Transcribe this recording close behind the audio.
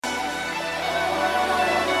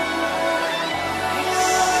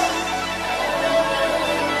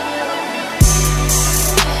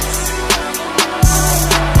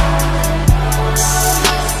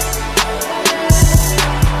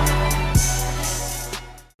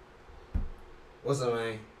What's up,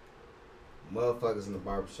 man? Motherfuckers in the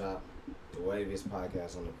barbershop, the waviest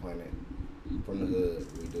podcast on the planet. From the hood,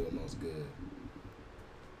 we do it most good.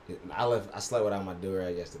 I slept without my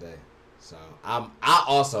do-rag yesterday, so I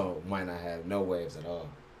also might not have no waves at all.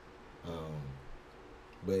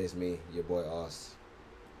 But it's me, your boy Oss.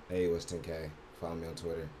 Hey, what's 10K? Follow me on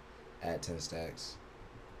Twitter at 10stacks.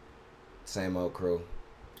 Same old crew.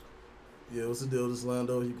 Yeah, what's the deal? This is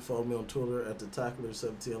Lando. You can follow me on Twitter at the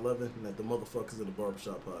Tackler1711 and at the Motherfuckers in the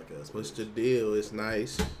Barbershop podcast. What's the deal? It's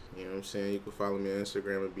nice. You know what I'm saying? You can follow me on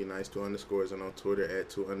Instagram at BeNice2_, and on Twitter at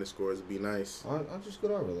 2_ Be Nice. I'll just scoot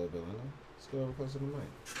over a little bit, Lando. Scoot over close to the mic.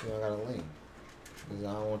 You know, I gotta lean. Because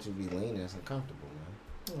I don't want you to be leaning. It's uncomfortable,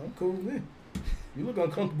 man. Oh, I'm cool with me. You look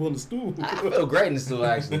uncomfortable in the stool. I feel great in the stool,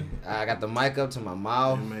 actually. I got the mic up to my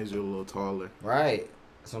mouth. It made you a little taller. Right.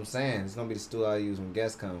 That's what I'm saying. It's going to be the stool I use when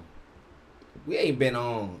guests come. We ain't been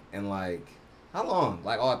on in, like, how long?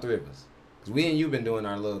 Like, all three of us. Because we and you been doing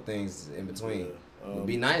our little things in between. Yeah,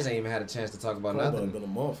 Be Nice ain't even had a chance to talk about nothing. It's been a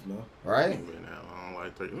month now. Right? It's been that long,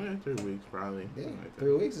 like 3 weeks probably. Yeah, like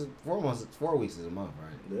 3 weeks is 4 months. 4 weeks is a month,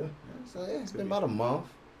 right? Yeah. So, yeah, it's been about a month.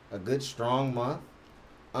 A good, strong month.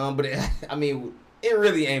 But, it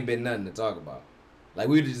really ain't been nothing to talk about. Like,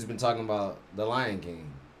 we've just been talking about The Lion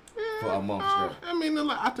King for a month straight.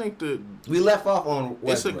 I think we left off on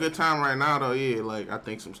Westbrook. It's a good time right now, though. Yeah, like I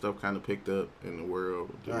think some stuff kind of picked up in the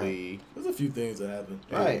world, the league. There's a few things that happened.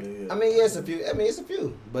 Right. Yeah. It's a few. It's a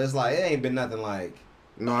few, but it's like it ain't been nothing like.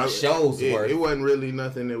 No, shows worth. It wasn't really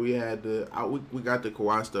nothing that we had to. We got the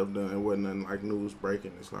Kawhi stuff done. It wasn't nothing like news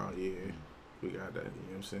breaking. It's like we got that. You know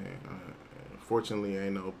what I'm saying? Fortunately,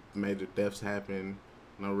 ain't no major deaths happen.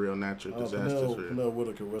 No real natural disasters. Pernell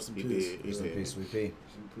Whitaker, rest in peace. Rest in peace, Sweet Pea.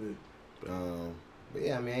 But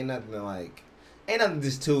yeah, ain't nothing to like. Ain't nothing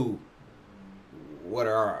just to. What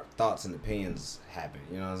are our thoughts and opinions happen?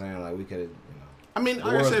 You know what I'm saying? Like we could, like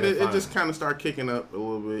I said, it just kind of started kicking up a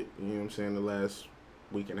little bit. You know what I'm saying? The last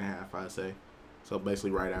week and a half, I'd say. So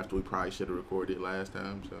basically, right after we probably should have recorded last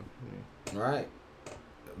time. So. Yeah. Right.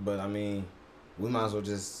 But we might as well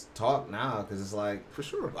just talk now because it's like for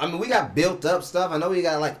sure. We got built up stuff. I know we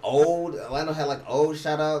got like old. Orlando had like old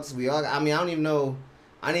shout outs. We all. I don't even know.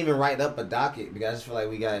 I didn't even write up a docket because I just feel like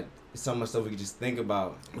we got so much stuff we could just think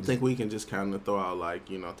about. I think we can just kind of throw out like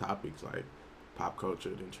topics like pop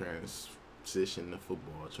culture, then transition to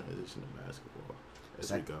football, transition to basketball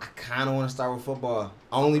as we go. I kind of want to start with football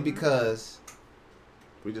only because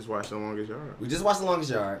we just watched The Longest Yard. We just watched The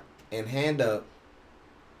Longest Yard and hand up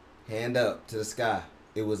to the sky.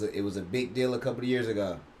 It was a big deal a couple of years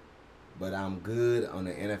ago, but I'm good on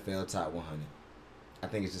the NFL Top 100. I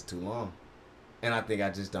think it's just too long, and I think I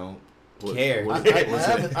just don't care. I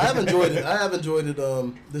have enjoyed it. I have enjoyed it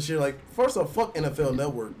this year. Like first off, fuck NFL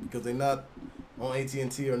Network because they're not on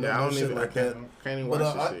AT&T or no shit like that. Can't even watch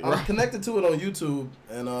this shit. I'm connected to it on YouTube,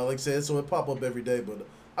 and like I said, so it pop up every day. But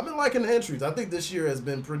I've been liking the entries. I think this year has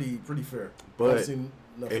been pretty fair. But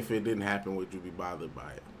if it didn't happen, would you be bothered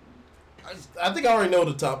by it? I think I already know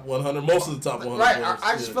the top 100, most of the top 100. Right,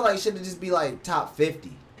 I just feel like it should just be like top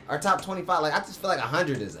 50 or top 25. Like I just feel like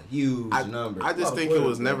 100 is a huge number. I just think it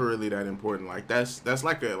was never really that important. Like that's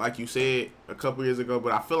like you said a couple years ago,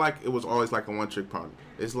 but I feel like it was always like a one-trick pony.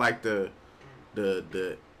 It's like the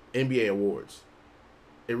NBA awards.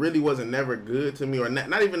 It really wasn't never good to me, or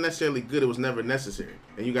not even necessarily good. It was never necessary.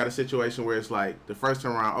 And you got a situation where it's like the first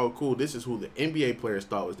time around, oh cool, this is who the NBA players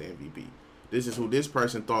thought was the MVP. This is who this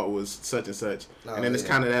person thought was such and such. And then it's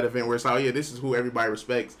kind of that event where it's like, oh, yeah, this is who everybody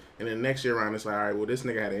respects. And then next year around, it's like, all right, well, this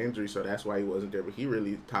nigga had an injury, so that's why he wasn't there. But he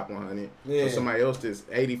really top 100. Yeah. So somebody else that's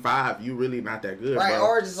 85, you really not that good, right, bro.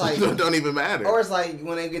 Or just like... don't even matter. Or it's like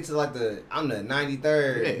when they get to like I'm the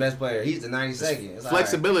 93rd best player. He's the 92nd. It's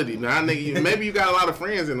flexibility. Right. Now, nigga, maybe you got a lot of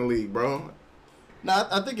friends in the league, bro. Nah,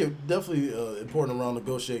 I think it's definitely important around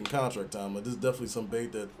negotiating contract time. Like, this is definitely some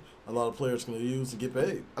bait that a lot of players can use to get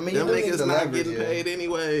paid. Them niggas not getting paid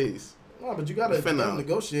anyways. No, but you gotta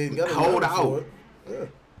negotiate. You gotta hold out. Yeah.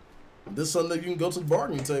 This Sunday you can go to the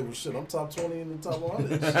bargaining table. Shit, I'm top 20 in the top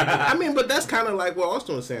 100. But that's kind of like what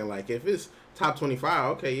Austin was saying. Like, if it's top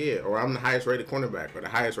 25, okay, yeah. Or I'm the highest rated cornerback or the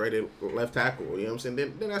highest rated left tackle. You know what I'm saying?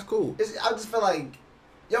 Then that's cool. I just feel like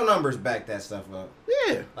your numbers back that stuff up.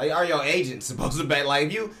 Yeah. Like, are your agents supposed to back? Like,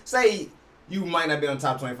 if you say you might not be on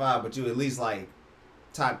top 25, but you at least like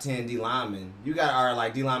top 10 D linemen. You got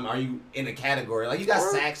like D linemen. Are you in a category? Like you got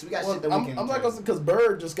sacks. We got shit that we can. I'm not gonna say because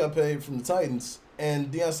Bird just got paid from the Titans,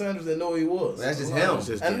 and Deion Sanders didn't know who he was. That's just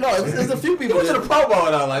him. And no, there's a few people. He went to the Pro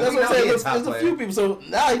Bowl though. Like that's what I'm saying. There's a few people. So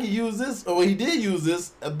now he can use this, or he did use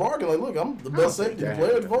this at bargain. Like, look, I'm the best safety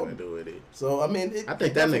player at the vote. So I mean, I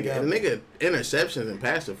think that nigga interceptions and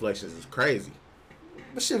pass deflections is crazy.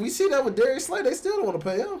 But shit, we see that with Darius Slay. They still don't want to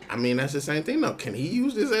pay him. I mean, that's the same thing though. Can he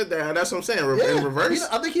use this at that? That's what I'm saying. In reverse.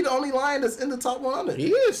 I think he's the only Lion that's in the top 100. He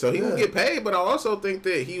is, so he will get paid. But I also think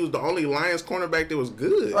that he was the only Lions cornerback that was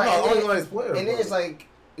good. Right. No, and only then- Lions player. And then it's like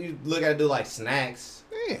you look at a dude like Snacks,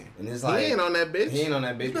 Yeah. and it's like he ain't on that bitch. He ain't on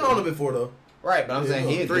that bitch. He's been on it before though. Right, but I'm saying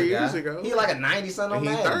he a 3 good years guy. ago. He like a 90 something on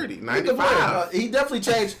And he's Madden. 30, He's a good player. 95. He definitely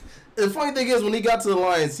changed. The funny thing is, when he got to the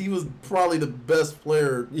Lions, he was probably the best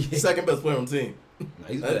player, second best player on the team. No,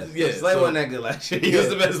 he's the best. Yeah, Slay so- wasn't that good last year. He was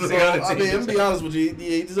the best So, player on the I team. mean, I'm gonna be honest with you,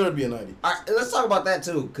 he deserved to be a 90. All right, let's talk about that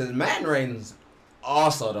too, because Madden ratings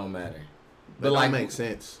also don't matter. But But like, makes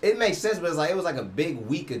sense. it makes sense, but it's like it was like a big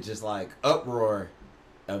week of just like uproar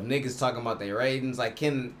of niggas talking about their ratings. Like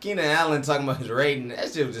Keenan Allen talking about his rating.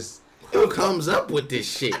 That shit was just. Who comes up with this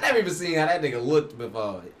shit? I never even seen how that nigga looked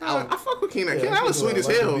before. I fuck with Keenan. Yeah, Keenan Allen's sweet as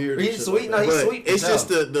like the hell. beard and He's shit sweet. like No, that. he's But sweet. it's for just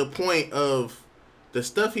sure. the point of the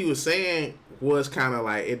stuff he was saying was kind of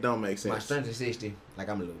like it don't make My sense. strength is 60. Like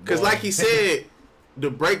I'm a little. Because boy. like he said, the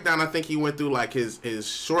breakdown I think he went through like his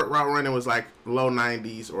short route running was like low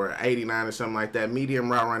 90s or 89 or something like that. Medium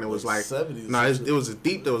route running was like 70s. no, it was a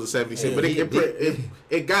deep. There was a 76, Yeah, but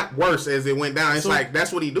it got worse as it went down. It's So- like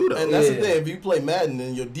that's what he do though. And that's Yeah. the thing. If you play Madden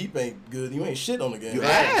and your deep ain't good, you ain't shit on the game. You And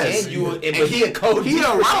ass. but he a coach. He a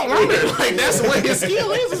route runner. Like that's what his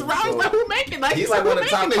skill is. His routes. So- Like who making? Like He's like one of the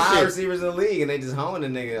top making this 5 shit. receivers in the league, and they just hone the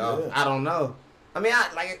nigga. Yeah. I don't know. I mean,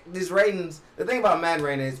 I like these ratings. The thing about Madden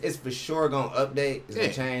rating is it's for sure gonna update. It's Yeah.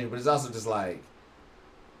 gonna change, but it's also just like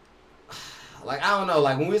I don't know.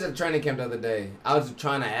 Like when we was at the training camp the other day, I was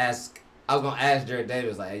trying to ask. I was gonna ask Jared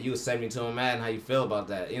Davis like, hey, you was 72 in Madden, how you feel about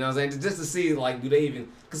that? You know what I'm saying? Just to see like, do they even?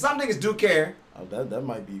 Because some niggas do care. Oh, that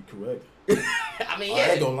might be correct. I mean, I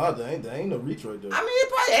yeah. ain't gonna lie, there ain't no reach right there. I mean, it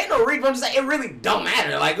probably ain't no read, but I'm just saying it really don't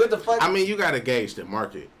matter. Like, what the fuck? I mean, you gotta gauge the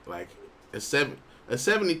market. Like a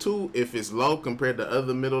 72, if it's low compared to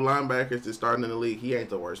other middle linebackers that starting in the league, he ain't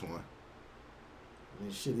the worst one. I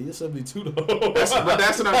mean, shit, he is 72 though. But that's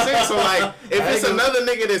what I'm saying. So like, if I it's ain't gonna- another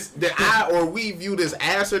nigga that I or we view this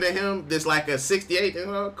asser than him, that's like a 68, then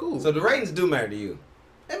cool. So the ratings do matter to you.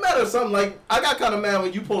 It matters something like I got kind of mad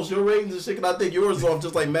when you post your ratings and shit, and I think yours is off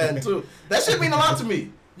just like Madden too. That shit mean a lot to me.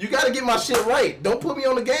 You got to get my shit right. Don't put me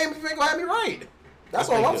on the game if you ain't gonna have me right. That's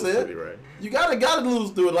all I'm saying. Right. You gotta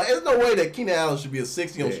lose through it. Like, there's no way that Keenan Allen should be a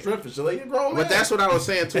 60 on Yeah. strength and shit. Like, you're a grown man. But that's what I was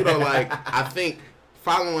saying too, though. Like, I think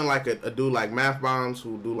following like a dude like Math Bombs,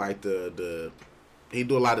 who do like he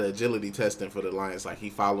do a lot of agility testing for the Lions. Like he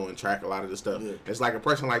follow and track a lot of the stuff. Yeah. It's like a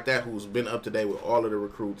person like that who's been up to date with all of the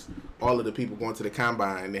recruits, all of the people going to the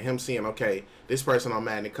combine, and him seeing, okay, this person on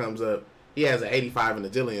Madden that comes up, he has an 85 in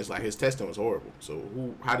agility. It's like his testing was horrible. So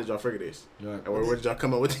how did y'all figure this? Right. Or where did y'all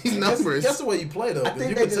come up with these Guess numbers? the way you play though. I 'cause think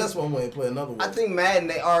you they can just- test one way and play another way. I think Madden,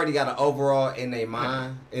 they already got an overall in their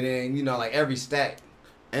mind, and then like every stat.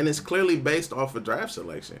 And it's clearly based off of draft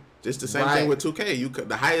selection. Just the same Right. thing with 2K.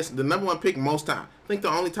 The number one pick most time. I think the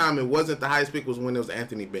only time it wasn't the highest pick was when it was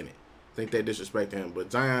Anthony Bennett. I think they disrespected him, but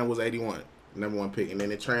Zion was 81, number one pick, and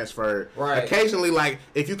then it transferred. Right. Occasionally, like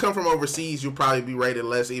if you come from overseas, you'll probably be rated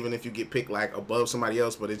less, even if you get picked like above somebody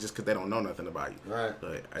else. But it's just because they don't know nothing about you. Right.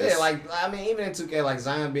 But Yeah, it's- like I mean, even in 2K, like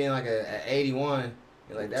Zion being like a 81,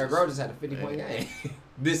 like Derrick Rose just had a 50-point game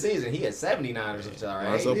this season. He had 79 or something, right?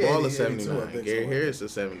 Lonzo Yeah, Ball he- is he 82, I 79. think Gary so. Harris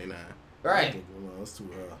is 79. Right. No, that's too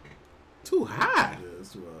high. Too high. Yeah,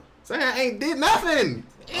 it's too high. Zion ain't did nothing.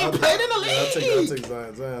 He ain't played in the league. I'll take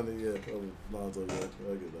Zion. Zion, yeah. Oh, Lonzo, yeah. I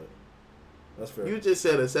get that. That's fair. You just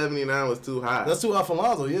said a 79 was too high. That's too high for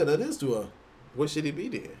Lonzo. Yeah, that is too high. What should he be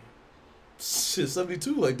then? Shit,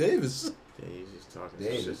 72 like Davis. Yeah, he's just talking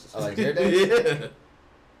Davis. shit. Oh, like Jared Davis? Yeah.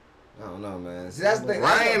 I don't know, man. See, that's the thing.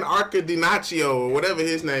 Ryan Arcadinaccio or whatever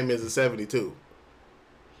his name is 72.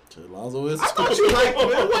 Shit, Lonzo is. I thought you liked him.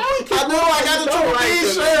 I know. I got the Triple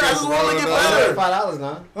B shirt. I just want to get $5 better.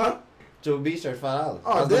 now. Huh? Triple B shirt $5.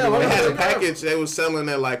 Oh, damn, They I had a Yeah. package they was selling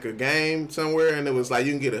at like a game somewhere, and it was like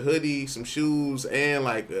you can get a hoodie, some shoes, and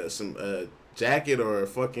like some jacket or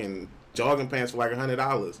fucking jogging pants for like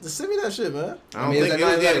 $100. Just send me that shit, man. I don't mean, think it's it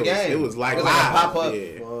was, like yeah, a game. it was like It was like a live. pop-up.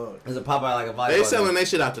 Yeah. Fuck. There's a Popeye like a volleyball. They selling that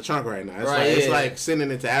shit out the trunk right now. It's, Right, like, it's yeah. like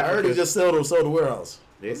sending it to I heard Africa. he just sold the warehouse.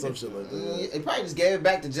 Yeah. Or some shit like that. He probably just gave it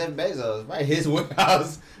back to Jeff Bezos. Right, his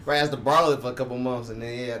warehouse. Right, has to borrow it for a couple months, and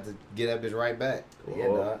then he had to get that bitch right back. Yeah,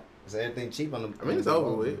 Whoa. dog. So everything cheap on the. I mean, it's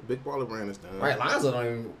over with. Big Baller Brand is done. Right, Lonzo don't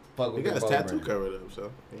even fuck He with got Big his Baller tattoo Brand. covered up,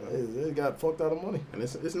 so. You know. They got fucked out of money. And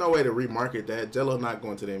it's no way to remarket that. Jello not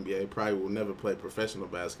going to the NBA. Probably will never play professional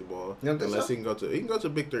basketball You don't think unless so? he can go to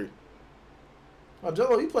Big Three. Oh,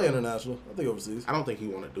 Jello, he play international. I think overseas. I don't think he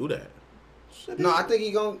want to do that. Shit, No, I think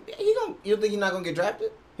he gon' You think he's not gonna get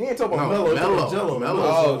drafted? He ain't talking about No, Melo.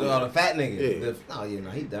 Melo. Oh, the fat nigga.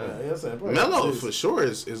 Yeah. He done. Yeah, that's it. Melo for sure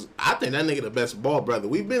is I think that nigga the best ball brother.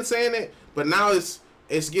 We've been saying it, but now it's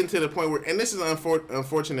getting to the point where, and this is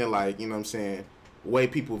unfortunate, like, you know what I'm saying, way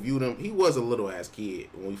people viewed him. He was a little ass kid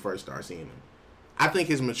when we first started seeing him. I think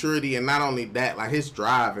his maturity, and not only that, like his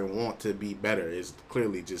drive and want to be better is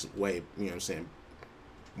clearly just way, you know what I'm saying,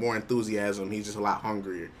 more enthusiasm. He's just a lot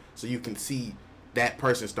hungrier. So you can see that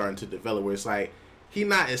person starting to develop where it's like, he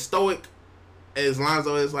not as stoic as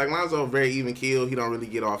Lonzo is. Like, Lonzo very even keeled. He don't really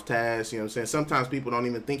get off task. You know what I'm saying? Sometimes people don't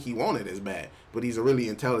even think he want it as bad, but he's a really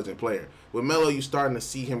intelligent player. With Melo, you starting to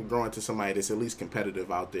see him grow into somebody that's at least competitive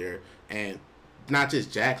out there and not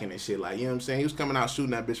just jacking and shit. Like, you know what I'm saying? He was coming out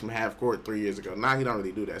shooting that bitch from half court 3 years ago. Now he don't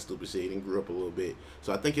really do that stupid shit. He done grew up a little bit.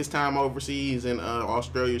 So I think his time overseas in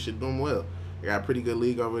Australia should do him well. They got a pretty good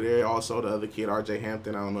league over there. Also, the other kid, R.J.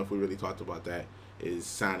 Hampton, I don't know if we really talked about that, is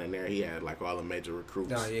signing there. He had like all the major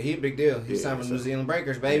recruits. No, yeah, he a big deal. He signed with New Zealand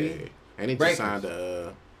Breakers, baby. Yeah. And he just signed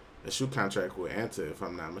a shoe contract with Anta, if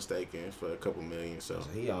I'm not mistaken, for a couple million. So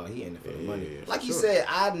he in it for the money. Yeah, Like you sure. said,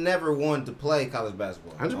 I never wanted to play college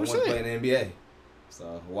basketball. 100%. I wanted to play in the NBA.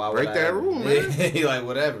 So why would Break I that ever? rule, man. Like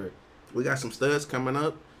whatever. we got some studs coming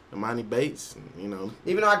up. Imani Bates, you know.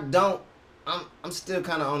 Even though I don't, I'm still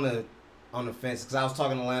kind of on the fence because I was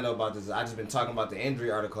talking to Lando about this. I just been talking about the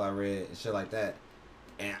injury article I read and shit like that,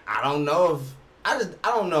 and I don't know if I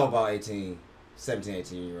don't know about 17,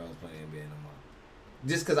 18-year-olds playing NBA no more.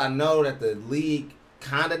 Just because I know that the league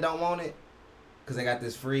kind of don't want it because they got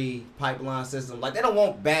this free pipeline system. Like they don't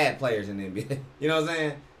want bad players in the NBA. You know what I'm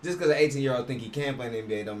saying? Just because an 18-year-old think he can play in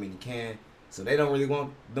the NBA don't mean he can. So they don't really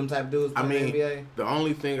want them type of dudes playing in the NBA. The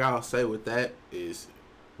only thing I'll say with that is,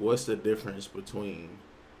 what's the difference between?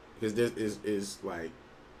 Because this is like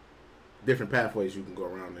different pathways you can go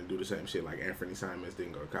around and do the same shit. Like Anthony Simons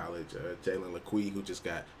didn't go to college. Jalen Lecque, who just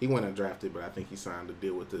he went undrafted, but I think he signed a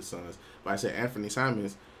deal with the Suns. But I said Anthony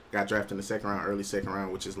Simons got drafted in the second round, early second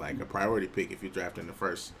round, which is like a priority pick. If you draft in the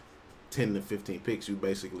first 10 to 15 picks, you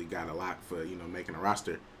basically got a lock for, you know, making a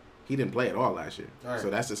roster. He didn't play at all last year. Right. So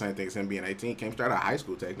that's the same thing as him being 18. Came straight out of high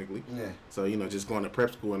school, technically. Yeah. So, you know, just going to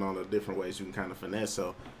prep school and all the different ways you can kind of finesse.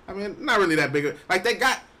 So, I mean, not really that big. Like, they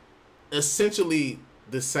got essentially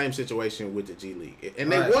the same situation with the G League. And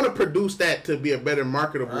they want to produce that to be a better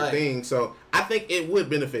marketable thing. So, I think it would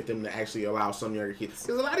benefit them to actually allow some younger kids.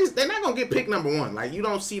 Because a lot of these, they're not going to get picked number one. Like, you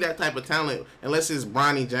don't see that type of talent unless it's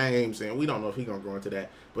Bronny James. And we don't know if he's going to grow into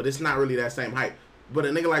that. But it's not really that same hype. But a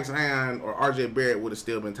nigga like Zion or RJ Barrett would have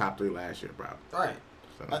still been top 3 last year, probably. Right.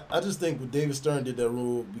 So. I just think David Stern did that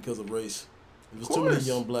rule because of race. There was too many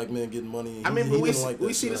young black men getting money. I mean, but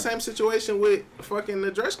we see the same situation with fucking the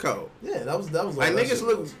dress code. Yeah, that was like niggas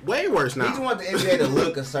look way worse now. He just want the NBA to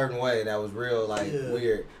look a certain way that was real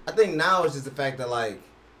weird. I think now it's just the fact that like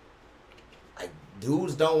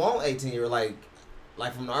dudes don't want 18-year like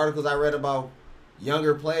from the articles I read about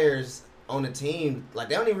younger players on the team, like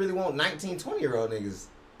they don't even really want 19, 20-year-old niggas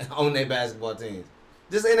on their basketball teams.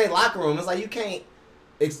 Just in their locker room, it's like you can't.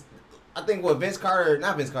 I think what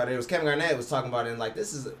it was Kevin Garnett was talking about it. And like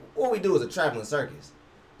this is what we do is a traveling circus.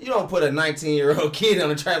 You don't put a 19-year-old kid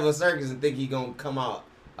on a traveling circus and think he gonna come out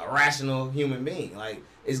a rational human being. Like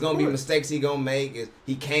it's gonna be mistakes he gonna make.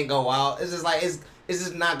 He can't go out. It's just like it's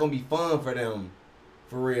just not gonna be fun for them,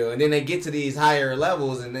 for real. And then they get to these higher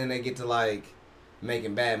levels, and then they get to like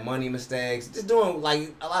making bad money mistakes, just doing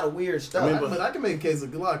like a lot of weird stuff. I mean, but I can make a case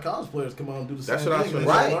that a lot of college players come out and do the same thing.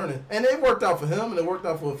 Right. Learning. And it worked out for him, and it worked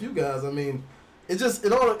out for a few guys. I mean, it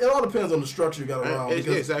all depends on the structure you got around.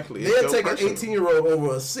 Exactly. They'll take an 18-year-old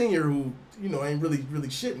over a senior who ain't really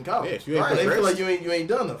shit in college. Yeah, they feel like you ain't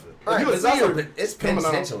done nothing. Right, it's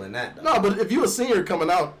potential in that, though. No, but if you're a senior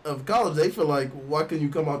coming out of college, they feel like, why couldn't you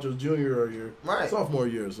come out your junior or your sophomore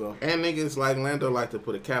year? So and niggas like Lando like to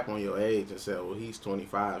put a cap on your age and say, well, he's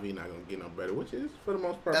 25, he's not gonna get no better, which is for the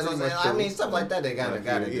most part. That's what I'm saying. I mean, stuff like that they gotta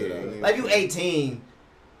do. Though. Like you 18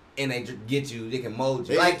 and they get you, they can mold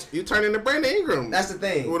you. Like you turn into Brandon Ingram. That's the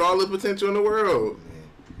thing. With all the potential in the world.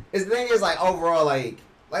 Yeah. The thing is, like overall, like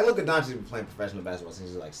Luka Doncic been playing professional basketball since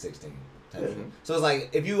he was like 16. Mm-hmm. So it's like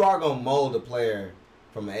if you are gonna mold a player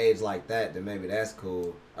from an age like that, then maybe that's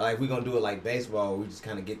cool. Or like if we're gonna do it like baseball, we just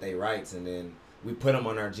kind of get their rights and then we put them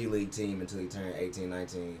on our G League team until he turn 18,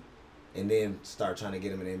 19, and then start trying to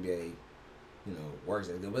get him in the NBA. Works.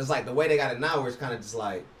 But it's like the way they got it now, where it's kind of just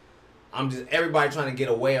like everybody trying to get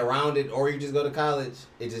a way around it, or you just go to college.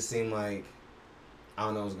 It just seemed like I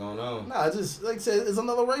don't know what's going on. Nah, just like I said, it's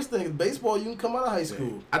another race thing. Baseball, you can come out of high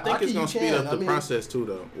school. I think it's gonna speed up the process too,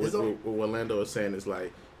 though. What Orlando is saying is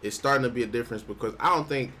like it's starting to be a difference because I don't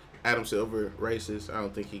think Adam Silver racist. I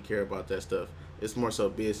don't think he care about that stuff. It's more so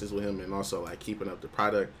business with him and also like keeping up the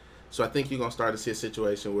product. So I think you're gonna start to see a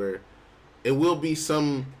situation where it will be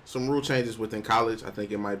some rule changes within college. I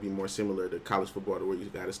think it might be more similar to college football, to where you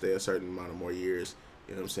got to stay a certain amount of more years.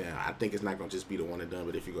 You know what I'm saying? I think it's not gonna just be the one and done.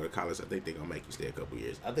 But if you go to college, I think they're gonna make you stay a couple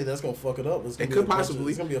years. I think that's gonna fuck it up. It could possibly.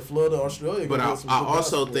 It's gonna be a flood of Australia. But I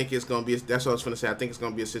also think it's gonna be. That's what I was gonna say. I think it's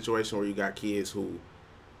gonna be a situation where you got kids who.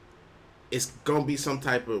 It's gonna be some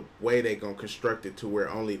type of way they're gonna construct it to where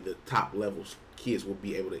only the top levels kids will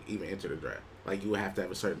be able to even enter the draft. Like, you would have to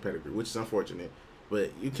have a certain pedigree, which is unfortunate.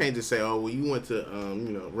 But you can't just say, oh, well, you went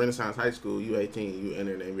to Renaissance High School, you 18, you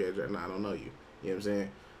entered the NBA draft. No, I don't know you. You know what I'm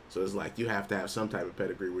saying? So it's like you have to have some type of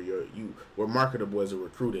pedigree where we're marketable as a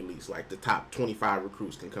recruit, at least. Like the top 25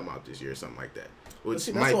 recruits can come out this year or something like that.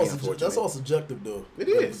 Which might be unfortunate. That's all subjective, though. It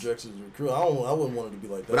is. Projections recruit. I wouldn't want it to be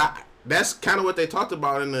like that. But that's kind of what they talked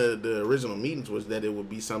about in the original meetings, was that it would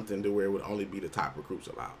be something to where it would only be the top recruits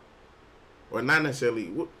allowed. Or not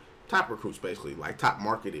necessarily top recruits, basically, like top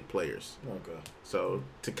marketed players. Okay. So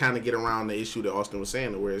to kind of get around the issue that Austin was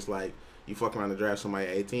saying, where it's like you fuck around and draft somebody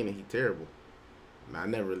at 18 and he terrible. I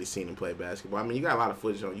never really seen him play basketball. I mean, you got a lot of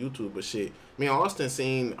footage on YouTube, but shit. I mean, Austin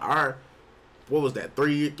seen what was that,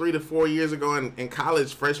 3 to 4 years ago in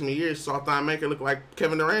college, freshman year, saw Thon Maker look like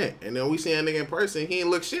Kevin Durant. And then we see that nigga in person, he ain't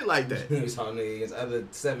look shit like that. He saw nigga against other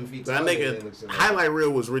 7 feet tall. That nigga highlight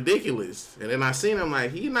reel was ridiculous. And then I seen him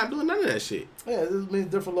like, he not doing none of that shit. Yeah, this means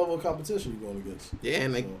different level of competition you're going against. Yeah,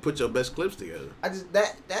 and they put your best clips together. I just,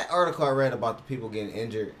 that article I read about the people getting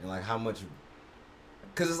injured and like how much,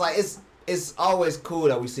 because it's like, it's always cool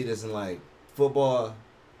that we see this in like football,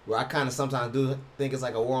 where I kind of sometimes do think it's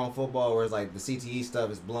like a war on football, where it's like the CTE stuff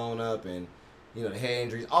is blown up and, you know, the head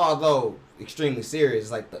injuries, although extremely serious,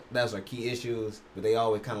 like those are key issues, but they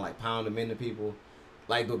always kind of like pound them into people.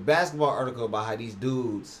 Like the basketball article about how these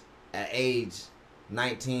dudes at age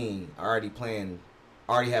 19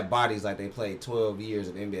 already have bodies like they played 12 years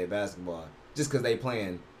of NBA basketball just because they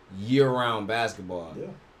playing year-round basketball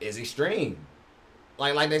is extreme.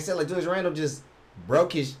 Like they said, like Julius Randle just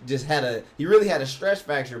broke he really had a stress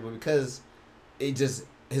fracture, but because his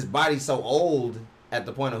body's so old at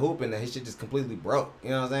the point of hooping that his shit just completely broke. You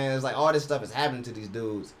know what I'm saying? It's like all this stuff is happening to these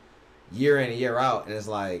dudes year in and year out, and it's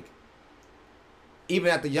like even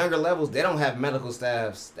at the younger levels, they don't have medical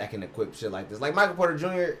staffs that can equip shit like this. Like Michael Porter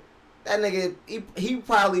Jr., that nigga, he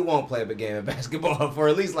probably won't play a big game of basketball for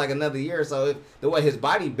at least like another year or so, if the way his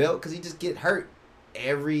body built, because he just get hurt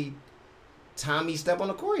every time he step on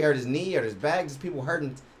the court. He hurt his knee or his back. Just people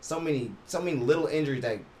hurting so many little injuries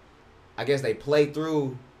that I guess they play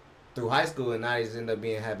through high school, and now he's end up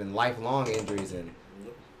having lifelong injuries. And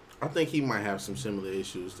I think he might have some similar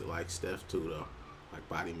issues to like Steph too, though, like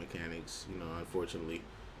body mechanics. You know, unfortunately,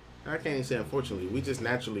 I can't even say unfortunately. We just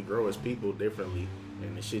naturally grow as people differently,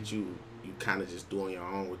 and the shit you kind of just do on your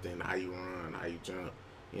own within how you run, how you jump.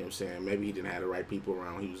 You know what I'm saying? Maybe he didn't have the right people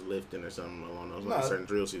around when he was lifting or something along those lines, certain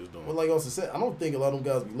drills he was doing. Well, like I also said, I don't think a lot of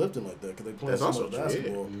them guys be lifting like that because they play so much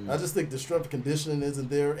basketball. I just think the strength and conditioning isn't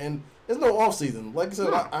there, and there's no off season. Like I said,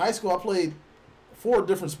 in high school, I played 4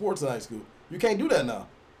 different sports in high school. You can't do that now.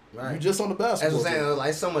 Right. You're just on the basketball. That's what I'm saying.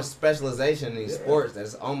 Like so much specialization in these sports that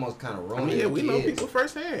it's almost kind of wrong. I mean, yeah, we know people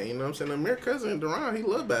firsthand. You know what I'm saying? Amir Cousin and Duran, he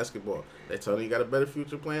loved basketball. They told him he got a better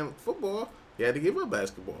future playing football. He had to give up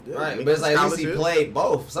basketball. Yeah. Right, but it's like at least he played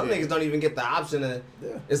both. Some niggas don't even get the option to.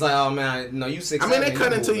 Yeah. It's like, oh man, no, you 6'7". I mean, they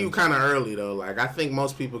cut into you kind of early though. Like I think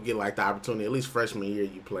most people get like the opportunity at least freshman year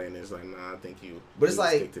you play, and it's like, nah, I think you. But it's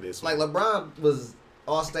like, stick to this like LeBron was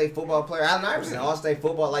all-state football player. Allen Iverson, all-state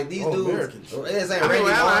football. Like these dudes. Allen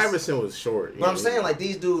Iverson was short. But I'm saying like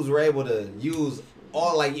these dudes were able to use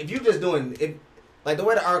all, like if you just doing it, like the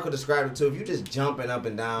way the article described it too. If you just jumping up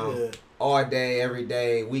and down. Yeah. All day, every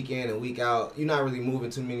day, week in and week out, you're not really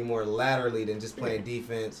moving too many more laterally than just playing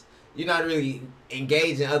defense. You're not really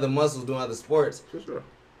engaging other muscles doing other sports. For sure.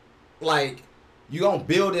 Like, you're going to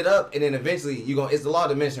build it up, and then eventually, it's the law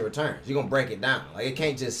of diminishing returns. You're going to break it down. Like, it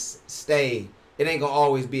can't just stay. It ain't going to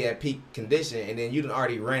always be at peak condition, and then you done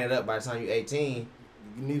already ran it up by the time you're 18.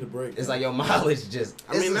 You need a break. It's like your mileage just.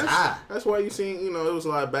 I mean, that's why you seen, you know, it was a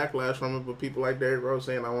lot of backlash from it, but people like Derrick Rose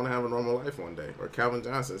saying, I want to have a normal life one day. Or Calvin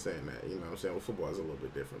Johnson saying that. You know what I'm saying? Well, football is a little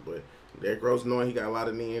bit different. But Derrick Rose knowing he got a lot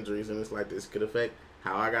of knee injuries, and it's like this could affect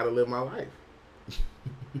how I got to live my life.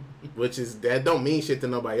 Which is, that don't mean shit to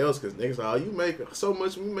nobody else, because niggas are, oh, you make so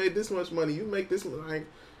much, you made this much money, you make this much. Like,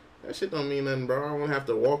 that shit don't mean nothing, bro. I won't have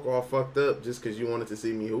to walk all fucked up just because you wanted to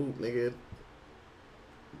see me hoop, nigga.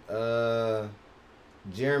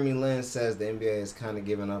 Jeremy Lin says the NBA is kind of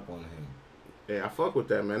giving up on him. Yeah, I fuck with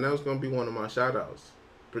that, man. That was going to be one of my shout-outs.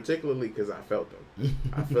 Particularly because I felt them.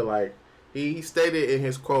 I feel like He stated in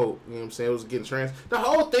his quote, you know what I'm saying, it was getting The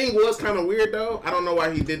whole thing was kind of weird, though. I don't know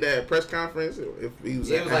why he did that at press conference. If he was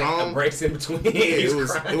at like home. breaks in between. Yeah,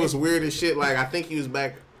 it was weird as shit. Like, I think he was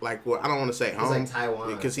back, like, well, I don't want to say home. It's like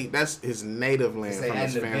Taiwan. Because that's his native land from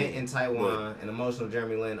his family. At an event in Taiwan, an emotional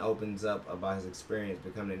Jeremy Lin opens up about his experience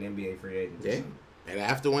becoming an NBA free agent. Yeah. And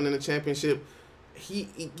after winning the championship, he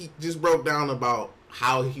just broke down about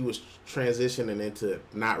how he was transitioning into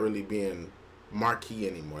not really being marquee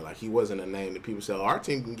anymore. Like, he wasn't a name that people say, oh, our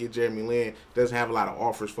team can get Jeremy Lin. Doesn't have a lot of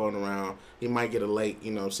offers floating around. He might get a late,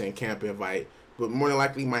 you know what I'm saying, camp invite. But more than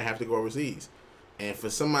likely, he might have to go overseas. And for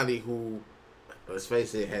somebody who, let's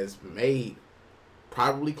face it, has made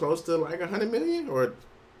probably close to like $100 million or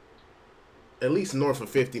at least north of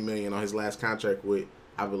 $50 million on his last contract with,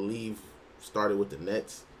 I believe, started with the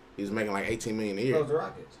Nets. He was making like $18 million a year. That was the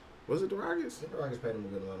Rockets. Was it the Rockets? The Rockets paid him a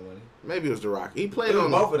good amount of money. Maybe it was the Rockets. He played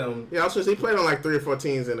on both of them. Yeah, I was he played on like 3 or 4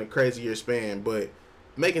 teams in a crazy year span, but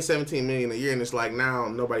making $17 million a year, and it's like now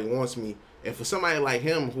nobody wants me. And for somebody like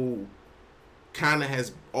him who kind of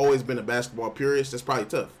has always been a basketball purist, that's probably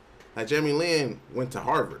tough. Like Jeremy Lin went to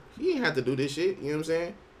Harvard. He didn't have to do this shit. You know what I'm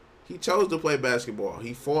saying? He chose to play basketball.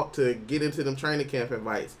 He fought to get into them training camp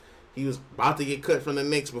invites. He was about to get cut from the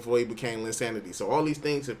Knicks before he became Linsanity. So all these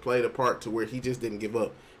things have played a part to where he just didn't give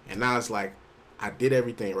up. And now it's like, I did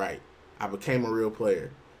everything right. I became a real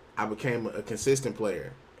player. I became a consistent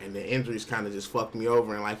player. And the injuries kind of just fucked me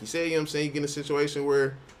over. And like you said, you know what I'm saying, you get in a situation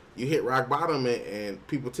where you hit rock bottom and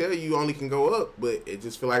people tell you only can go up, but it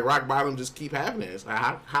just feel like rock bottom just keep happening. It's like,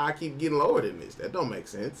 how I keep getting lower than this? That don't make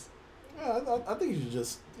sense. Yeah, I think you should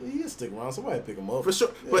he stick around. Somebody pick him up. For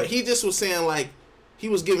sure. Yeah. But he just was saying, like, he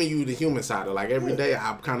was giving you the human side of, like, every day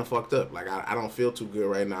I'm kind of fucked up. Like, I don't feel too good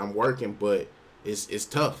right now. I'm working, but it's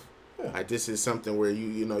tough. Yeah. Like, this is something where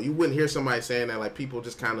you know, you wouldn't hear somebody saying that. Like, people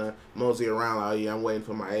just kind of mosey around, like, oh, yeah, I'm waiting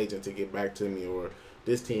for my agent to get back to me, or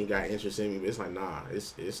this team got interest in me. But it's like, nah,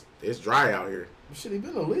 it's dry out here. Shit, he been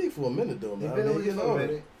in the league for a minute, though, man. He been in the league for a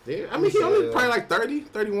minute. Yeah, I mean, he only probably like 30,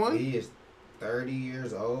 31. He is 30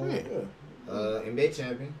 years old. Yeah. NBA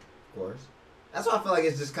champion, of course. That's why I feel like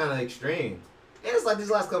it's just kind of extreme. And it's like these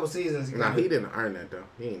last couple seasons. He didn't earn that, though.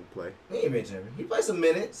 He didn't play. He ain't been champion. He played some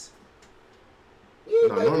minutes.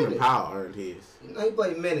 Norman Powell earned his. He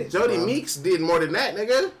played minutes. Jody Meeks did more than that,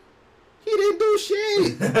 nigga. He didn't do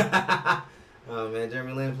shit. Oh, man.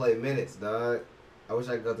 Jeremy Lin played minutes, dog. I wish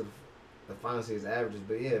I could go to the final series averages,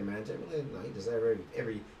 but yeah, man. Jeremy Lin, he deserved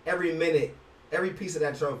every minute, every piece of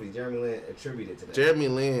that trophy. Jeremy Lin attributed to that. Jeremy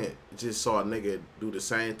Lin just saw a nigga do the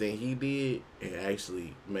same thing he did and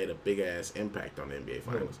actually made a big ass impact on the NBA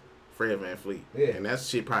Finals. Fred VanVleet. Yeah. And that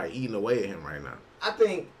shit probably eating away at him right now. I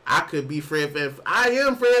think I could be Fred VanVleet. I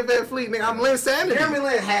am Fred VanVleet, nigga. I'm Linsanity. Jeremy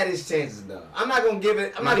Lin had his chances, though. I'm not gonna give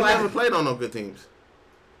it. He never played on no good teams.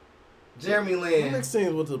 Jeremy Lin. The next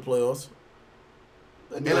team went to the playoffs.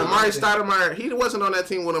 And Amari Stoudemire, he wasn't on that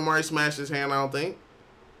team when Amari smashed his hand, I don't think.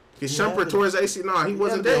 Because Shumpert tore his AC. No, he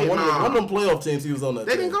wasn't there. One of them playoff teams he was on that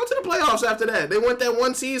They didn't go to the playoffs after that. They went that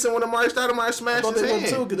one season when Amari Stoudemire smashed his hand. They went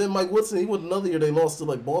too, because then Mike Woodson, he went another year, they lost to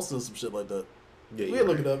like Boston or some shit like that. Yeah, we'll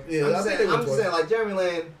look it up. Yeah, I'm just saying, like Jeremy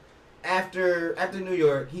Lin, after New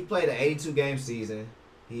York, he played an 82-game season.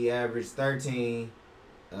 He averaged 13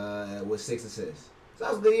 with 6 assists. So that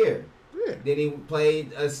was a good year. Yeah. Then he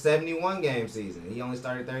played a 71-game season. He only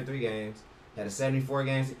started 33 games. Had a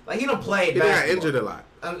 74-game season. Like, he done played basketball. He got injured a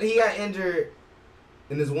lot. He got injured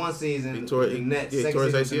in this one season. He tore his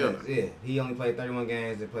ACL. Yeah, he only played 31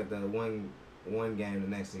 games and played the one game the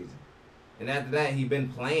next season. And after that, he been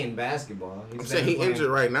playing basketball. I'm saying he injured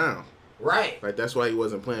right now. Right. Like, that's why he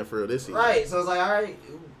wasn't playing for real this season. Right. So it's like, all right,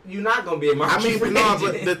 you're not going to be a marquee free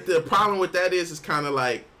agent. But the problem with that is kind of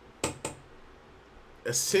like,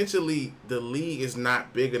 essentially, the league is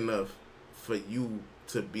not big enough for you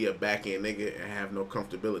to be a back-end nigga and have no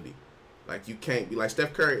comfortability. Like, you can't be like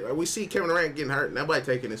Steph Curry. Like, we see Kevin Durant getting hurt. Nobody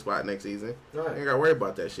taking his spot next season. Right. Ain't got to worry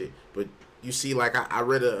about that shit. But you see, like, I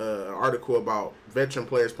read an article about veteran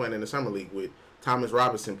players playing in the Summer League with Thomas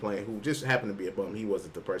Robinson playing, who just happened to be a bum. He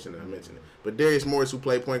wasn't the person that I mentioned. But Darius Morris, who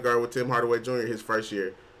played point guard with Tim Hardaway Jr. his first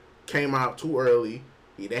year, came out too early.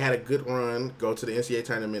 They had a good run, go to the NCAA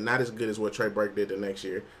tournament. Not as good as what Trey Burke did the next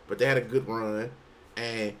year, but they had a good run.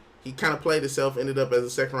 And he kind of played himself, ended up as a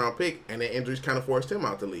second-round pick, and the injuries kind of forced him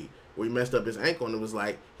out the league, where he messed up his ankle, and it was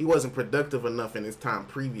like he wasn't productive enough in his time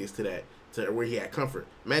previous to that, to where he had comfort.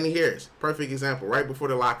 Manny Harris, perfect example. Right before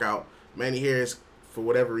the lockout, Manny Harris, for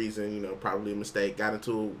whatever reason, probably a mistake, got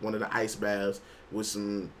into one of the ice baths with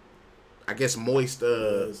some I guess moist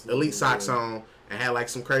elite socks on and had like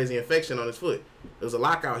some crazy infection on his foot. It was a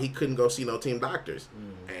lockout. He couldn't go see no team doctors.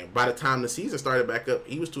 And by the time the season started back up,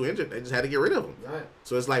 he was too injured. They just had to get rid of him. Right.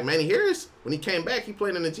 So it's like Manny Harris, when he came back, he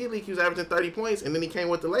played in the G League. He was averaging 30 points. And then he came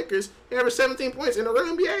with the Lakers. He averaged 17 points in the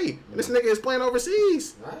real NBA. And this nigga is playing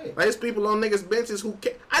overseas. Right. Like, there's people on niggas' benches who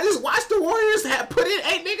can't. I just watched the Warriors put in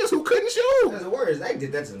 8 niggas who couldn't shoot. Because the Warriors, they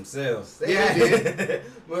did that to themselves. They Yeah, had,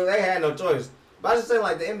 well, they had no choice. But I just say,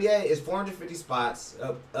 like, the NBA is 450 spots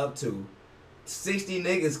up to 60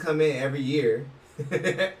 niggas come in every year.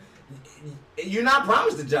 You're not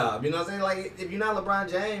promised a job. You know what I'm saying? Like, if you're not LeBron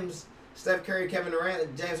James, Steph Curry, Kevin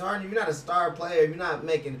Durant, James Harden, if you're not a star player, if you're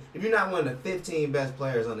not one of the 15 best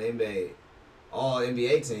players on the NBA, all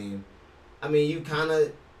NBA team, I mean,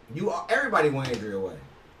 everybody want injury away,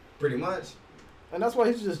 pretty much. And that's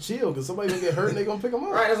why he should just chill, because somebody gonna get hurt and they gonna pick him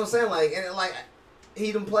up. Right, that's what I'm saying. Like,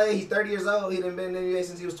 he done play. He's 30 years old. He done been in the NBA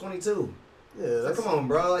since he was 22. Yeah, So come on,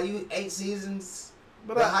 bro. Like, you 8 seasons.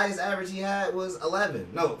 But the highest average he had was 11.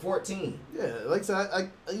 No, 14. Yeah, like I said,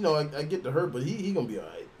 I get the hurt, but he gonna be all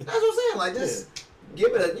right. That's what I'm saying. Like, just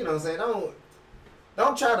give it a, you know what I'm saying?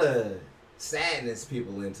 Don't try to sadness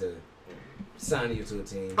people into signing you to a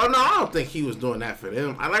team. Oh, no, I don't think he was doing that for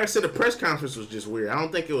them. Like I said, the press conference was just weird. I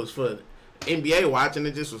don't think it was for NBA watching.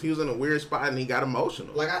 It just was, he was in a weird spot and he got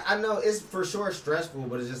emotional. Like, I know it's for sure stressful,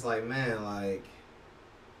 but it's just like, man, like,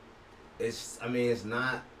 it's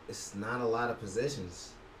not a lot of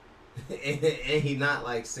positions. and he not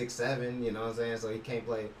like 6'7", you know what I'm saying? So he can't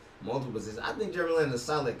play multiple positions. I think Jeremy Lin is a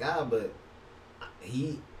solid guy, but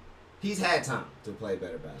he's had time to play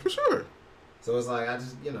better basketball. For sure. So it's like, I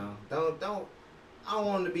just, I don't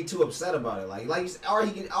want him to be too upset about it. Like you said, or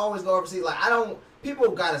he can always go overseas. Like,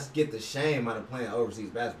 people gotta get the shame out of playing overseas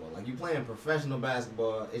basketball. Like, you playing professional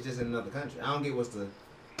basketball, it's just in another country. I don't get what's the...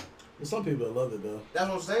 There's some people that love it though. That's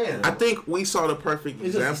what I'm saying. I think we saw the perfect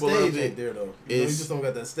It's example just the of stage it. ain't there though. You just don't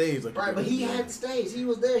got that stage. Like Right, but he had the stage. He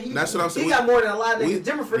was there. That's what I'm saying. He got more than a lot of niggas.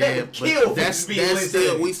 Jimmy Fredette would kill that's for being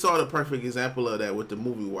still, we saw the perfect example of that with the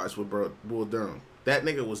movie we watched with Bull Durham. That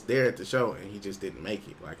nigga was there at the show and he just didn't make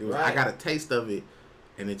it. Like, it was, I got a taste of it,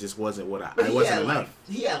 and it just wasn't what But it wasn't enough.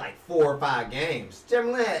 He had like 4 or 5 games.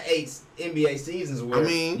 Jeremy Lin had 8 NBA seasons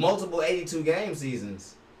with multiple 82 game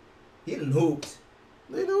seasons. He done hooped.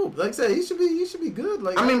 They do. Like I said, he should be good.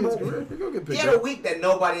 Like, I mean, he had a week that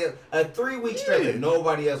nobody else, a 3-week stretch that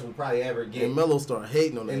nobody else would probably ever get. And Melo start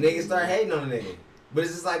hating on that. And niggas start hating on the nigga. But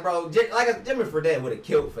it's just like, bro, Jimmy Fredette would have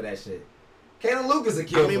killed for that shit. Kalen Lucas would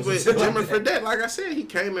kill. I mean, but Jimmy Fredette, like I said, he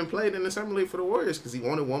came and played in the Summer League for the Warriors because he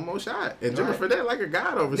wanted one more shot. And Jimmy Fredette, like a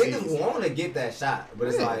god overseas. Niggas want to get that shot, but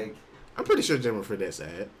it's like, I'm pretty sure Jimmy Fredette's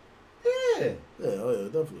sad. yeah. Yeah,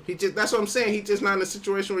 definitely. That's what I'm saying. He just not in a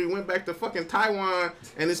situation where he went back to fucking Taiwan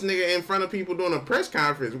and this nigga in front of people doing a press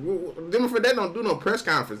conference. Jimmy Fredette don't do no press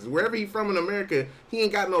conferences. Wherever he from in America, he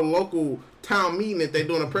ain't got no local town meeting that they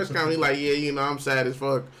doing a press conference. He like, yeah, I'm sad as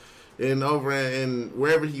fuck. And over and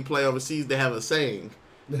wherever he play overseas, they have a saying.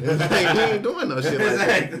 Like, he ain't doing no shit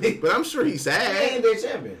like that. But I'm sure he's sad. They NBA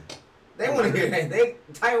champion. They want to hear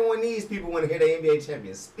that. Taiwanese people want to hear the NBA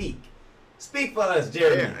champion speak. Speak for us,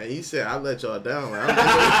 Jeremy. Yeah, and he said, I let y'all down. Like, I'm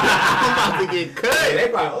about to get cut. Yeah, they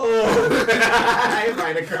probably, they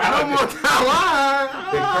probably the crowd. No more Taiwan.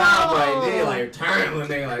 The crowd probably did like turn when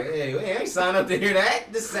they like, hey, we ain't signed up to hear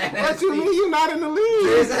that. This sad ass What you speech. mean you not in the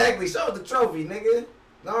league? Exactly. Show us the trophy, nigga.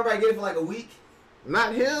 Don't everybody get it for like a week?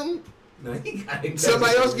 Not him. No, he got it.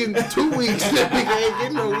 Somebody else getting 2 weeks. That nigga ain't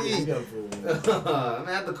getting no week. I'm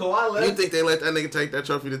at the Kawhi left. You think they let that nigga take that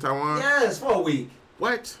trophy to Taiwan? Yes, for a week.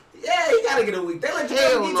 What? Yeah, he gotta get a week. They let you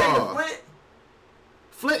Hell take no. the Flint.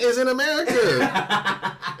 Flint is in America.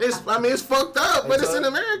 It's fucked up, but it's in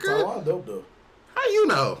America. Taiwan dope though. How you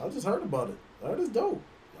know? I just heard about it. I heard it's dope.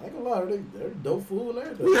 I ain't gonna lie, they're dope food and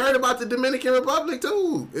everything. We heard about the Dominican Republic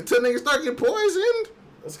too. Until niggas start getting poisoned.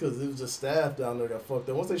 That's because it was just staff down there got fucked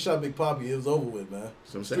up. Once they shot Big Papi, it was over with, man.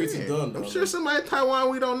 Streets is done. I'm sure somebody in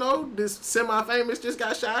Taiwan we don't know, this semi-famous, just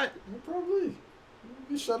got shot. Probably. You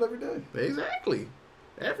get shot every day. Exactly.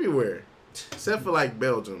 Everywhere. Except for like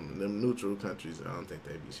Belgium, them neutral countries. I don't think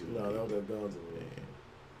they be shooting. No, they don't got Belgium.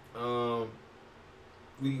 Yeah.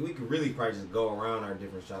 We could really probably just go around our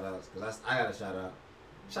different shout outs because I got a shout out.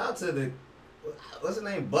 Shout out to the what's his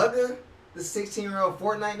name, Bugger, the 16-year-old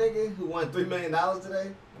Fortnite nigga who won $3 million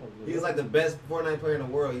today. He was like the best Fortnite player in the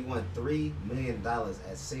world. He won $3 million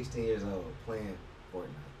at 16 years old playing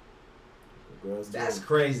Fortnite. That's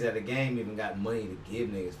crazy that the game even got money to give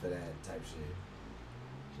niggas for that type shit.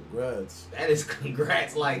 Congrats. That is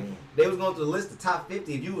congrats. Like, they was going through the list, the top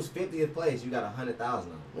 50. If you was 50th place, you got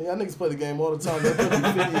 100,000 on it. Man, y'all niggas play the game all the time. They put me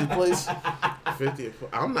 50th place. 50th.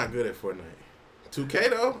 I'm not good at Fortnite. 2K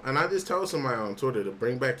though, and I just told somebody on Twitter to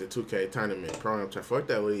bring back the 2K tournament pro. Fuck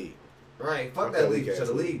that league. Right, fuck that league. So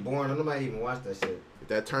the league boring. Nobody even watch that shit. Get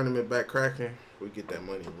that tournament back cracking, we get that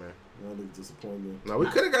money, man. Y'all niggas disappoint me. No, we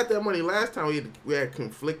could have got that money last time. We had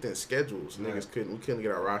conflicting schedules. Right. Niggas couldn't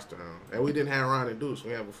get our roster on, and we didn't have Ron and Deuce.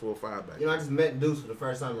 We have a full 5 back. You know, I just met Deuce for the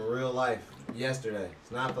first time in real life yesterday.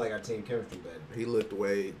 So now I feel like our team chemistry better. He looked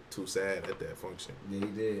way too sad at that function. Yeah, he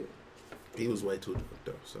did. He was way too drunk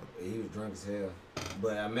though. So He was drunk as hell.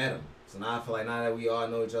 But I met him. So now I feel like now that we all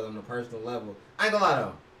know each other on a personal level, I ain't gonna lie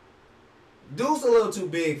though. Deuce a little too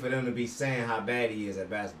big for them to be saying how bad he is at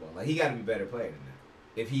basketball. Like, he got to be a better player than that.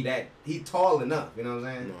 If he tall enough, you know what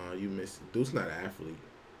I'm saying? no, you missed. Deuce not an athlete.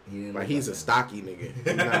 He didn't Like look he's a that. stocky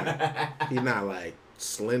nigga. He not like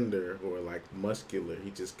slender or like muscular.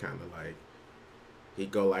 He just kind of like he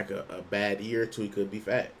go like a bad year or two. He could be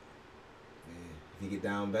fat. Yeah. If he get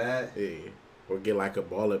down bad, Yeah, or get like a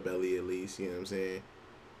baller belly at least. You know what I'm saying?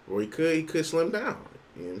 Or he could slim down.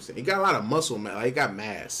 You know what I'm saying? He got a lot of muscle, man. Like, he got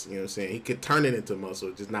mass. You know what I'm saying? He could turn it into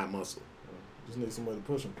muscle, just not muscle. Just need somebody to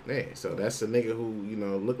push him. Yeah, so that's a nigga who, you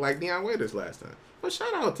know, looked like Deion Waiters last time. But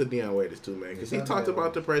shout out to Deion Waiters too, man, because he Yeah, talked Deion about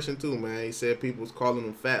Waiters. depression too, man. He said people was calling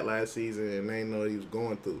him fat last season and they didn't know what he was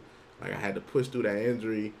going through. Like, I had to push through that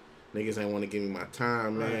injury. Niggas ain't want to give me my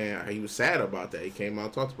time, man. He was sad about that. He came out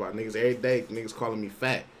and talked about it. Niggas every day, niggas calling me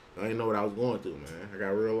fat. I didn't know what I was going through, man. I got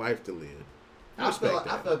real life to live. I respect I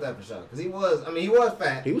that. felt that for sure. Because he was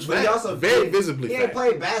fat. He was but fat. He also Very visibly He fat. ain't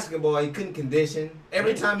played basketball. He couldn't condition.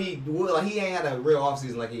 Every time he would, like, he ain't had a real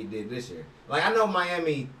offseason like he did this year. Like, I know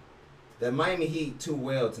Miami Heat too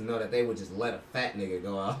well to know that they would just let a fat nigga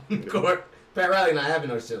go out on the court. Pat Riley not having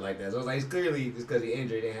no shit like that. So it's like, it's clearly just because he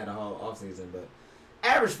injured, he didn't have a whole offseason. But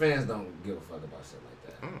average fans don't give a fuck about shit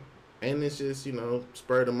like that. And it's just, you know,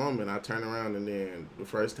 spur of the moment. I turn around and then the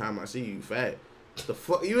first time I see you fat, the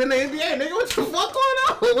fuck you in the NBA, nigga? What the fuck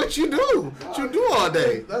going on? What you do? What you do all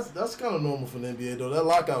day? That's kind of normal for the NBA though. That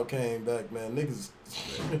lockout came back, man. Niggas.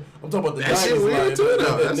 I'm talking about the That shit Diamonds weird line, too, man. though.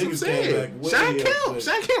 That's what I'm Niggas came saying. back way Shaq Kemp.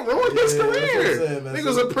 upset. Shaq Kemp ruined his Yeah, that's what I'm career. saying, man.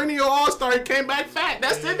 Nigga's a perennial all-star. He came back fat.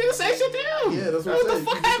 That's that nigga say shit to him. Yeah, that's what I'm What the saying.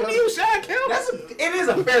 fuck You happened to you, Shaq Kemp? It is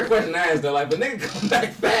a fair question to ask though. Like, if a nigga come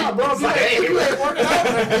back fat, Nah, bro, it's like, if you ain't working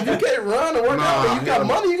out, if you can't run or work out, and you got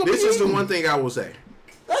money, you gonna This be is the eating. one thing I will say.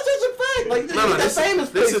 That's just a fact. Like, No, that's famous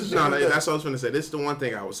this place. is no, that's what I was gonna say. This is the one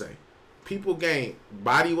thing I would say. People gain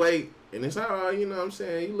body weight, and it's oh, you know what I'm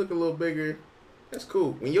saying, you look a little bigger. That's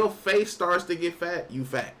cool. When your face starts to get fat, you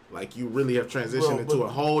fat. Like, you really have transitioned Bro, into a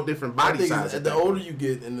whole different body size. The older you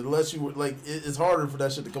get, and the less you like, it's harder for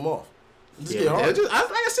that shit to come off. It just get Yeah, hard. like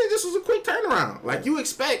I said, this was a quick turnaround. Like, you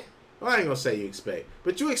expect. Well, I ain't gonna say you expect,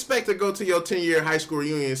 but you expect to go to your 10-year high school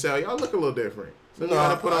reunion and say, y'all look a little different. So you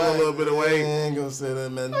gotta put on a little bit of I weight. ain't gonna say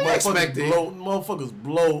that, man. I expect it. Motherfuckers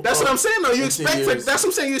blow. That's what I'm saying, though. You in expect 10 to, years. that's what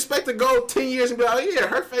I'm saying. You expect to go 10 years and be like, oh, yeah,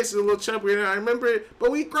 her face is a little chubbier than I remember it,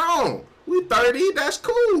 but we grown. We 30. That's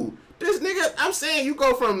cool. This nigga, I'm saying, you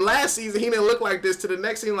go from last season, he didn't look like this, to the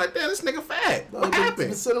next season, like, damn, this nigga fat. What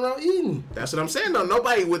happened? Sitting around eating. That's what I'm saying, though.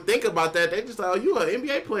 Nobody would think about that. They just like, oh, you an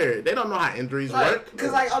NBA player. They don't know how injuries work.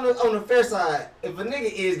 Because, like, on the fair side, if a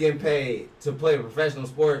nigga is getting paid to play professional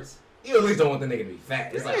sports, you at least don't want the nigga to be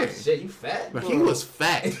fat. It's like, Yeah. oh, shit, you fat? But he was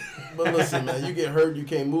fat. But listen, man, you get hurt, you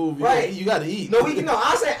can't move. Right. You gotta eat. No,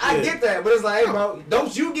 I say I Yeah. get that, but it's like, hey, bro,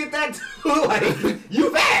 don't you get that too? Like, you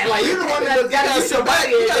fat. Like, you the one that You gotta got to sit back.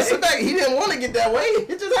 You gotta sit back. He didn't want to get that way.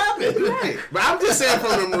 It just happened. Right. But I'm just saying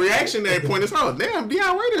from the reactionary point, it's oh damn,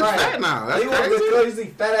 Deion Waiters is fat now. That's He was crazy. because you see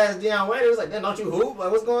fat ass Deion Waiters. It's like, then don't you hoop? Like,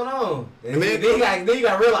 what's going on? And then- then you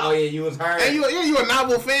got real. Oh yeah, you was hurt. And you a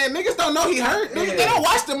novel fan. Niggas don't know he hurt. Niggas, Yeah. they don't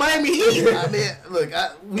watch the Miami Heat. I mean, look,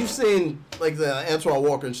 we've seen like the Antoine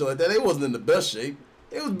Walker and shit like that. They wasn't in the best shape.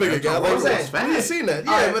 It was bigger guy. Antoine Like, Walker was fat. we ain't seen that.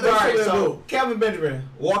 All Yeah, right, but all that's right. what they So do. Kelvin Benjamin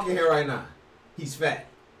walking here right now. He's fat.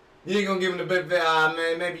 You ain't gonna give him the benefit. Ah,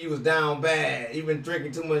 man, maybe you was down bad. You been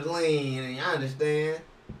drinking too much lean, and I understand.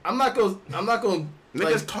 I'm not gonna. Niggas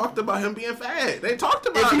Like, talked about him being fat. They talked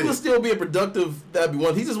if about he it. was still being productive, that'd be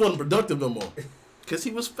one. He just wasn't productive no more. Because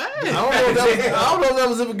he was fat. I don't know if that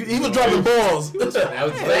was. He was dropping balls. That was Yeah, fat.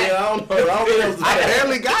 I don't know. I don't think that was the I fact.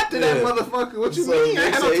 barely got to that Yeah. motherfucker. What you So, mean? I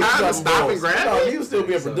had so no he was time to dropping stop and balls. grab No, it. he was still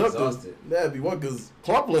being So productive. exhausted. That'd be one because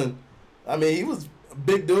Crumpling, I mean, he was a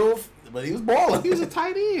big dude, but he was balling. He was a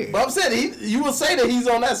tight end. But I'm saying you would say that he's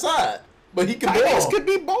on that side, but he can Tight ends ball. could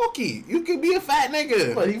be bulky. You could be a fat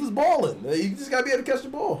nigga. But he was balling. You just gotta be able to catch the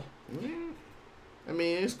ball. I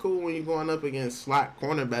mean, it's cool when you're going up against slot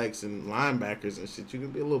cornerbacks and linebackers and shit. You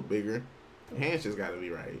can be a little bigger. Your hands just got to be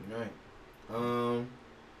right. Right.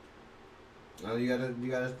 You got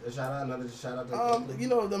a shout out, another shout out.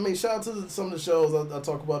 Shout out to some of the shows I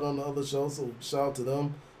talk about on the other shows. So shout out to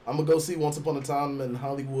them. I'm gonna go see Once Upon a Time in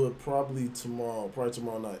Hollywood probably tomorrow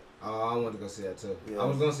night. Oh, I want to go see that too. Yeah. I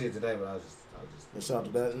was gonna see it today, but I was just. Shout out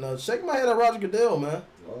to that. And shake my head at Roger Goodell, man.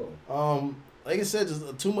 Oh. Like I said,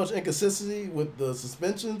 just too much inconsistency with the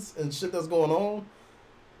suspensions and shit that's going on.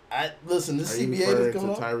 Listen, this CBA is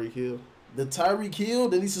coming on. Tyreek Hill. The Tyreek Hill,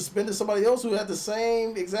 then he suspended somebody else who had the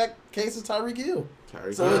same exact case as Tyreek Hill.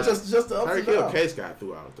 It's just the ups and downs. Tyreek Hill case got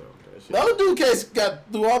through out though. The other dude case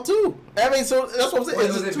got through out too. I mean, so that's what I'm saying.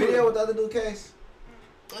 Wait, was it video with the other dude case?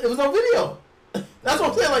 It was on video. That's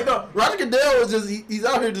what I'm saying. Like, no, Roger Goodell is he's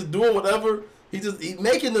out here just doing whatever. He's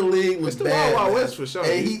making the league look bad. Wild West for sure.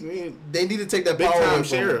 And they need to take that big power time away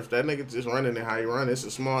sheriff. That nigga just running it how he run. It's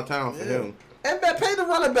a small town for him. And pay the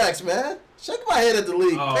running backs, man. Shake my head at the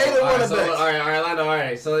league. Pay the running backs. All right, Orlando. All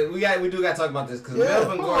right, so we do got to talk about this because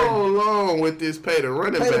Melvin Gordon. Hold on with this pay the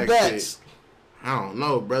running back shit. I don't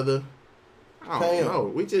know, brother. I don't know.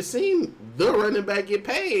 We just seen the running back get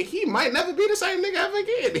paid. He might never be the same nigga ever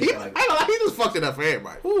again. He just fucked it up for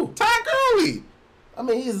everybody. Who? Todd Gurley. I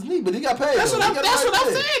mean, he's neat, but he got paid. That's what I'm saying.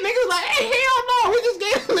 Niggas like, hey, hell no. We just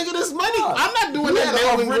gave the nigga this money. I'm not doing that.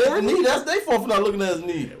 Melvin Gordon. That's their fault for not looking at his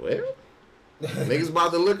knee. Well. Niggas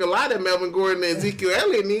about to look a lot at Melvin Gordon and Ezekiel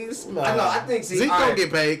Elliott needs. I think Zeke don't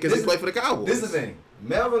get paid because he played for the Cowboys. This is the thing.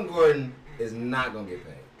 Melvin Gordon is not gonna get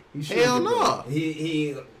paid. Hell no.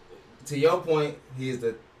 He to your point,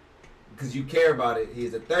 because you care about it.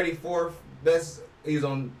 He's the 34th best. He's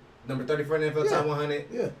on number 34 in the NFL top 100.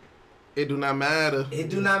 Yeah. It do not matter. It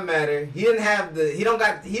do not matter. He didn't have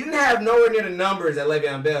nowhere near the numbers that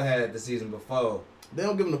Le'Veon Bell had the season before. They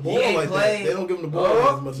don't give him the ball like that. They don't give him the ball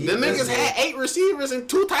as much. The niggas had 8 receivers and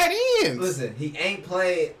 2 tight ends. Listen, he ain't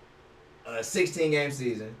played a 16-game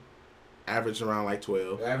season. Average around like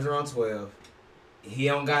 12. Average around 12. He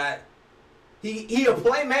don't got. He a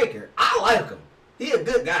playmaker. I like him. He a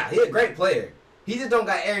good guy. He a great player. He just don't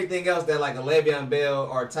got everything else that like a Le'Veon Bell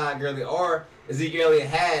or Todd Gurley or Ezekiel Elliott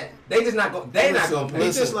had. They just not going. They not going to play.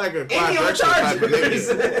 He's just like a Indy on the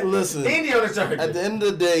Chargers. Listen. Indy on the Chargers. At the end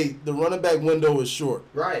of the day, the running back window is short.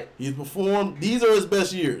 Right. He's performed. These are his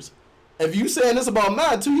best years. If you saying this about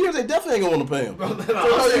Matt, 2 years, they definitely ain't gonna want to pay him. You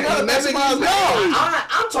gotta maximize now.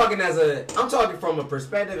 I'm talking from a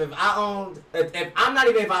perspective. If I owned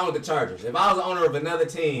the Chargers, if I was the owner of another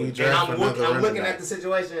team and I'm looking at the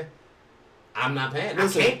situation, I'm not paying.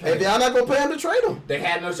 Listen, I can't pay. If y'all not gonna pay him, to trade him. They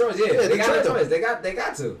had no choice. Yeah, they got no choice. They got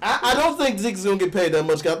to. I don't think Zeke's gonna get paid that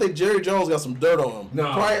much. Cause I think Jerry Jones got some dirt on him.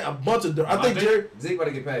 No, probably a bunch of dirt. I think Zeke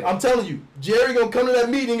better get paid. I'm telling you, Jerry gonna come to that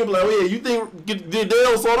meeting and be like, "Oh yeah, you think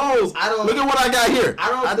Goodell saw those? Look at what I got here."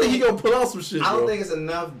 I think he gonna put out some shit. I don't think it's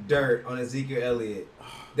enough dirt on Ezekiel Elliott.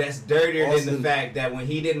 That's dirtier than the fact that when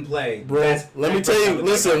he didn't play, bro. Let me tell you.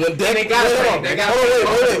 Listen, when Dez Bryant,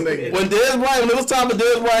 when it was time for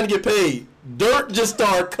Dez Bryant to get paid, dirt just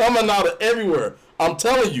started coming out of everywhere. I'm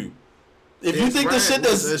telling you. If you think the shit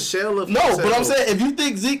that's a shell of but I'm saying if you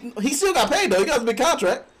think Zeke, he still got paid though. He got a big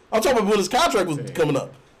contract. I'm talking about when his contract was coming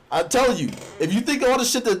up. I'm telling you, if you think all the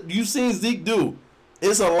shit that you've seen Zeke do,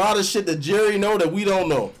 it's a lot of shit that Jerry know that we don't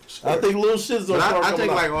know. Sure. I think little shit is gonna start coming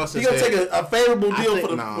out. Like Austin he gonna take a favorable deal for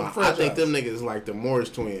the franchise. I think them niggas like the Morris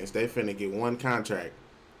twins. They finna get one contract.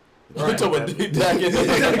 Right. You talking about Dak? They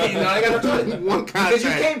got no choice. One contract. Because you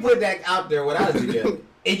can't put Dak out there without Ezekiel.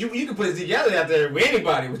 And you can put Ezekiel out there with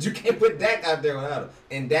anybody, but you can't put Dak out there without him.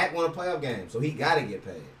 And Dak won a playoff game, so he gotta get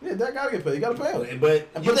paid. Yeah, Dak gotta get paid. You gotta pay him.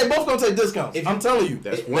 But they both gonna take discounts. I'm telling you,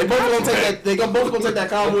 they both gonna take that. They both gonna take that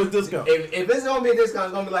Cowboys discount. If it's gonna be a discount,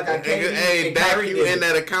 it's gonna be like a KD. Hey, Dak, you in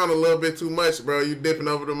that account a little bit too much, bro. You dipping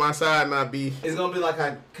over to my side, not be. It's gonna be like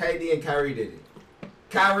how KD and Kyrie did it.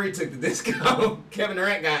 Kyrie took the discount. Kevin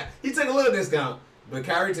Durant took a little discount, but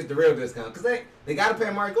Kyrie took the real discount because they got to pay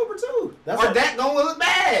Amari Cooper too. Dak gonna look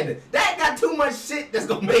bad. Dak got too much shit that's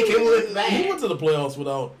gonna make him look bad. He went to the playoffs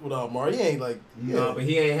without Amari. He ain't like but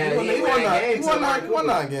he ain't had. He won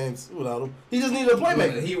 9 games without him. He just needed a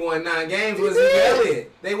playmaker. He won 9 games with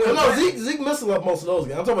Elliott. They won. No, Zeke missed most of those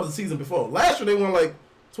games. I'm talking about the season before. Last year they won like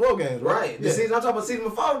 12 games. Right. The season I'm talking about season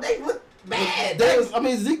before they looked bad.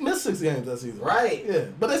 Zeke missed 6 games that season. Right. Yeah.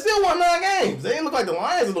 But they still won 9 games. They ain't look like the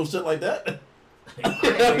Lions and no shit like that.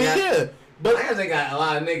 But Lions ain't got a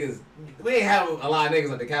lot of niggas. We ain't have a lot of niggas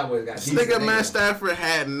like the Cowboys got. This nigga Matt Stafford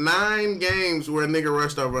had 9 games where a nigga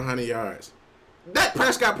rushed over 100 yards. Dak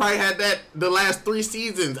Prescott probably had that the last 3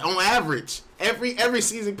 seasons on average. Every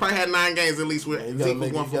season probably had 9 games at least with You Zeke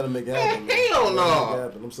gotta make it happen. Man, hell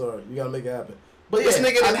no. I'm sorry. You gotta make it happen. But This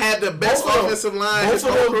nigga done had the best offensive line his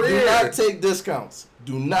both whole of them career. do not take discounts.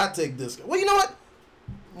 Do not take discounts. Well, you know what?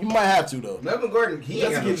 You might have to though. Melvin Gordon, he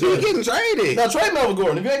ain't got no That's He choice. getting traded. Now trade Melvin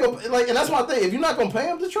Gordon. If you ain't gonna like, and that's my thing. If you're not gonna pay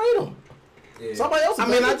him, just trade him. Yeah. Somebody else. I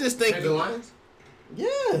mean, I just think Trade the Lions?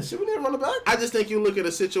 yeah, should we need to run it back? I just think you look at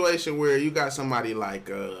a situation where you got somebody like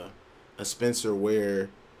a Spencer Ware,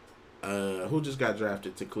 who just got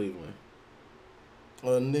drafted to Cleveland.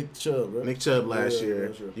 Nick Chubb, right? Nick Chubb last Yeah, year.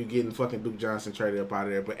 that's right. You getting fucking Duke Johnson traded up out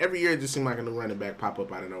of there, but every year it just seems like a new running back pop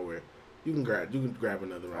up out of nowhere. You can grab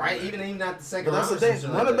another running Right, back. even not the second But that's round. the or thing.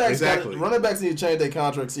 something Running like backs, Exactly. running backs need to change their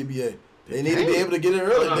contract. CBA. They need to be can't. able to get it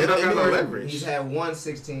early. that. They don't got no need- leverage. He's had one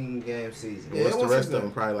 16-game season. Yeah, What's the what's rest his of them?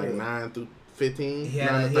 name? Probably like Yeah. 9 through 15, He 9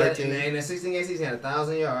 had, to he had 13. in the 16-game season, he had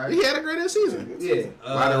 1,000 yards. He had a great season. Yeah.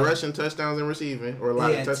 A lot of rushing touchdowns and receiving, or a lot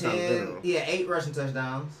He of had touchdowns in general. He had 8 rushing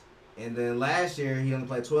touchdowns. And then last year, he only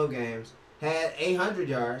played 12 games. Had 800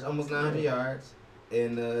 yards, almost 900 yards,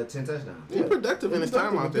 and 10 touchdowns. He's productive in his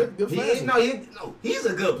time out there. Good He fantasy. is, he's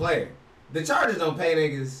a good player. The Chargers don't pay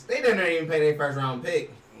niggas. They didn't even pay their first round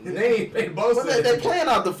pick. They didn't even pay both. But they playing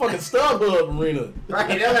out the fucking StubHub arena. Right,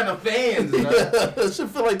 they don't have no fans. Bro. It should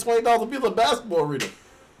feel like 20,000 people at basketball arena.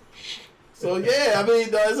 So yeah, I mean,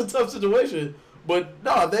 it's a tough situation. But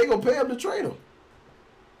no, they ain't gonna pay him to trade him.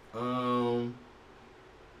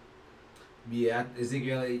 Yeah,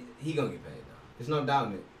 Ezekiel, he gonna get paid though. There's no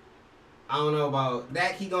doubting it. I don't know about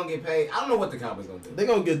Dak. He gonna get paid. I don't know what the Cowboys gonna do. They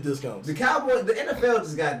gonna get discounts. The Cowboys, the NFL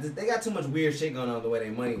just got too much weird shit going on the way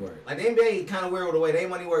their money work. Like the NBA kind of weird with the way their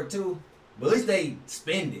money work too, but at least they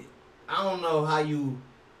spend it. I don't know how you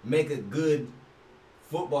make a good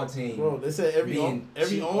football team. Bro, they said every Being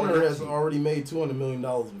cheap or owner not has cheap. already made $200 million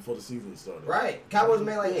before the season started. Right, Cowboys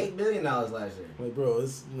made like $8 billion last year. Like, bro,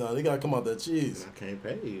 they gotta come out that cheese. I can't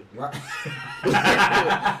pay you. Right.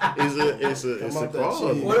 It's a Come out that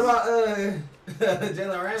clause. cheese. What about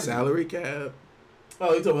Jalen Ramsey? Salary cap.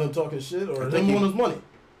 Oh, you talking about him talking shit or I him think he- wanting his money?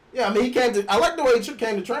 Yeah, I mean, he came to. I like the way he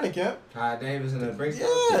came to training camp. Ty Davis and the Brinks.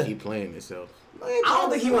 Yeah. He playing himself. I don't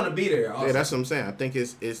think he want to be there. Also. Yeah, that's what I'm saying. I think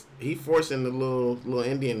it's he forcing the little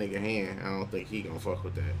Indian nigga hand. I don't think he gonna fuck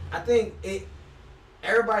with that. I think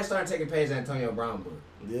everybody started taking page Antonio Brown book.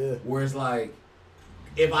 Yeah. Where it's like,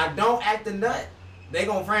 if I don't act a nut, they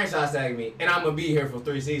gonna franchise tag me, and I'm gonna be here for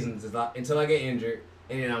 3 seasons until I get injured,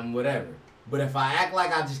 and then I'm whatever. But if I act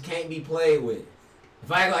like I just can't be played with,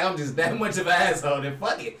 if I act like I'm just that much of an asshole, then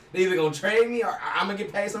fuck it. They either gonna trade me or I'm gonna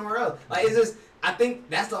get paid somewhere else. Like it's just, I think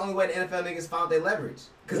that's the only way the NFL niggas found their leverage.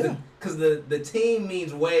 Cause the team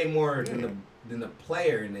means way more than the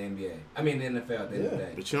player in the NBA. I mean the NFL at the end of the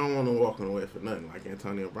day. But you don't want him walking away for nothing. Like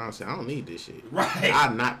Antonio Brown said, I don't need this shit. Right.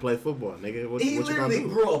 I not play football, nigga. What He you gonna literally do?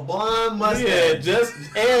 grew a blonde mustache. Yeah, just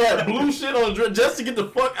and that blue shit on the drip just to get the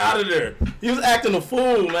fuck out of there. He was acting a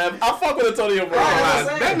fool, man. I fuck with Antonio Brown. Right,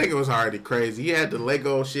 Nah, I'm that saying. nigga was already crazy. He had the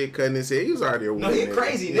Lego shit cutting his head. He was already a No, he nigga.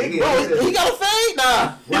 crazy nigga. Bro, he got a fade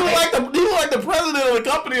now. He Right. look like the president of the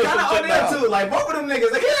company or Kind some of shit on now. there too. Like both of them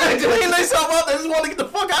niggas, like, They clean themselves up. They just want to get the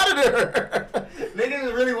fuck out of there. they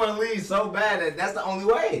didn't really want to leave so bad that that's the only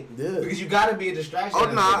way. Yeah. Because you gotta be a distraction.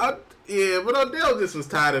 Oh nah, yeah, but Odell just was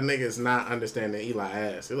tired of niggas not understanding Eli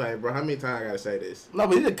ass. He's like, bro, how many times I gotta say this? No,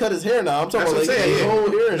 but he didn't cut his hair now. I'm talking That's about what I'm like his saying,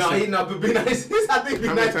 whole hair and No, shit. but be nice. I think be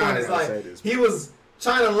How many nice point times is I gotta like say this? he was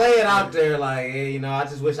trying to lay it out there, like, hey, I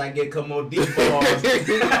just wish I get a couple more deep balls.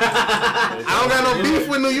 I don't got no beef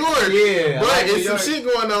with New York. Yeah, But like New it's some York. shit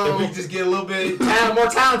going If we on. just get a little bit more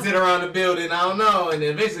talented around the building, I don't know. And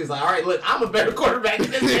then eventually it's like, all right, look, I'm a better quarterback than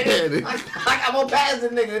this nigga. I got more passes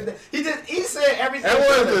than nigga. He said everything. That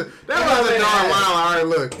was a darn line. line. All right,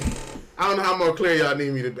 look. I don't know how more clear y'all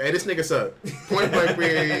need me to be. Hey, this nigga suck. Point blank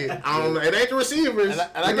period. I don't know. It ain't the receivers. And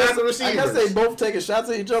I It's guess, not the I receivers. guess they both taking shots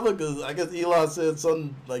at each other because I guess Eli said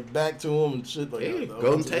something like back to him and shit like Yeah, that.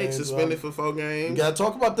 Golden Tate suspended for 4 You games. gotta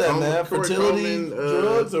talk about that, Coleman- man. Corey Fertility Coleman,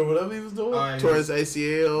 drugs or whatever he was doing. All right. Tore his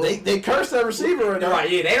ACL. They cursed that receiver right now. Right,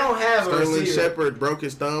 yeah, they don't have a Sterling receiver. Shepard broke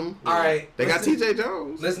his thumb. All right, They got listen- TJ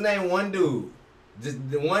Jones. Let's name one dude.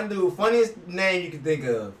 Just the one dude, funniest name you can think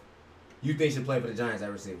of. You think should play for the Giants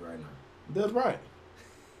at receiver right now? That's right.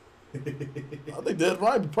 I think that's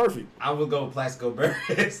right. Be perfect. I would go with Plaxico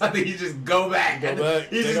Burress. I think you just go back. Go back.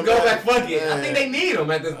 You Take just him go back. back. Fuck it. Yeah. I think they need him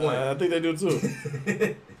at this point. I think they do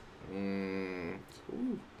too.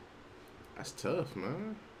 Ooh. That's tough,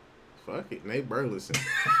 man. Fuck it. Nate Burleson.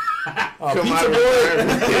 Oh, Come pizza out boy. of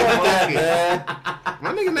retirement. Fuck that, Fuck it. man.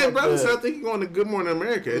 My nigga Nate Burleson, I think he's going to Good Morning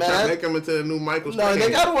America. They're trying to make him into the new Michael No, they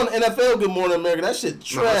got one NFL Good Morning America. That shit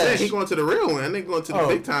trash. He's going to the real one. They going to the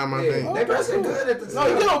big time, I think. Nate Burleson good at the time.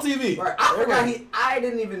 No, he get on TV. Right. I forgot I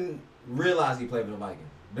didn't even realize he played for the Vikings.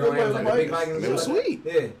 They was like the big Vikings. They were sweet.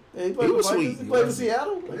 Yeah. He was sweet. He played for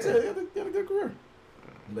Seattle. Yeah. He had a good career.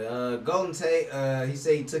 But Golden Tate, he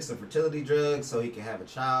said he took some fertility drugs so he can have a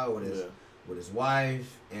child with his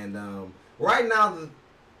wife. And right now,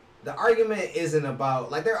 the argument isn't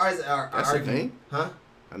about like there are That's a thing, huh?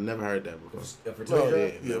 I've never heard that before.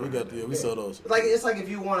 We saw those. Like it's like if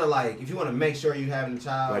you want to make sure you having a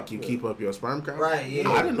child, like you keep up your sperm count, right? Yeah,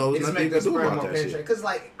 I didn't know it was nothing you could do about that shit. Because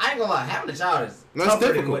like I ain't gonna lie, having a child is that's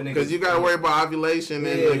difficult because you gotta worry about ovulation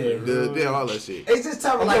and all that shit. It's just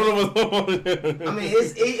tough. Like I mean,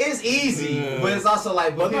 it's easy, but it's also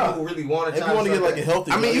like people who really want a child. If you want to get like a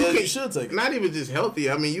healthy, I mean, you should take it. Not even just healthy.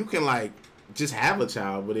 I mean, you can like just have a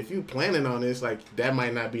child, but if you planning on this, like that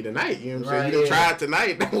might not be the night. You know what I'm saying? You try it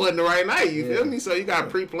tonight, that wasn't the right night. You feel me? So you got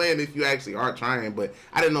pre-planned if you actually are trying. But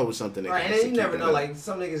I didn't know it was something that right. And then you never know. Like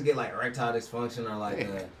some niggas get like erectile dysfunction or like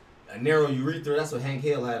a narrow urethra. That's what Hank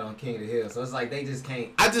Hill had on King of the Hill. So it's like they just can't.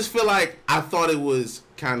 I just feel like I thought it was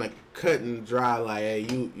kind of cut and dry. Like, hey,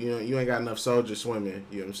 you ain't got enough soldier swimming.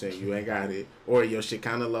 You know what I'm saying? You ain't got it, or your shit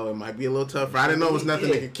kind of low. It might be a little tougher. I didn't know it was nothing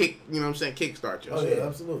that could kick. You know what I'm saying? Kickstart your shit. Yeah,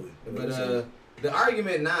 absolutely. But the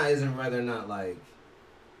argument now isn't whether or not like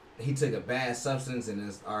he took a bad substance and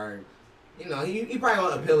he probably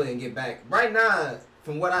gonna appeal it and get back. Right now,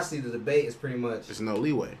 from what I see, the debate is pretty much there's no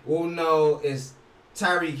leeway. Well, no, it's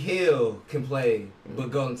Tyreek Hill can play, but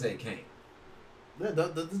Golden Tate can't.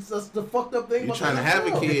 That's the fucked up thing. You trying to have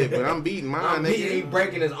a kid, but I'm beating mine. He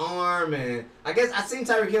breaking his arm, and I guess I seen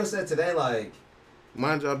Tyreek Hill said today like,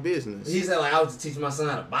 mind your business. He said like I was teaching my son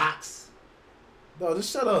how to box. No,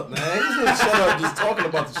 just shut up, man. You just need to shut up just talking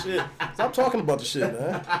about the shit. Stop talking about the shit,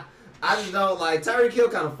 man. I just don't like Tyreek Hill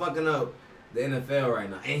kind of fucking up the NFL right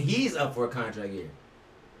now, and he's up for a contract year.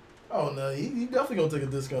 Oh no, he definitely gonna take a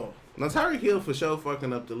discount. Now Tyreek Hill for sure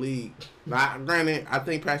fucking up the league. Now, granted, I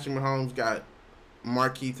think Patrick Mahomes got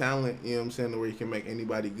marquee talent. You know what I'm saying, where he can make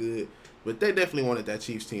anybody good. But they definitely wanted that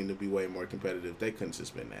Chiefs team to be way more competitive. They couldn't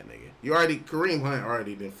suspend that nigga. Kareem Hunt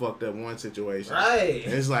already done fucked up one situation. Right.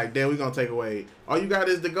 And it's like, damn, we gonna take away. All you got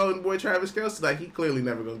is the golden boy Travis Kelce. Like, he clearly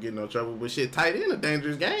never gonna get in no trouble. But shit, tight end a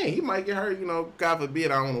dangerous game. He might get hurt, God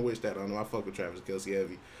forbid. I don't want to wish that on him. I fuck with Travis Kelce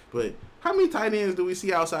heavy. But how many tight ends do we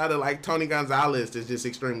see outside of, like, Tony Gonzalez that's just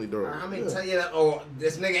extremely durable? How many tell you that,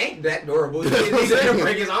 this nigga ain't that durable. He's gonna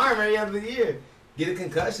break his arm every other year. Get a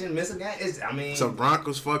concussion, miss a game. Some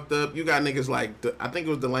Broncos fucked up. You got niggas like, I think it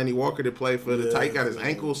was Delaney Walker that played for the Titans. Got his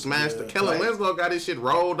ankle smashed. Yeah. Kellen Winslow got his shit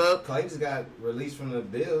rolled up. Clay just got released from the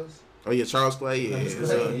Bills. Oh yeah, Charles Clay. Yeah, he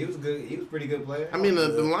was good. He was a pretty good player. I mean, the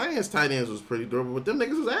Lions tight ends was pretty durable, but them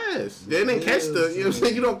niggas was ass. They didn't catch you know what I'm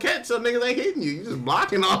saying? You don't catch, so niggas ain't hitting you. You just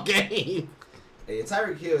blocking all game. Hey,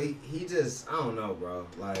 Tyreek Hill, he just, I don't know, bro.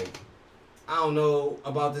 Like, I don't know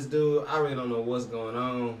about this dude. I really don't know what's going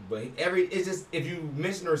on. But it's just, if you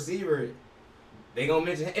mention a receiver, they gonna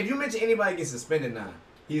mention, if you mention anybody gets suspended now,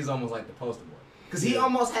 he's almost like the poster boy. Because he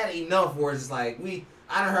almost had enough where it's just like,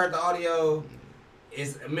 I done heard the audio,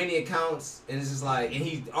 it's many accounts, and it's just like, and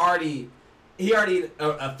he already a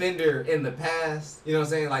offender in the past. You know what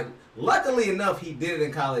I'm saying? Like, luckily enough, he did it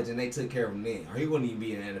in college and they took care of him then. Or he wouldn't even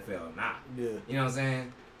be in the NFL or not. Yeah. You know what I'm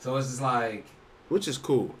saying? So it's just like, which is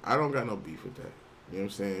cool. I don't got no beef with that. You know what I'm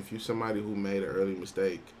saying? If you somebody who made an early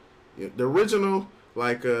mistake. The original,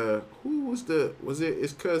 like, who was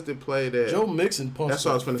it's cuz that played that. Joe Mixon punched. That's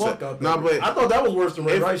what I was finna say. No, but I thought that was worse than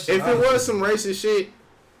Ray Rice. If it was some racist shit,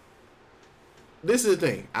 this is the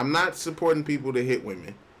thing. I'm not supporting people to hit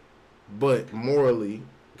women. But morally,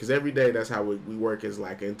 because every day that's how we work as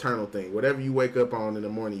like an internal thing. Whatever you wake up on in the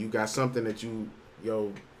morning, you got something that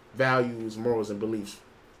your values, morals, and beliefs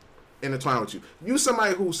intertwine with you. You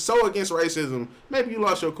somebody who's so against racism, maybe you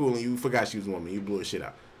lost your cool and you forgot she was a woman. You blew her shit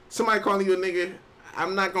out. Somebody calling you a nigga,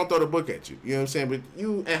 I'm not going to throw the book at you. You know what I'm saying? But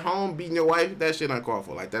you at home beating your wife, that shit uncalled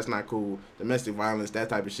for. Like, that's not cool. Domestic violence, that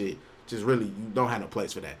type of shit. Just really, you don't have no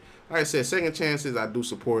place for that. Like I said, second chances I do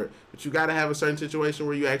support. But you got to have a certain situation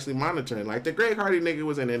where you actually monitoring. Like, the Greg Hardy nigga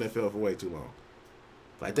was in the NFL for way too long.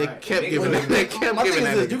 Like, they kept giving that. They kept giving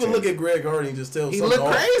that. You can look at Greg Hardy and just tell he looked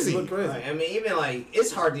crazy. He looked crazy. Right. I mean, even like,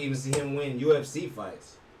 it's hard to even see him win UFC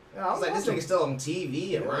fights. Yeah, it's like this nigga still on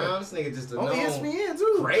TV around. This nigga just a ESPN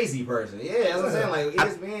too. Crazy person. Yeah, that's what I'm saying. Like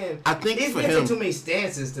ESPN. I think ESPN for him, too many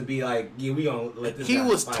stances to be like, yeah, we gonna let this. He guy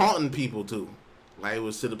was fight. taunting people too. Like, it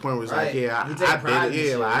was to the point where it's right. like, yeah, I did it. Yeah,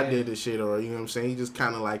 shit, like, I did this shit, or you know what I'm saying. He just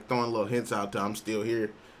kind of like throwing little hints out to I'm still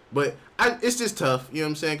here. But it's just tough, you know what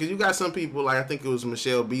I'm saying? Because you got some people, like I think it was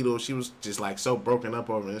Michelle Beadle, she was just like so broken up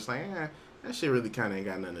over it. It's like, that shit really kind of ain't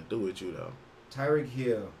got nothing to do with you, though. Tyreek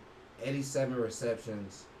Hill, 87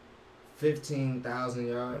 receptions, 15,000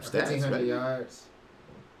 yards, 1,500 yards.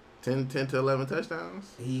 10 to 11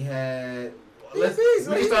 touchdowns. He had... Let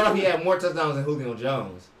me start off. He had more touchdowns than Julio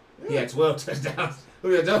Jones. Yeah. He had 12 touchdowns.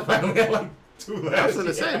 Julio Jones probably had like 2 last I was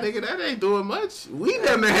gonna say, nigga, that ain't doing much. We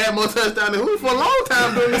never had more touchdowns than Julio for a long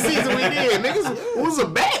time during the season we did. Niggas was a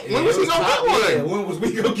bet. When was he gonna get one? Yeah. When was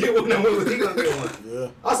we gonna get one and when was he gonna get one?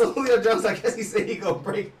 Yeah. Also, Julio Jones, I guess he said he can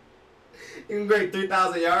break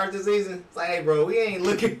 3,000 yards this season. It's like, hey, bro, we ain't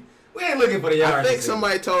looking for the yards. I think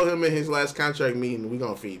somebody told him in his last contract meeting, we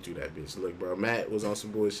gonna feed you that bitch. Look, bro, Matt was on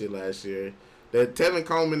some bullshit last year. That Tevin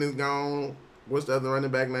Coleman is gone. What's the other running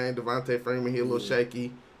back name? Devontae Freeman. He a little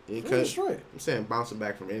shaky. Straight. I'm saying bouncing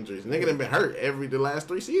back from injuries. Nigga done been hurt the last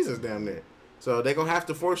 3 seasons down there. So they gonna have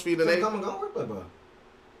to force feed the Tevin Coleman gonna work, bro.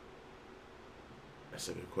 That's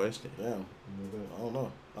a good question. Damn. I don't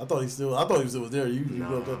know. I thought he still was there. You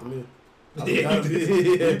built up to me. Yeah,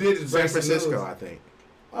 you did. San Francisco, I think.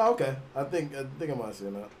 Oh, okay. I think I might have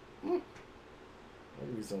seen that. I'll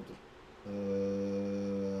give you something.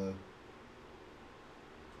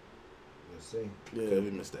 Let's see. Yeah, could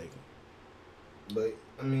be mistaken. But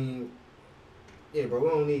I mean, yeah, bro, we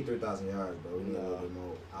don't need 3,000 yards, bro. We need a little bit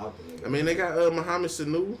more out there. I mean, they got Mohamed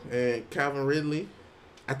Sanu and Calvin Ridley.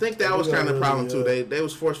 I think that was kind of the problem too. They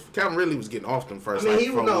was forced. Calvin Ridley was getting off them first. I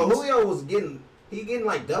mean, Julio was getting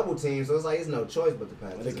like double teams, so it's like it's no choice but to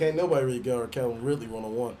pass. They can't nobody really guard Calvin Ridley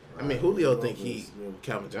 1-on-1. I mean, Julio think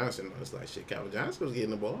Calvin Johnson. It's like shit. Calvin Johnson was getting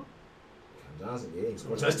the ball. Johnson, yeah, he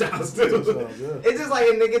scored touchdowns too. It's just like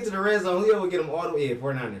when they get to the red zone, Julio would get them all the way. Yeah,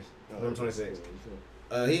 49ers, number 26.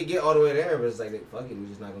 He'd get all the way there, but it's like, fuck it, we're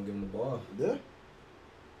just not gonna give him the ball. Yeah.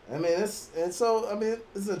 I mean, it's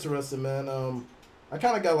interesting, man. I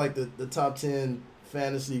kind of got like the top 10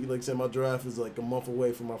 fantasy. Like I said, my draft is like a month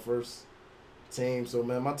away from my first team. So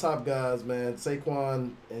man, my top guys, man,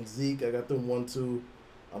 Saquon and Zeke, I got them 1-2.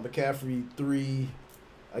 McCaffrey 3.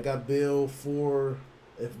 I got Bill 4.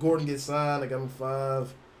 If Gordon gets signed, I got him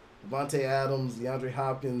 5. Devontae Adams, DeAndre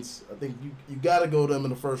Hopkins. I think you got to go them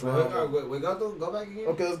in the first round. Wait, go back again?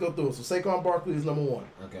 Okay, let's go through it. So Saquon Barkley is number 1.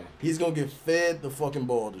 Okay. He's going to get fed the fucking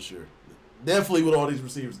ball this year. Definitely with all these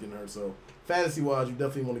receivers getting hurt. So fantasy-wise, you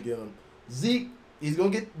definitely want to get him. Zeke, he's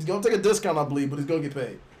going to take a discount, I believe, but he's going to get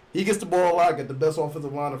paid. He gets the ball a lot, got the best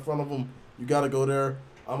offensive line in front of him. You got to go there.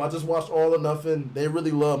 I just watched All or Nothing. They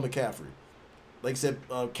really love McCaffrey. Like I said,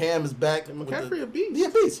 Cam is back. McCaffrey a beast. Yeah,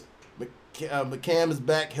 beast. Cam is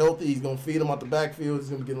back healthy. He's gonna feed him out the backfield. He's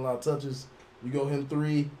gonna be getting a lot of touches. You go him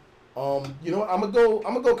 3. You know what? I'm gonna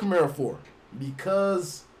go Kamara 4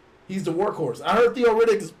 because he's the workhorse. I heard Theo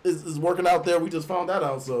Riddick is working out there. We just found that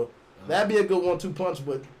out. So that'd be a good 1-2 punch.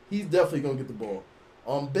 But he's definitely gonna get the ball.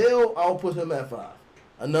 Bell, I'll put him at 5.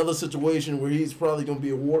 Another situation where he's probably gonna be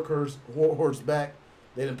a horse back.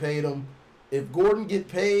 They didn't pay him. If Gordon get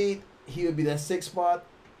paid, he would be that 6th spot.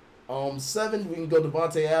 7, we can go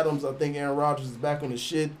Devontae Adams. I think Aaron Rodgers is back on his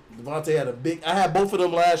shit. Devontae had I had both of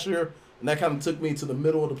them last year, and that kind of took me to the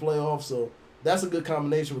middle of the playoffs. So that's a good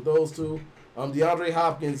combination with those two. DeAndre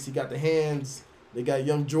Hopkins, he got the hands. They got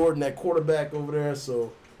young Jordan, that quarterback over there.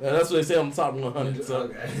 So that's what they say on the top 100.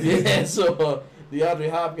 So yeah, so DeAndre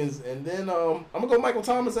Hopkins, and then I'm gonna go Michael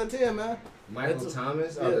Thomas at 10, man.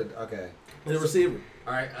 Thomas? Yeah. Okay. The receiver.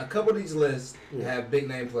 All right, a couple of these lists have big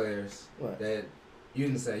name players right. that you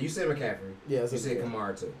didn't say. You said McCaffrey. Yeah, you said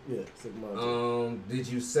Kamara too. Yeah, said Kamara too. Did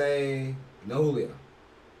you say no Julio?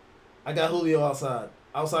 I got Julio outside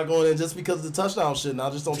going in just because of the touchdown shit, and I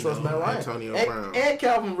just don't trust Matt Ryan. Antonio Brown. And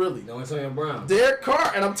Calvin Ridley. No Antonio Brown. Derek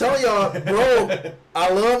Carr, and I'm telling y'all, bro, I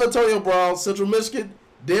love Antonio Brown, Central Michigan.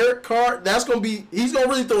 Derek Carr, he's gonna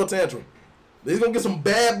really throw a tantrum. He's gonna get some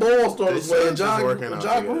bad balls thrown his way. And John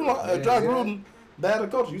Gruden, bad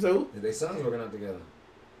coach. You say who? Their sons working out together.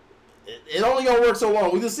 It only gonna work so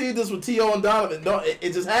long. We just see this with T.O. and Donovan.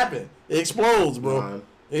 It just happened. It explodes, bro.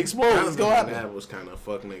 It explodes. It's gonna happen. That was kind of a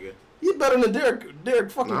fuck nigga. He's better than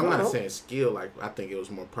Derek fucking. No, I'm not saying skill. Like I think it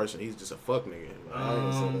was more personal. He's just a fuck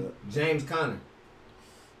nigga. James Conner.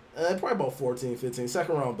 Probably about 14, 15.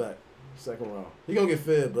 Second round back. He gonna get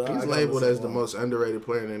fed, but he's labeled as the most underrated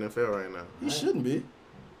player in the NFL right now. He shouldn't be.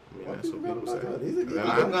 I mean, that's what people say.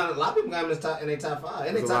 A lot of people got him in their top 5.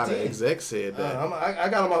 In their top 10. Execs said that. I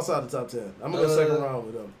got him outside the top 10. I'm gonna go second round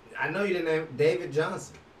with him. I know you didn't name David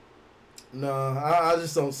Johnson. No, I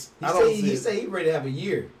just don't. He said he ready to have a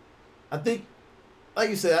year. I think like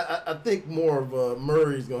you said, I think more of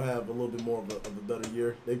Murray's gonna have a little bit more of a better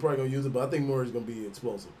year. They probably gonna use it, but I think Murray's gonna be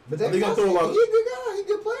explosive. But they're gonna throw a lot. He's a good guy. He's a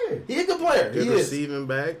good player. He's a good player. Good He is. receiving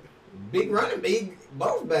back. Big running, big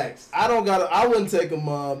both backs. I wouldn't take him.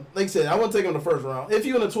 Like I said, I wouldn't take him in the first round. If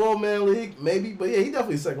you're in a 12-man league, maybe. But yeah, he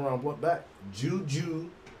definitely second round back. Juju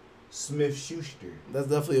Smith-Schuster. That's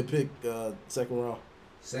definitely a pick. Second round.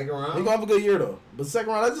 Second He round. gonna have a good year though. But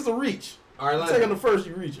second round, that's just a reach. All right, Taking the first,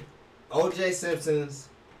 you reach it. O.J. Simpson's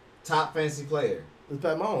top fantasy player It's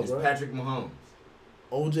Pat Mahomes, is right? Patrick Mahomes.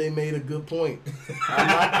 OJ made a good point.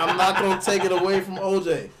 I'm not going to take it away from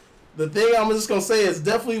OJ. The thing I'm just going to say is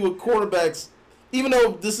definitely with quarterbacks, even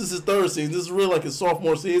though this is his third season, this is really like his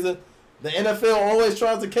sophomore season, the NFL always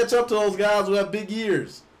tries to catch up to those guys who have big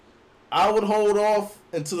years. I would hold off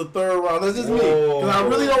until the third round. That's just me. Because I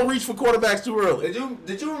really don't reach for quarterbacks too early.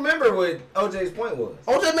 Did you remember what OJ's point was?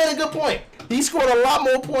 OJ made a good point. He scored a lot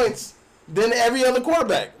more points than every other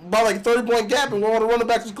quarterback. By like a 30-point gap, and all the running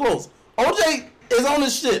backs was close. OJ is on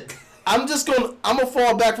his shit. I'm gonna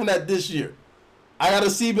fall back from that this year. I gotta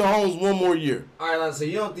see Mahomes one more year. All right, so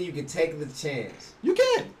you don't think you can take the chance? You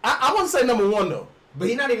can. I wouldn't say number one though. But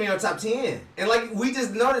he's not even in your top 10. And like we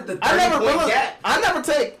just noted the 30-point gap. I never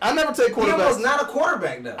take quarterbacks. He almost not a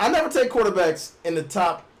quarterback though. I never take quarterbacks in the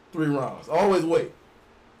top 3 rounds. I always wait.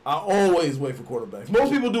 I always wait for quarterbacks.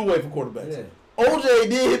 Most people do wait for quarterbacks. Yeah. OJ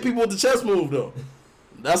did hit people with the chest move though.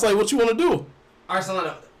 That's like what you want to do. All right,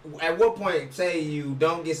 so at what point, say you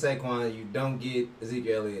don't get Saquon, you don't get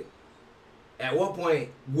Ezekiel Elliott, at what point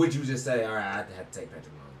would you just say, all right, I have to take Patrick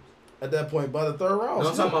Mahomes? At that point, by the third round. No,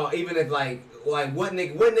 I'm talking about even if like what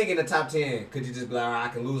nigga in the top 10 could you just be like, all right, I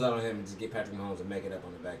can lose out on him and just get Patrick Mahomes and make it up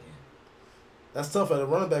on the back end? That's tough at a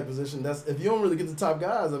running back position. That's if you don't really get the top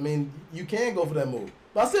guys. I mean, you can go for that move.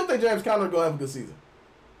 But I still think James Conner gonna have a good season.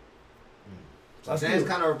 So James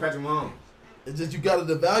Conner over Patrick Mahomes. It's just you got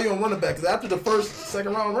to devalue on running back because after the first,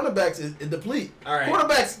 second round running backs, it deplete. All right.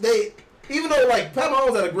 Quarterbacks, even though like Pat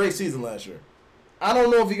Mahomes had a great season last year, I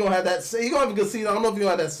don't know if he's gonna have that. He's gonna have a good season. I don't know if he's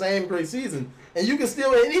gonna have that same great season. And you can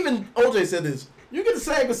still, and even OJ said this, you get the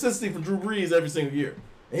same consistency from Drew Brees every single year,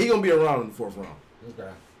 and he's gonna be around in the fourth round. Okay.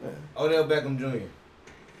 Yeah. Odell Beckham Jr.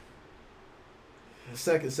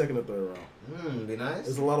 Second or third round. Be nice.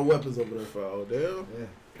 There's a lot of weapons over there. For Odell. Yeah.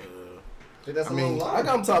 Think that's I mean, little I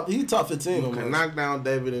got him top. He's top 15. You can knock down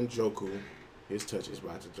David Njoku. His touch is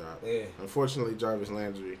about to drop. Yeah. Unfortunately, Jarvis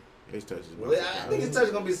Landry, his touch is about Well, to I drop. think his touch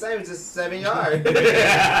is gonna be the same, just 7 yards.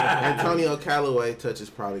 Antonio Callaway touch is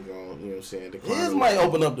probably going, you know what I'm saying? decline His a might little.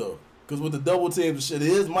 open up though, because with the double teams and shit,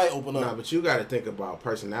 his might open up. Nah, but you got to think about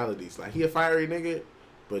personalities. Like, he a fiery nigga,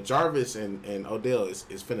 but Jarvis and Odell is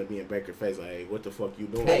finna be in Baker's face. Like, hey, what the fuck you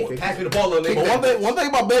doing? Hey, pass me the ball, little But nigga. one thing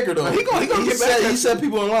about Baker though, He gonna get set, back. he set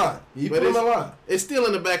people in line. He But put them in line. It's still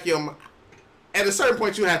in the back of your mind. At a certain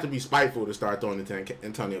point, you have to be spiteful to start throwing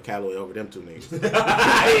Antonio Callaway over them two niggas. If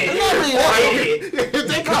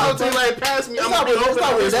they come to you like, pass me, It's I'm not going to be really, it's open not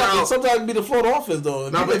on really this that. round. Sometimes it can be the float offense though.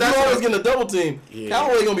 If No, you, but if that's you always what- getting a double team, Yeah.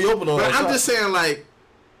 Callaway gonna be open on. But that I'm side. just saying, like,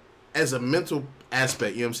 as a mental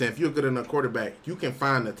aspect, you know what I'm saying? If you're good enough quarterback, you can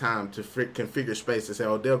find the time to configure space to say,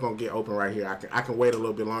 oh, they're going to get open right here. I can wait a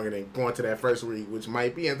little bit longer than going to that first read, which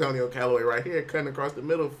might be Antonio Callaway right here, cutting across the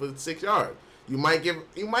middle for 6 yards. You might give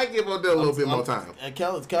Odell a little bit more time. And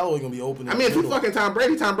Callaway gonna be open. I mean, if you fucking Tom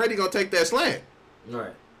Brady gonna take that slant.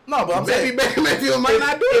 Right. no, but I'm saying Maybe Mayfield might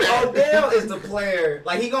not do If that. Odell is the player,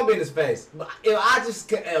 like he gonna be in his face. But if I just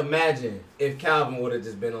can imagine if Calvin would have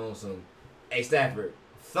just been on some, hey Stafford,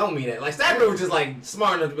 throw me that. Like Stafford was just like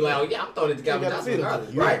smart enough to be like, oh yeah, I'm throwing it to Calvin gotta Johnson. feed him Right.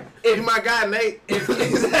 to you. Right. You my guy, Nate.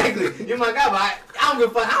 Exactly. You're my guy, but I don't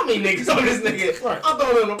give a fuck how many niggas on this nigga. Right. I'm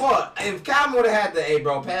throwing him the ball. If Calvin would have had the, hey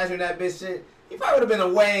bro, pass me that bitch shit, he probably would have been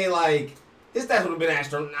away like his stats would have been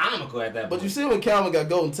astronomical at that point. But you see when Calvin got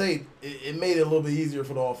Golden Tate, it made it a little bit easier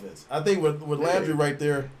for the offense. I think with Landry right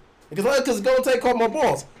there, because Golden Tate caught more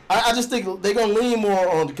balls. I just think they're gonna lean more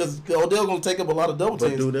on because Odell gonna take up a lot of double But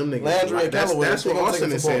teams. do them niggas Landry like, and that's Callaway. what they gonna Austin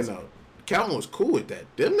take is some saying balls. though. Calvin was cool with that.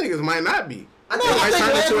 Them niggas might not be. I know. They I might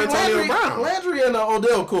think turn into Antonio Landry, Brown. Landry and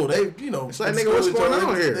Odell cool. They, you know, It's like, nigga, what's going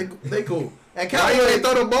on here? They cool. And Why you Callaway, ain't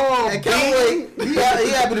throw the ball? and Callaway, he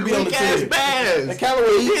happy to be on the team. And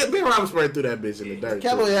Callaway, Ben Roethlisberger threw that bitch in the dirt.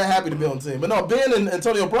 Callaway happy to be on the team. But no, Ben and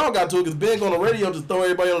Antonio Brown got to it because Ben go on the radio just throw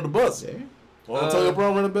everybody under the bus. Yeah. Well, Antonio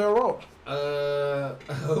Brown ran a barrel roll.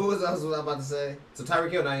 Who was else was I about to say? So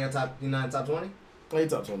Tyreek Hill, now you're not top 20? He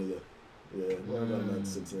top 20 there. Yeah, well, about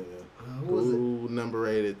 96, yeah. Who was it? Who number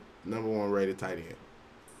one rated tight end?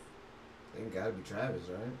 It gotta be Travis,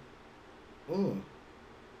 right?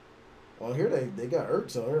 On here, they got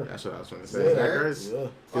Ertz on here. That's what I was trying to say. Yeah.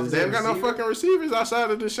 Because they ain't got no fucking receivers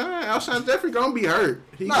outside of Deshaun. Alshon Jeffrey gonna be hurt.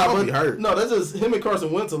 He gonna be hurt. No, that's just him and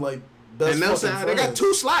Carson Wentz are like best. And Nelson, they got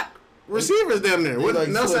 2 slot receivers down there. With like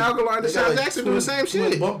Nelson Aguilar and Deshaun Jackson do the same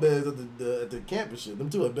shit. Bump beds at the camp and shit. Them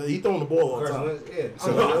two, he throwing the ball all the time. Yeah.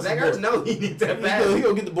 So Zach Ertz know he needs that bad. He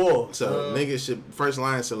gonna get the ball. So niggas should first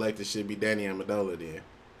line selected should be Danny Amendola then,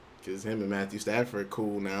 because him and Matthew Stafford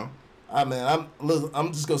cool now. I'm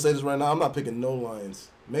just gonna say this right now. I'm not picking no Lions.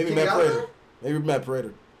 Maybe Matt Prater. Maybe Matt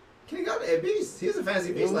Prater. Kenny Galladay a beast. He was a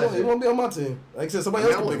fancy beast last He year. won't be on my team. Like I said, somebody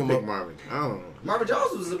else can pick him up. Marvin. I don't know. Marvin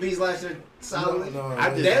Jones was a beast last year. Solidly. I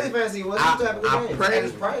Daily fantasy was he have a good game. At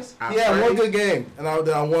his price. He had one good game, and I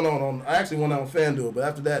won on. I actually won on FanDuel, but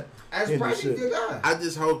after that, At his price, he's a good guy. I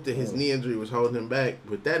just hope that his knee injury was holding him back,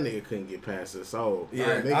 but that nigga couldn't get past his soul.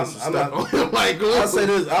 Yeah, niggas I'm stuck not. on him like glue. I'll say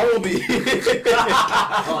this: I won't be.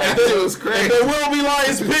 That shit was crazy. There will be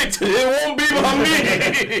Lions picked. It won't be by me.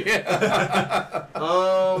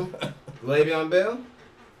 Le'Veon Bell.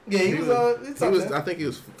 Yeah, he was. I think he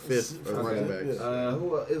was 5th of running backs.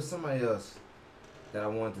 Who? It was somebody else that I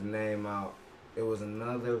wanted to name out. It was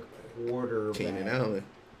another quarterback. Keenan Allen.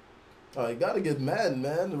 Oh, you gotta get mad,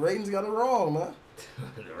 man. The ratings got it wrong, man.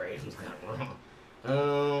 The ratings got it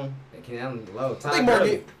wrong. Keenan Allen low. I think Mark.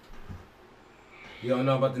 You don't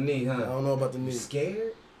know about the knee, huh? I don't know about the knee. You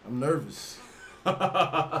scared? I'm nervous.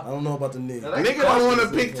 I don't know about the knee. Nigga don't want to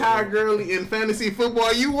pick Ty Gurley in fantasy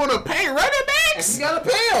football. You want to pay running backs? You gotta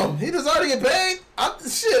pay him. He deserves to get paid.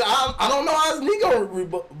 I don't know how his knee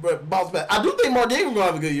gonna bounce back. I do think Mark Ingram gonna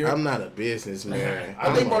have a good year. I'm not a businessman.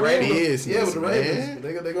 I think Mark Ingram is. Yeah, with the Ravens,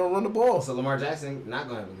 they're gonna run the ball. So Lamar Jackson not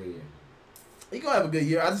gonna have a good year. He gonna have a good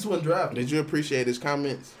year. I just wouldn't draft him. Did you appreciate his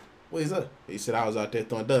comments? What is that? He said I was out there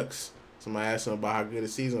throwing ducks. Somebody asked him about how good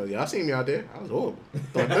his season was. Y'all seen me out there? I was horrible.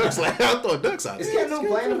 Throwing ducks I was throwing ducks out there. Is Cam Newton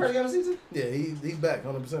playing the first game of the season? Yeah, he's back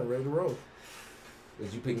 100%, ready to roll.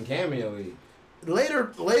 Is you picking Cameo league?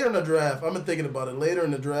 Later in the draft, I've been thinking about it. Later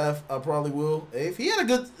in the draft, I probably will. If he had a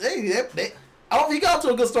good, he got off to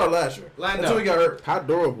a good start last year. Until he got hurt. How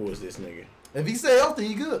durable is this nigga? If he stay healthy,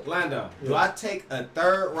 he good. Lando, do I take a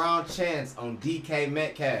 3rd round chance on DK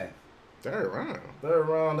Metcalf? 3rd round. 3rd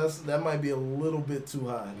round, that might be a little bit too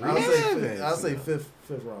high. I'll say fifth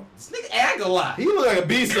round. This nigga ain't gonna lie. He look like a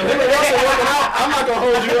beast. So him and Russell working out. I'm not gonna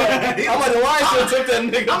hold you up. I'm like the Lions should have took that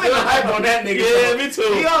nigga. I'm in the hype on that nigga. Yeah, me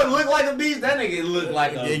too. He don't look like a beast. That nigga look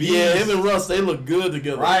like a beast. Yeah, him and Russ, they look good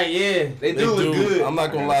together. Right? Yeah, they do look good. I'm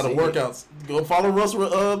not gonna lie. The workouts. Go follow Russ.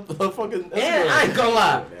 Fucking. And I ain't gonna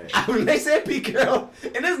lie. When they said Pete Carroll,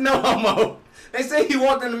 and there's no homo. They say he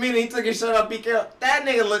walked in the meeting, he took his shirt off, Pete Carroll. That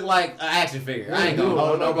nigga looked like an action figure. I ain't gonna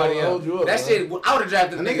hold nobody else. That shit, I would have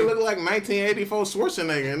drafted the nigga. Look like 1984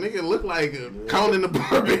 Schwarzenegger. Nigga look like Conan the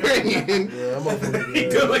Barbarian. Yeah, I'm up for He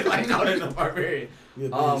do look like Conan the Barbarian.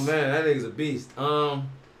 Oh man, that nigga's a beast.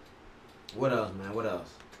 What else, man? What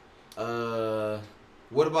else?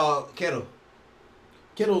 What about Kittle?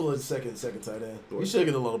 Kittle's a second tight end. We should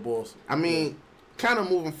get a lot of balls. I mean, kind of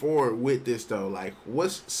moving forward with this though, like,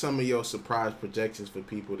 what's some of your surprise projections for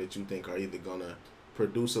people that you think are either gonna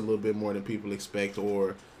produce a little bit more than people expect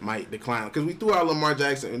or might decline? Because we threw out Lamar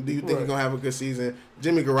Jackson. Do you think he's gonna have a good season?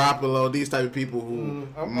 Jimmy Garoppolo, these type of people who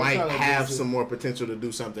might have some more potential to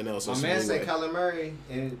do something else. My man said Kyler Murray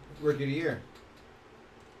in Rookie of the Year.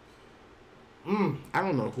 I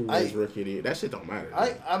don't know who is Rookie of the Year. That shit don't matter.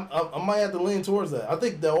 I might have to lean towards that. I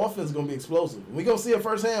think the offense is gonna be explosive. We gonna see it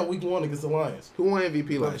firsthand week 1 against the Lions. Who won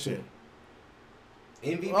MVP last year?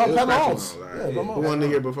 MVP? Pat Mahomes. Who won the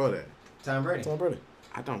year before that? Tom Brady.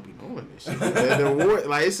 I don't be knowing this shit. The award,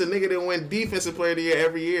 like, it's a nigga that win Defensive Player of the Year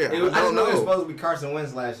every year. I just know it was supposed to be Carson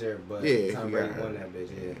Wentz last year, but Tom Brady won that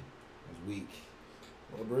bitch. Yeah, it was weak.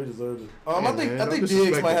 Well, Brady deserved it. I think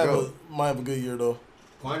Diggs might have a good year though.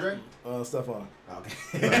 Quandre? Stephon. Okay.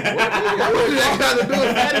 What did that got to do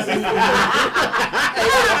with fantasy? I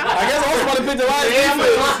guess I was about to pick the Lions.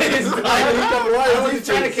 I was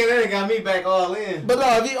trying to kill that and got me back all in. But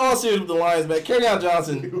no, if he all serious with the Lions, man, Kerryon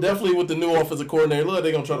Johnson definitely with the new offensive coordinator. Look,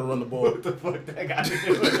 they're gonna try to run the ball. What the fuck that got to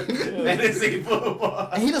do with fantasy football?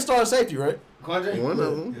 And he the starting safety, right? Quandre? One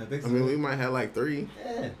of them. Yeah, I think so. I mean, we might have like 3.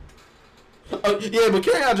 Yeah. Yeah, but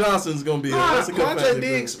Kerryon Johnson's gonna be that's a good Quandre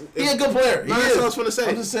Diggs. He's a good player. That's what I was gonna say.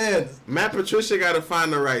 I'm just saying. Matt Patricia got to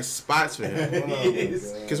find the right spots for him.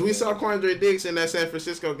 Because we saw Quandre Diggs in that San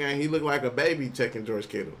Francisco game. He looked like a baby checking George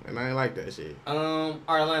Kittle, and I ain't like that shit.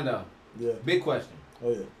 Orlando. Yeah. Big question.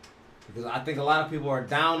 Oh yeah. Because I think a lot of people are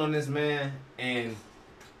down on this man, and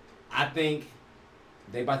I think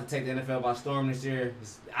they about to take the NFL by storm this year.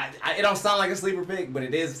 It don't sound like a sleeper pick, but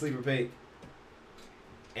it is a sleeper pick.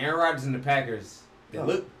 Aaron Rodgers and the Packers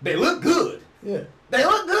They look good. Yeah. They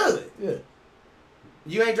look good. Yeah.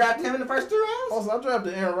 You ain't drafted him in the first 3 rounds? Also, I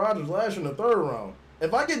drafted Aaron Rodgers last year in the 3rd round.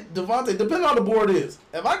 If I get Devontae, depending on the board is,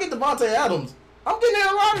 if I get Devontae Adams, I'm getting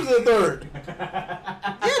Aaron Rodgers in the 3rd.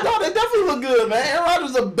 Yeah, no, they definitely look good, man. Aaron Rodgers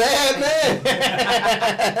is a bad man.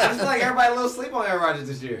 I just feel like everybody a little sleep on Aaron Rodgers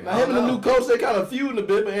this year. Now, him and the new coach, they kind of feuding a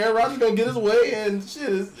bit, but Aaron Rodgers going to get his way, and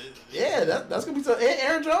shit, that's going to be tough. And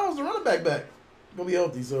Aaron Jones, the running back, going to be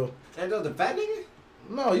healthy, so. And the fat nigga?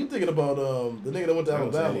 No, you thinking about the nigga that went to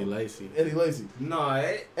Alabama. Eddie Lacy. No,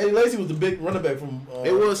 Eddie Lacy was the big running back from.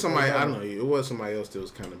 It was somebody I know. It was somebody else that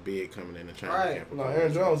was kind of big coming in the training camp. No,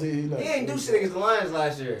 Aaron Jones. He ain't do shit against the Lions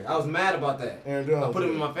last year. I was mad about that. Aaron Jones. I put him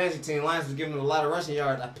in my fantasy team. Lions was giving him a lot of rushing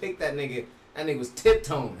yards. I picked that nigga. That nigga was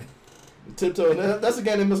tiptoeing. Tiptoeing. That's the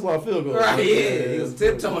game they missed a lot of field goals. Right, yeah. He was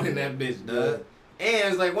tiptoeing in that bitch, dog. Yeah. And it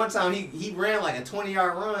was like one time he ran like a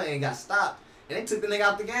 20-yard run and got stopped. And they took the nigga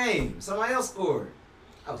out the game. Somebody else scored.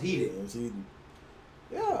 I was heated.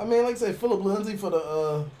 Yeah, I mean, like I say, Philip Lindsay for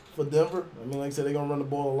Denver. I mean, like I said, they're gonna run the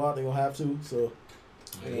ball a lot. They're gonna have to. So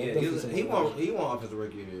yeah, he won offensive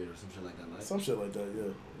rookie of the year or some shit like that. Like. Some shit like that.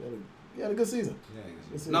 Yeah, he had a good season. Yeah,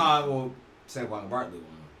 good season. Well, Saquon Barkley won.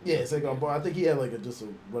 Yeah, Saquon Barkley. I think he had like just a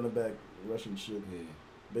running back rushing shit. Yeah.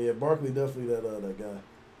 But yeah, Barkley definitely that guy.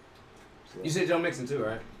 So. You said Joe Mixon too,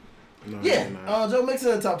 right? No, yeah, Joe Mixon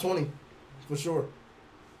in the top 20 for sure.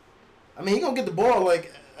 I mean, he gonna get the ball.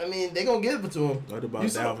 Like, I mean, they gonna give it to him. What about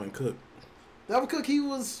Dalvin Cook? Dalvin Cook, he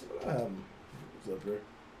was up there.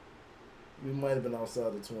 He might have been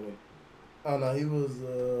outside the 20. Oh no, he was.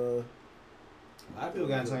 A lot of people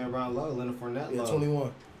got Antonio Brown low, Leonard Fournette low.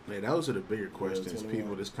 21. Yeah, those are the bigger questions.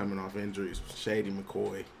 People that's coming off injuries. Shady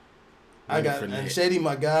McCoy. I got Shady,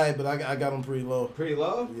 my guy, but I got him pretty low. Pretty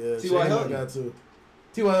low? Yeah, T.Y. Hilton. I got too.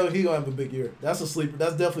 T.Y. Hilton, he gonna have a big year. That's a sleeper.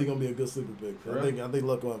 That's definitely gonna be a good sleeper pick. I think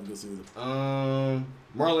Luck gonna have a good season.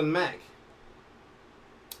 Marlon Mack.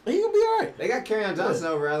 He gonna be alright. They got Kerryon Johnson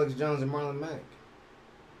over Alex Jones and Marlon Mack.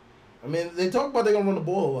 I mean, they talk about they gonna run the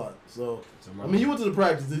ball a lot. So I mean, you went to the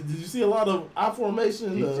practice. Did you see a lot of I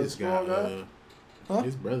formation? He just got.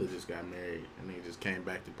 His brother just got married, and he just came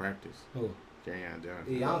back to practice. Who? Kerryon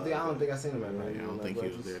Johnson. Yeah, I don't think I seen him at practice. I don't think he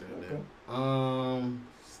was there that day.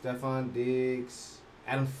 Stephon Diggs,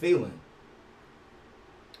 Adam Thielen.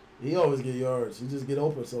 He always get yards. He just get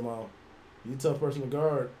open somehow. He's a tough person to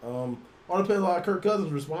guard. All depends on how Kirk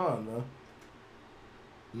Cousins respond, man.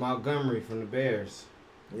 Montgomery from the Bears.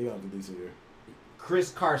 He gonna have a decent year.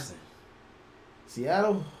 Chris Carson.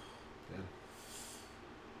 Seattle. Yeah.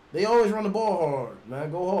 They always run the ball hard,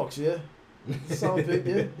 man. Go Hawks, yeah. Solid pick,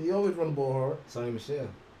 yeah. He always run the ball hard. Sonny Michel.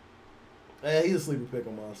 Yeah, he's a sleeper pick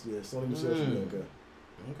on mine. Yeah, Sonny Michel should be okay.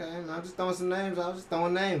 Okay, I'm just throwing some names out. Just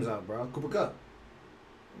throwing names out, bro. Cooper Kupp.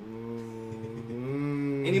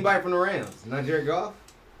 Anybody from the Rams? Not Jared Goff?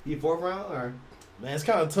 He 4th round or? Man, it's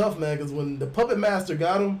kind of tough, man, because when the Puppet Master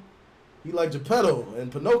got him, he like Geppetto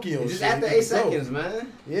and Pinocchio. Just after 8 seconds,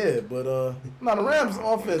 man. Yeah, but the Rams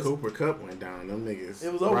offense. Cooper Kupp went down. Them niggas.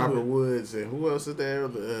 It was over Robert with. Woods and who else is there?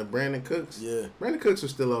 Brandon Cooks. Yeah. Brandon Cooks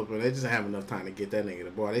was still open. They just didn't have enough time to get that nigga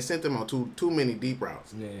the ball. They sent him on too many deep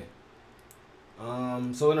routes. Yeah.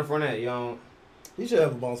 So Leonard Fournette, you know, he should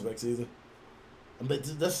have a bounce back season. But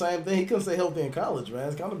that's the same thing. He couldn't stay healthy in college, man.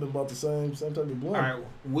 It's kind of been about the same type of bloom. All right,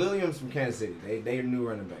 Williams from Kansas City. They new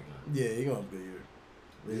running back now. Yeah, he gonna have a good year.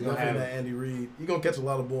 He's gonna have that Andy Reid. He gonna catch a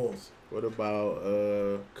lot of balls. What about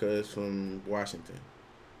Cuz from Washington?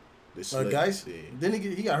 Guys? Yeah. Didn't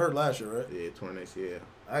he got hurt last year, right? Yeah, torn ACL.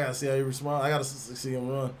 I gotta see how he responds. I gotta see him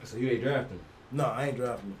run. So you ain't drafting him? No, I ain't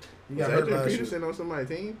drafting him. He got hurt last Peterson year. on somebody's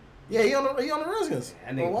team? Yeah, he on the Redskins.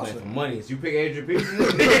 That nigga playing for money. So you pick Adrian Peterson?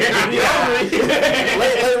 Later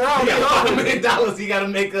on, $1 million he got to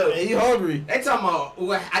make up. He hungry. They talking about,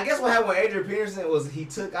 I guess what happened with Adrian Peterson was he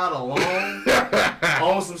took out a loan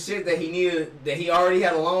on some shit that he needed, that he already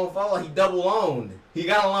had a loan for. He double loaned. He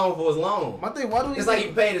got a loan for his loan. My thing, why do it's like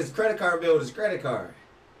he paid his credit card bill with his credit card.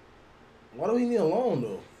 Why do he need a loan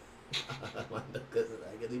though? Because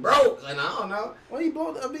I guess he broke, and I don't know. Why he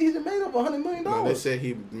blow? I mean, he just made up $100 million. No, they said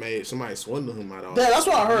he made somebody swindle him out of. Yeah, that's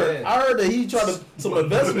what I heard. Yeah. I heard that he tried to some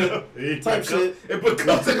investment type shit. It put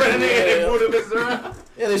cups in there and they moved this around.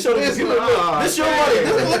 Yeah, they showed this. This your money.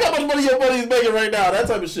 Look how much money your buddy is making right now. That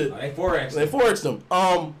type of shit. They forex. They forex them.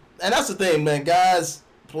 And that's the thing, man. Guys,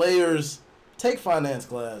 players, take finance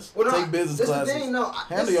class. Take business classes.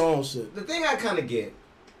 Handle your own shit. The thing I kind of get,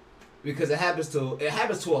 because it happens to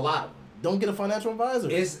a lot of them. Don't get a financial advisor.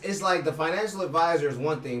 It's like the financial advisor is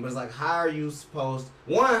one thing, but it's like how are you supposed?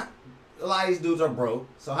 One, a lot of these dudes are broke,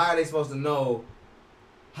 so how are they supposed to know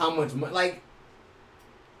how much money? Like,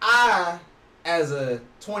 I as a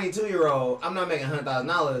 22-year-old, I'm not making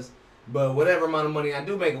 $100,000, but whatever amount of money I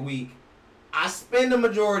do make a week, I spend the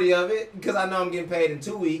majority of it because I know I'm getting paid in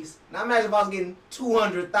 2 weeks. Now imagine if I was getting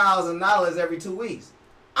 $200,000 every 2 weeks.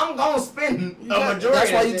 I'm gonna spend a majority.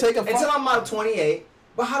 That's why of you it take a until I'm about 28.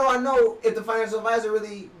 But how do I know if the financial advisor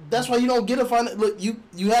really? That's why you don't get a finance. Look,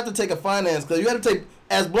 you have to take a finance class. You have to take,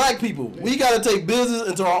 as black people, we got to take business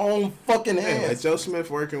into our own fucking hands. Like Joe Smith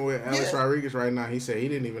working with Alex Yeah. Rodriguez right now, he said he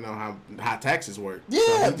didn't even know how taxes work. Yeah,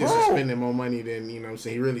 so he just is bro. spending more money than, you know what I'm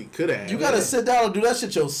saying, he really could have. You got to sit down and do that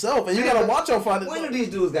shit yourself, and you got to watch your finance. When do these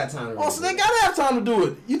dudes got time to? Oh, so they got to have time to do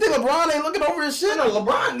it. You think LeBron ain't looking over his shit? No,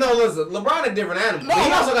 LeBron. No, listen, LeBron a different animal. No, But he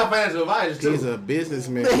no. also got financial advisors too. He's a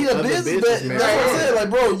businessman. Man, he a Other businessman. That's what I'm Right. saying. Like,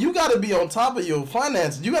 bro, you got to be on top of your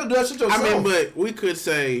finances. You got to do that shit yourself. I mean, but we could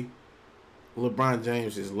say LeBron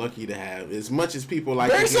James is lucky to have as much as people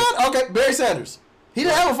like. Barry Sanders. Okay, Barry Sanders. He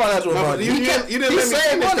didn't have a financial No, advisor. you didn't he let me saved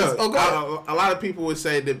finish money. though. Oh, go ahead. A lot of people would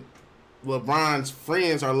say that LeBron's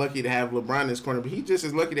friends are lucky to have LeBron in his corner, but he just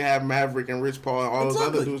as lucky to have Maverick and Rich Paul and all those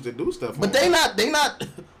Exactly. other dudes that do stuff. But for him. they not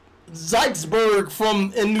Zeitgersburg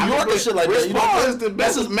from in New York and shit like Rich that. You Paul know, is the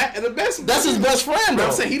best. That's his best friend, though.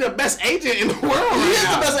 I'm saying he the best agent in the world. He right is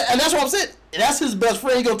now. the best, and that's what I'm saying. That's his best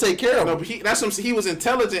friend. He gonna take care of No, him. but he was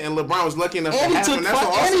intelligent, and LeBron was lucky enough And to he have took him. That's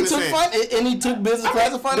what Austin is saying. and he took business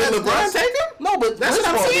class and finance. Did LeBron class. take him? No, but That's Rich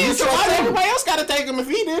what I'm Paul, saying. he So trust why him. everybody else got to take him if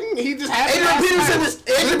he didn't? He just had Adrian Peterson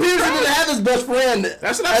didn't have his best friend.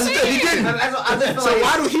 That's what I'm saying. He didn't. I just feel So like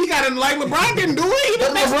why do he got to like LeBron didn't do it? He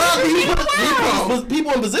the But best LeBron, player he in the put world.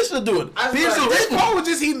 people in position to do it. I feel Peterson like Rich didn't. Paul was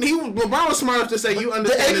just LeBron was smart enough to say you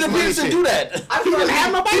understand this Adrian money Peterson shit. do that. I He feel didn't like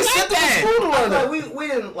have nobody He like sent them to that. school to I learn feel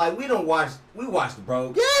that. like we don't watch the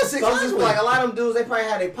bro. Yes, So I'm just exactly. like a lot of them dudes, they probably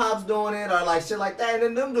had their pops doing it or like shit like that, and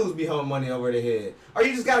then them dudes be holding money over their head. Or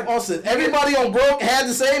you just gotta Austin, everybody on Broke had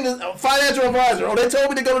the same financial advisor. Oh, they told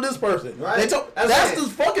me to go to this person. Right. They told, That's that's right.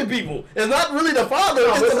 the fucking people. It's not really the father.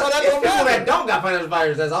 No, it's but the it's financial people that advisor. don't got financial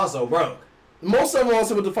advisors that's also broke. Most of them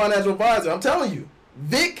also with the financial advisor. I'm telling you,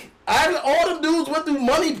 Vic. All the dudes went through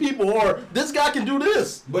money people, or this guy can do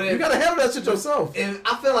this. But you if- gotta handle that shit yourself. And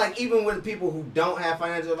I feel like even with people who don't have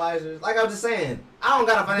financial advisors, like I was just saying, I don't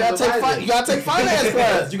got a You financial gotta advisor. you gotta take finance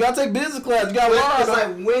class. You gotta take business class. You gotta But it's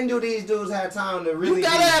learn. like, when do these dudes have time to really? You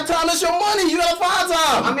gotta have time. That's your money. You gotta find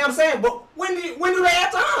time. I mean, I'm saying, but when do they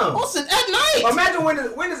have time? Austin, at night. Imagine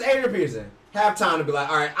when does Adrian Peterson have time to be like,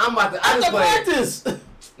 all right, I'm about to. I just After played. practice.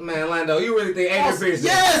 Man, Lando, you really think Adrian Austin, Peterson?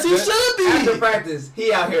 yes, he should be. After practice,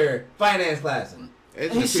 he out here finance classing.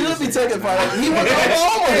 He should be taking finance. He went to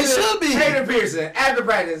Oklahoma. He should be. Adrian Peterson, after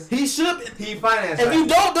practice, He should be. he finance. If you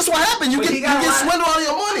don't, that's what happened. You But get he got a lot- swindled out of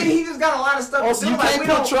your I mean, money. he just got a lot of stuff Also, to do. you Like, can't we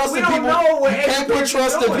put don't- trust we in don't people. know what You Adrian can't put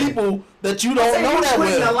Peterson's trust in doing. people that you don't know that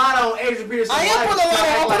putting a with. lot on Adrian Peterson. I am putting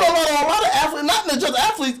a lot of athletes, not just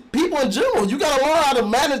athletes, people in general. You gotta learn how to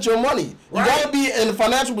manage your money. You Right. gotta be in a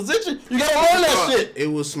financial position. You gotta learn that shit. It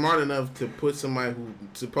was smart enough to put somebody who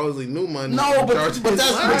supposedly knew money. No, in charge of but his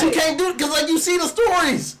that's money. but you can't do it because like you see the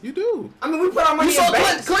stories. You do. I mean, we put our money You saw in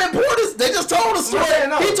banks. Clint Portis. They just told the story. saying,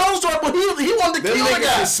 no. He told the story, but he wanted to Them kill the niggas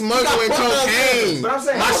guy. is smuggling He got put in cocaine. But I'm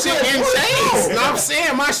saying, My I'm shit saying, in what Chase. you No, I'm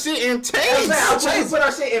saying my shit in I'm Chase. saying, how Chase. we put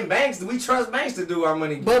our shit in banks? Do we trust banks to do our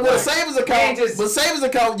money? But with a Like, savings we account, ain't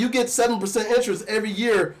just- you get 7% interest every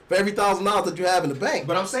year for every $1,000 that you have in the bank.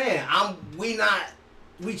 But I'm saying,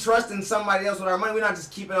 we trusting somebody else with our money. We're not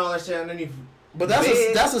just keeping all that shit underneath. But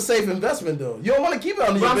bed. that's a safe investment though. You don't want to keep it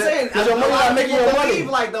on But your I'm bed saying, because your money a lot not of making people your money. believe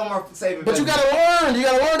like them are saving. But you gotta learn. You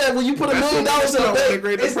gotta learn that when you put $1 million in When the the bank,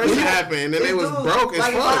 Great It's Depression people- happened, and it's they was dudes, broke as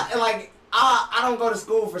like, fuck. I don't go to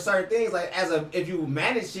school for certain things. Like if you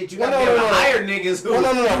manage shit, you No, gotta no, be able no, to no. hire niggas who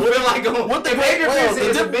No. feel like What the if great, Adrian Peterson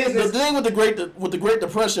is a the business. thing with the Great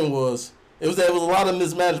Depression was there was a lot of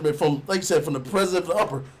mismanagement from, like you said, from the president to the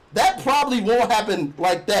upper. That probably won't happen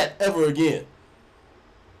like that ever again.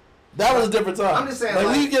 That was a different time. I'm just saying, like,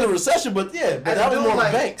 like, we get a recession, but yeah, but As that a was dude more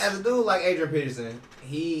like banks. as a dude like Adrian Peterson,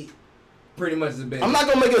 he pretty much is a business. I'm not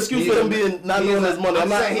gonna make an excuse He's for a- him being not he's doing a- his money. I'm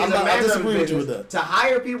saying he's a I manager of disagree with you with business. that. To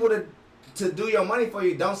hire people to do your money for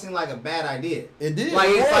you don't seem like a bad idea. It did. Like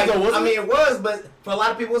It it's was, like though, wasn't I mean it? it was, but for a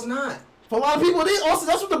lot of people it's not. For a lot of people, it is. Also,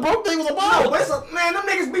 that's what the broke thing was No, about. but man, them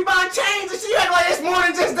niggas be buying chains and shit. You act like it's more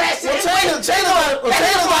than just that shit. Well,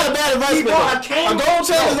 chain is not a bad He investment. bought a though. camel. A gold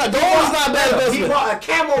chain is not a bad He investment. bought a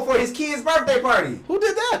camel for his kid's birthday party. Who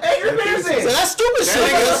did that? Adrian Peterson. So that's stupid shit.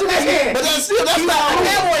 nigga- But that's still, that's not, a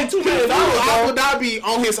camel ain't $2 million. Abu bro. Dhabi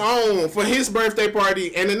on his own for his birthday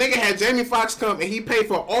party, and the nigga had Jamie Foxx come, and he paid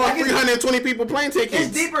for all Like it's- 320 people plane tickets.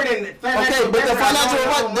 It's deeper than Okay, but the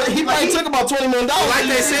financial, he probably took about $20 million. Like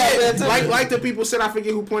they said, like the people said, I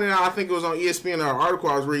forget who pointed out, I think it was on ESPN or an article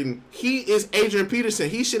I was reading, he is Adrian Peterson.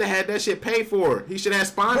 He should have had that shit paid for. He should have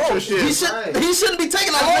sponsorship. He shouldn't be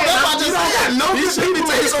taking a loan. That's why I just said. No competing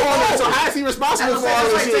to his own. So how is he responsible for all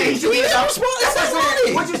this shit? He should be his own.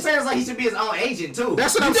 Money. What you saying is like he should be his own agent too.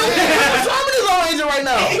 That's what I'm saying. Trump's his own agent right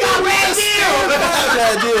now. He got a bad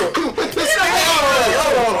deal.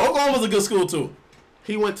 Hold on. Oklahoma's a good school too.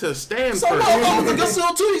 He went to Stanford. So Oklahoma's a good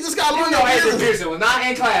school too. He just got You learned know that Adrian business. Peterson was not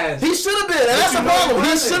in class. He should have been, and that's the problem.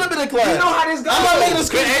 He should have been in class. You know how this goes. I'm not making this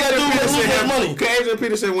Could excuse that dude lose his money. Adrian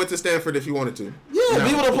Peterson went to Stanford if he wanted to? Yeah, if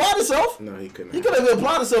he would have applied himself. No, he couldn't. He could have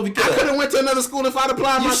applied himself. He could I could have. have went to another school if I'd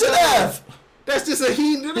applied You myself. should have. That's just a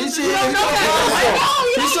he. He should have.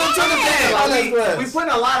 He should have took Like, class. we putting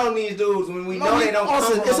a lot on these dudes when we No, know he- they don't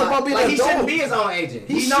Austin, come from it's a lot. about being Like, an he shouldn't adult. be his own agent.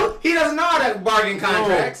 He He doesn't know how to bargain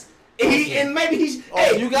contracts. And maybe he's.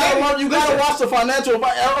 Hey, You gotta maybe- learn. You gotta listen, watch the financial.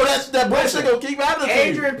 That bullshit gonna keep happening to you.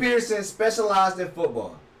 Adrian Peterson specialized in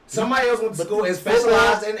football. Somebody else went to But school and football,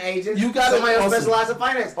 specialized in agents. you gotta- Somebody else Austin, specialized in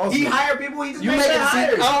finance. Austin, He hired people. He just You made make it. that See,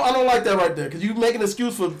 hires. I don't like that right there because you make an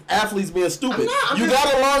excuse for athletes being stupid. I'm You just-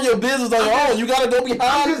 gotta learn your business on your own. You gotta go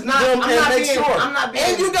behind just not- them I'm and not make being- sure. I'm not being-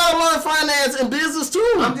 And you gotta learn finance and business too.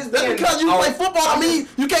 I'm just That's being- because you play football. To me,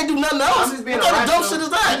 you can't do nothing else. I'm just being what a kind of dumb rational. shit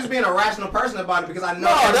is I'm that? just being a rational person about it because I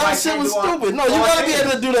know No, everybody that shit can't was do all- stupid. No, you all gotta be things.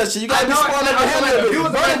 able to do that shit. You gotta I be know it. smart enough to handle Orlando, it. you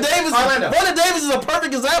was Vernon a- Davis. Orlando. Vernon Davis is a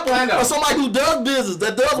perfect example Orlando. of somebody who does business,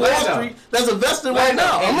 that does Wall Orlando. Street, that's invested right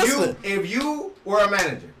now. I'm listening. If you were a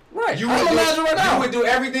manager, Right. You I'm would a do- manager right now. You would do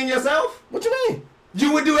everything yourself. What you mean?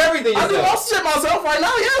 You would do everything I yourself. do most shit myself right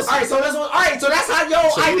now. Yes. All right, so that's how your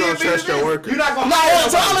So you idea don't trust your is. workers. You're not gonna No, hire all the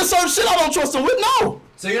time nobody. in certain shit I don't trust them with. No.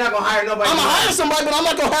 So you're not gonna hire nobody. I'm gonna hire somebody, but I'm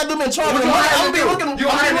not gonna have them in charge. What of you the money. hire I'm to gonna be do? looking. You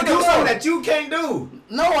I'm hire gonna to be do looking something at. that you can't do.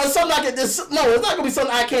 No, it's something I can. No, it's not gonna be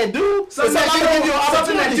something I can't do. It's Something something I can give you an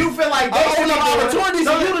something that opportunity. you feel like they I'm should opening be up doing. opportunities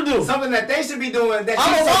for you to do. Something that they should be doing. That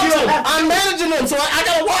I'm you, gonna so watch you don't them. have to I'm do. managing them, so I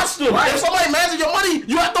gotta watch them. Right. If somebody managing your money,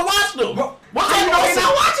 you have to watch them. Why you know he's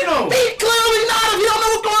not watching them? He clearly not. If you don't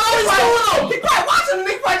know what's going on, he's doing them. He probably watching them.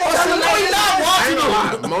 He probably just Austin, no, he's not I watching ain't gonna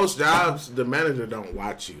lie. them. Most jobs, the manager don't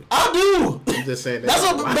watch you. I do. I'm just saying that. That's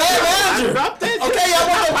a bad manager. Okay, I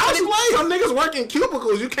want to watch him play. Some niggas work in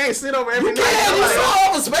cubicles. You can't sit over every You can't. You night. saw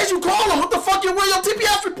office space. You call them. What the fuck? You wear your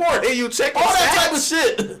TPS report. And you check All that stats. type of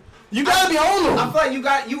shit. You gotta be on them. I feel like you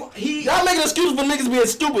got you. He. Y'all making excuses for niggas being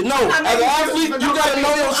stupid. No, as an athlete, you gotta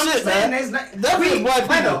know your shit, man. Definitely black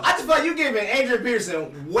people. I just feel like you giving Adrian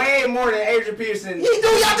Peterson way more than Adrian Peterson. He do.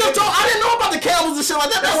 Y'all just told. I didn't know about the Camels and shit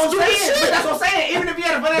like that. That's what I'm stupid saying. shit. But that's what I'm saying. Even if he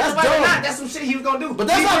had a financial That's fight or dumb. not, that's some shit he was gonna do. But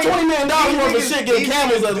that's not $20 million worth of shit getting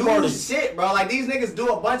Camels at the party. Shit, bro. Like these niggas do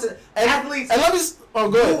a bunch of athletes. And let me. Oh,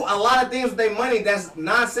 do good. a lot of things with their money that's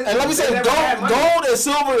nonsense. And let me say, gold and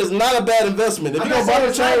silver is not a bad investment. If I'm you not gonna buy saying the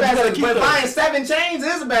it's not chain, you bad gotta investment, keep but them. buying 7 chains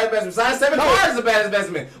is a bad investment. Buying 7 No. cars is a bad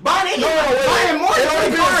investment. Buying No, wait. buying more It than only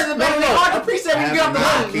 3 cars is a depends. bad No, investment. no. Hard to appreciate when you get off the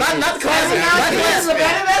loan. Not classic. Not This is a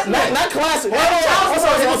bad investment. Not classic. Child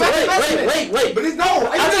support is a bad investment. Wait. But it's no.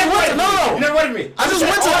 I just went to You never went to me. I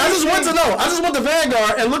just went to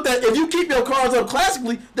Vanguard and looked at if you keep your cars up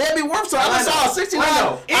classically, they'd be worth something. I just saw a 69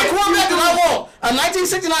 a Corvette that I want. A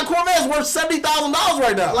 1969 Corvette is worth $70,000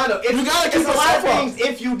 right now. You gotta keep it's a lot yourself of up. things.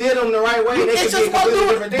 If you did them the right way, they It's could just be about completely doing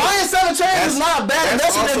different things. buying 7 chains is not a bad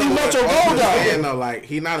investment if you want your gold down. No, like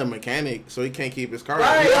he not a mechanic, so he can't keep his car.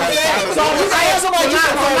 Right. So you gotta have somebody keep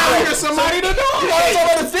the car now up. here's somebody to do You it. gotta have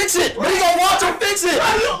somebody to fix it. But he gonna watch him fix it.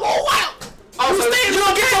 You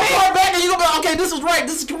gonna get your car back and you gonna be like, okay, this is right,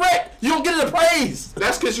 this is correct. You gonna get it appraised.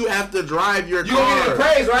 That's because you have to drive your You car. gonna get it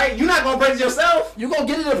appraised, right? You're not gonna praise yourself. You gonna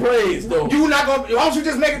get it appraised though. You not gonna. Why don't you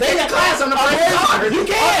just make a They take a got class on the price of cars? You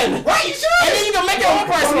can. Right, you should. And then you can make your own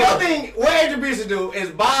price. The other thing, what Adrian Peterson do is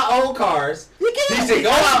buy old cars. He should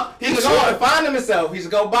go out. He should go out and find them himself. He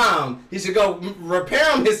should go buy them. He should go repair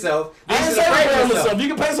them himself. I He didn't should say appraise repair himself. myself. You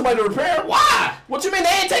can pay somebody to repair. Why? What you mean they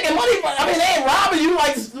ain't taking money? I mean they ain't robbing you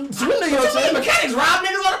like swindling your shit. Mechanics rob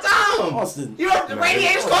niggas all the time. Austin. You know the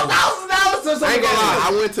radiators cost $1,000 or something. I ain't gonna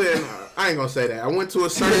lie. I ain't gonna say that. I went to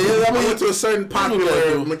a certain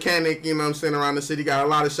popular mechanic. You know what I'm saying, around the city. Got a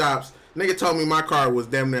lot of shops. Nigga told me my car was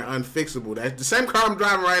damn near unfixable. That's the same car I'm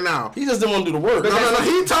driving right now. He just didn't want to do the work. No.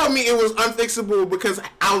 He told me it was unfixable because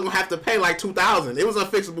I was gonna have to pay like $2,000. It was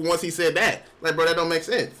unfixable once he said that. Like, bro, that don't make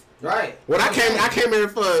sense. Right. When I came here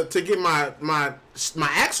to get my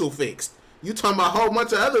axle fixed. You talking about a whole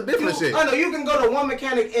bunch of other different shit. I know you can go to one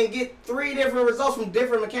mechanic and get 3 different results from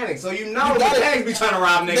different mechanics. So you know You gotta- mechanics be trying to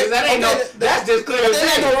rob niggas. That ain't that's just clear as They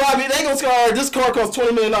ain't day. gonna rob you. They gonna say, this car costs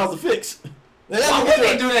 $20 million to fix. Why would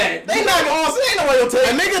they do that? They not gonna. Ain't no way they'll take.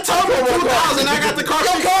 A nigga told me 2,000. I got the car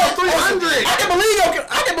Your fixed car for 300.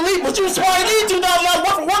 I can believe, but you smart. You need $2,000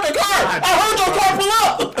 worth of work a car.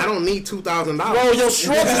 need $2,000. Bro, your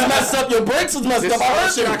shorts is messed up. Your brakes is messed This up. I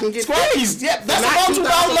heard shit you. I can get Scrappies. Yeah, that's Not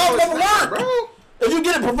about $2,000 worth of work, bro. If you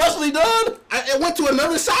get it professionally done, It went to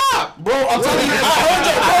another shop. bro, I'm telling you, I heard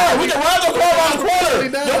your car. We can ride your car around the corner.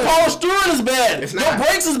 Done. Your power steering is bad. It's Your not.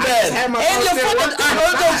 brakes is I bad. just had my And your car steering fucking, working.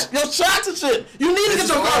 I heard It's your shocks and shit. You need to get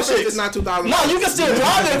your car fixed. It's not $2,000. No, you can still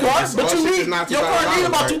drive your car, but All you shit need is not your car need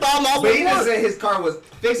about $2,000, $2,000 But he just worth. said his car was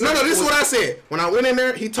fixed. No, this is what I said. When I went in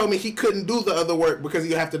there, he told me he couldn't do the other work because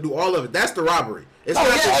you have to do all of it. That's the robbery. It's Oh,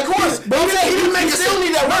 not yeah, of course. But he I'm saying didn't make you a still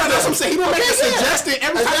need that work. That's what I'm saying. He didn't make a Okay, yeah. suggestion.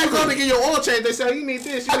 Every time you go Exactly. to get your oil change, they say, oh, you need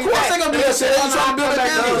this, you Of need course that. they gonna do that shit. They trying to build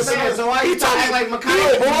a business. So why you trying to act like He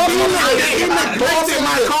Makai? neglected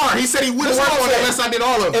my car. He said he wouldn't That's work what on I'm it unless I did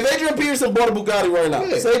all of it. If Adrian Peterson bought a Bugatti right now,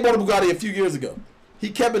 Yeah. say he bought a Bugatti a few years ago, he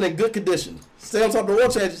kept it in good condition, stay on top of the oil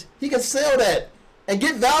changes, he can sell that and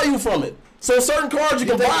get value from it. So certain cars you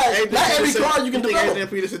can buy, not every car you can think develop. Adrian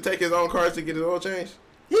Peterson take his own cars to get his oil changed?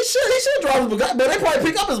 He should drive his Bugatti, but they probably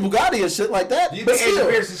pick up his Bugatti and shit like that. Do you But think Adrian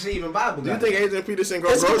still, Peterson should even buy a Bugatti? Do you think Adrian Peterson go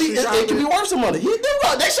it grocery shopping? can be worth some money.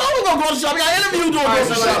 They show him go grocery shopping. I interviewed him doing Alright,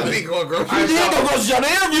 grocery so shopping. He go grocery He did shopping. go grocery shopping.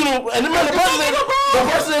 They interviewed him, and the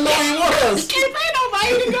person didn't know who he was. He can't pay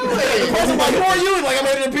nobody to go The there. person like, who are you? He's like, I'm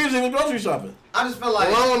Adrian Peterson. He was grocery shopping. I just feel like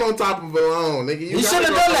Loan on top of a loan, nigga. You He gotta should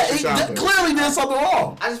have go done that. grocery He shopping. clearly did something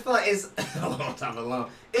wrong. I just feel like it's a long time alone.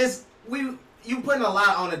 You putting a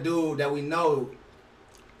lot on a dude that we know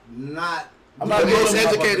not. I'm not The being most a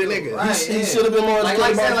educated nigga. Right, He yeah. should have been more like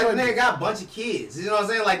educated saying about like the it. nigga got a bunch of kids. You know what I'm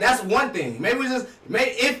saying? Like that's one thing. Maybe we just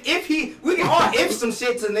we can all if some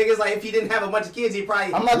shit to niggas like if he didn't have a bunch of kids he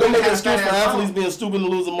probably. I'm not gonna make an wouldn't excuse have for that athletes phone. being stupid and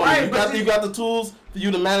losing money. Right, but you got the tools for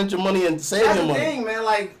you to manage your money and save That's your the money. thing, man.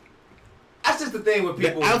 Like that's just the thing with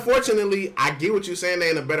people. Unfortunately, I get what you're saying.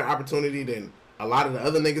 They in a better opportunity than a lot of the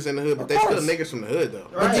other niggas in the hood, but they still course. niggas from the hood though.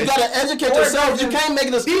 But you Right. gotta educate Or yourself. You just- can't make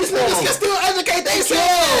an excuse These for niggas them. can still educate They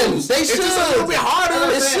themselves. They It's should. just a little bit harder.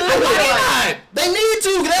 It saying, should. I feel Why like- not? They need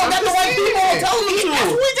to. They don't got the right people telling them That's to.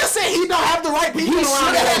 what we just said. He don't have the right people He around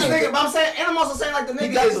should have him. had Nigga, but I'm saying, and I'm also saying like the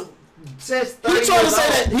nigga got is says He 30 trying to years say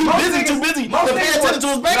old. that he's Most busy, niggas- too busy most to pay niggas attention to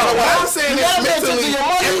his bank No, account. what I'm saying You is gotta pay attention mentally, to your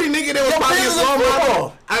money. every nigga that was Your probably a business slow is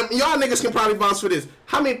football. model. Y'all niggas can probably vouch for this.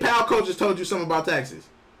 How many pal coaches told you something about taxes?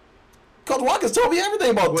 Coach Watkins told me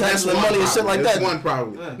everything about taxes and money and shit like That's that. one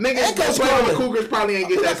problem. And Niggas Coach that play on the Coleman. Cougars probably ain't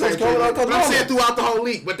get I that think same Coach Coleman, treatment. Coach I'm saying Coleman. throughout the whole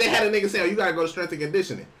league, but they had a nigga say, "Oh, you gotta go to strength and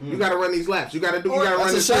conditioning. You gotta run these laps. You gotta do. You gotta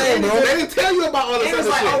run That's this." a shame, shit." bro. They didn't tell you about all this And it's other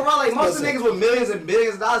like shit. overall, like most of the Listen. niggas with millions and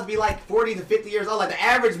billions of dollars be like 40 to 50 years old. Like the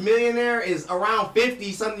average millionaire is around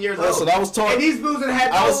 50 something years Listen, old. I was taught- And these dudes that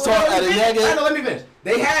had. I was taught at a young age- Let me finish.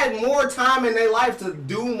 They had more time in their life to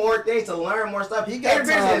do more things, to learn more stuff. He got Adrian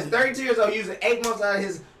Peterson time. is 32 years old, using 8 months out of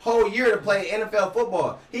his whole year to play NFL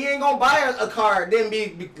football. He ain't gonna buy a car, then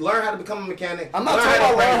learn how to become a mechanic. I'm not talking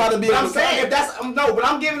about learn how to be but a I'm saying mechanic. if that's no, but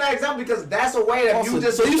I'm giving that example because that's a way that Also, you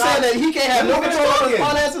just. so you saying that he can't have no Let me control over his finish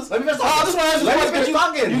talking. finances? Let me finish Oh, I just want to ask you a Let me question. finish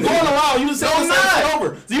talking. You going around? You just saying No, the I'm same shit not.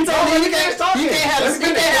 over. So you telling me he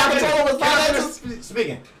can't have control of his finances?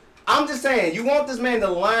 Speaking. I'm just saying, you want this man to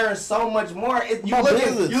learn so much more. You My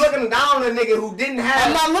looking business. down on a nigga who didn't have.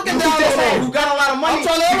 I'm not looking who down just on said him. who got a lot of money. I'm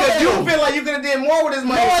trying to because elevate you him. feel like you could have did more with his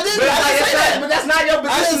money. No, I didn't. But it's I like, didn't say that. But that's not your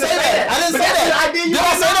position. I didn't say to that. I didn't But say that's that. the idea you Did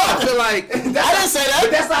I say giving that? I off. feel like I didn't say that.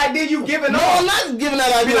 But that's the idea you giving No, off. I'm not giving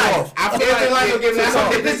that idea off. I feel like giving that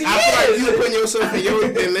off. Yes, he I feel like is. you putting yourself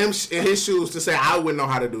in his shoes to say I wouldn't know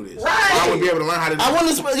how to do this. Right. I wouldn't be able to learn how to do I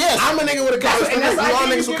this. wouldn't. Yes. I'm a nigga with a college and degree. that's We all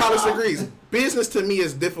idea niggas you with college give off. degrees. Business to me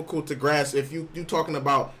is difficult to grasp if you talking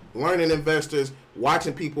about learning investors,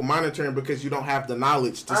 watching people, monitoring because you don't have the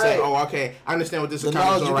knowledge to say, Right. oh, okay, I understand what this The account's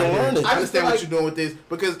knowledge doing you right can learn here. it. I I just understand feel what you're doing with this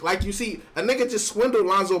because, like you see, a nigga just swindled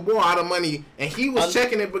Lonzo Ball out of money and he was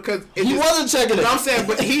checking it because it He just, wasn't checking it. No, I'm saying,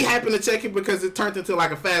 but he happened to check it because it turned into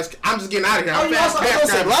like a fast. I'm just getting out of here. Oh, I'm you fast. also- fast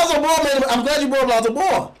Listen, guy. Lonzo Ball made. I'm glad you brought up Lonzo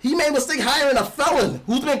Ball. He made a mistake hiring a felon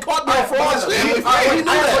who's been caught doing fraud. but- shit. but- He knew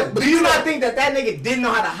that. Do you not think that nigga didn't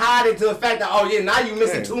know how to hide it to the fact that now you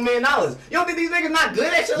missing Yeah. $2 million? You don't think these niggas not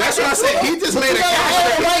good at shit That's like what I that? said. He just But made you a gotta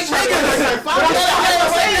hire the right niggas. You gotta hire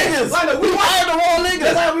the right niggas. Like, We hired the wrong That's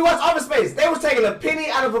niggas. how we watch Office Space. They was taking a penny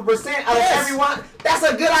out of a percent out of Yes. everyone. That's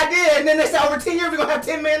a good idea. And then they said over 10 years we're gonna have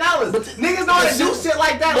 $10 million. Niggas know how to do shit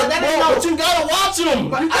like that. Like that ain't no. But you gotta watch them.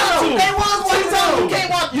 But You I got know, to. they was watching Sometimes them. you can't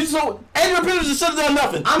watch. You so Adrian Peterson should have done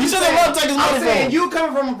nothing. I'm He just should have saying, run take his money I'm from saying him. you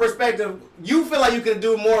coming from a perspective, you feel like you could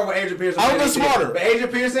do more with Adrian Peterson. I would've than been he did. smarter. But Adrian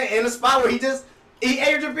Peterson in a spot where he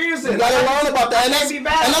Adrian Peterson. You gotta learn about that, and Can't that's, be and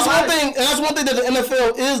bad that's about one it. thing. And that's one thing that the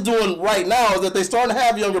NFL is doing right now is that they starting to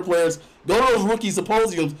have younger players go to those rookie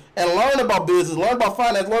symposiums and learn about business, learn about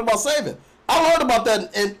finance, learn about saving. I learned about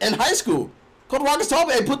that in high school. Coach Watkins told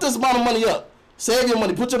me, "Hey, put this amount of money up. Save your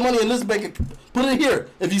money. Put your money in this bank. Put it here.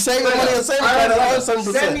 If you save your money in savings account, it's 7%.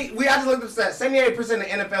 I just looked at that. 78% of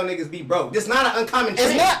NFL niggas be broke. It's not an uncommon trend.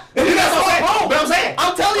 It's not. That's what I'm saying. But I'm saying.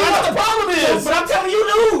 I'm telling you what the problem is. But I'm telling you,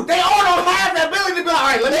 dude, they all don't have the ability to be like, all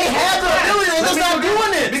right, let me. They have the ability. They're just not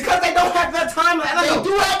doing it. Because they don't have that time. They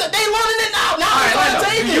do have the. They learning it now. Now they're trying to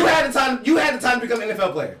take it. You had the time to become an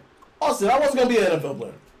NFL player. Austin, I wasn't gonna be an NFL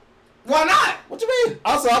player. Why not? What you mean?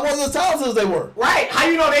 Also, I wasn't as talented as they were. Right. How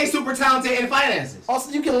you know they super talented in finances? Also,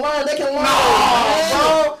 you can learn. They can learn.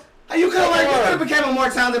 No, bro. You could have became a more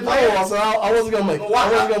talented player. Also, I wasn't gonna make it.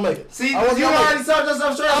 I wasn't gonna make it. See, you already sold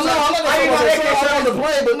yourself short. I'm not gonna say I wanted to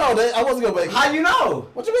play, but no, I wasn't gonna make it. How you know?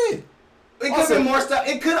 What you mean? It could be more stuff.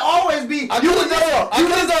 It could always be. I could have done.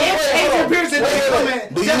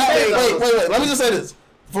 Wait. Let me just say this.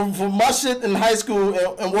 For my shit in high school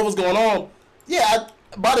and what was going on, yeah.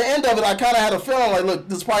 By the end of it, I kind of had a feeling like, look,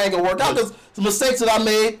 this probably ain't gonna work out because the mistakes that I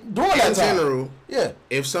made during that time. In general, yeah.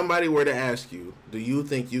 If somebody were to ask you, do you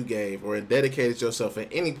think you gave or dedicated yourself at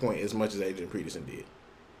any point as much as Adrian Peterson did?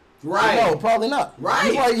 Right. No, probably not.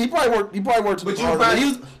 Right. He probably worked.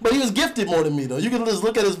 But he was gifted more than me though. You can just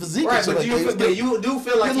look at his physique. Right. But you do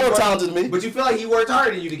feel like he's more talented than me. But you feel like he worked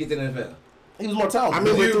harder than you to get to the NFL. He was more talented. I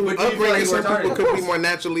mean, but you feel like he some worked harder. people could be more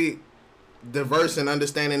naturally diverse and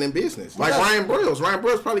understanding in business. Like Ryan Broyles. Ryan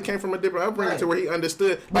Broyles probably came from a different upbringing to where he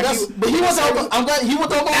understood. But he was I'm glad he went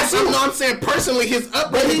to Oklahoma City. No, I'm saying personally his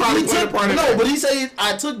upbringing probably played a part of it. No, but he said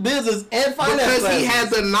I took business and finance because he had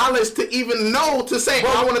the knowledge to even know to say,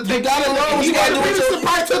 I want to take. You gotta learn what you gotta do with your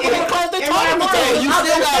probably took what class they taught him to take. You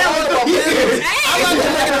still gotta learn about business. I'm not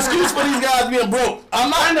gonna make an excuse for these guys being broke. I'm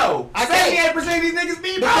not. I know. I can't. 78% of these niggas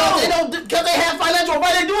be broke. Because they have financial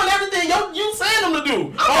advice. They're doing everything you saying them to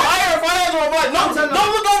do. Hire financial advice. No. Don't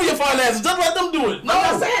look over your finances. Just let them do it. No,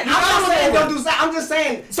 I'm not saying don't do that. I'm just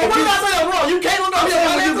saying. So what did I say that's wrong? You can't look over your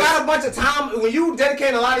finances. When you got a bunch of time, when you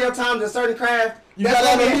dedicate a lot of your time to a certain craft, you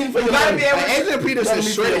gotta be able to. Adrian Peterson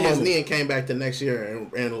shredded his knee and came back the next year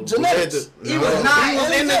and genetics. He was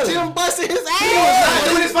in the gym busting his ass. He was not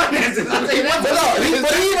doing his finances. I'm saying that. But he even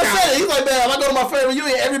said it. He's like, man, if I go to my favorite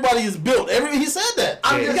union, everybody is built. He said that.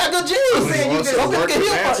 He got good genes. I'm saying you just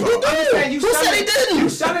Who said he didn't? You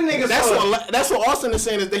shut a nigga. That's what Austin is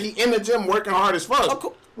saying is that he in the gym working hard as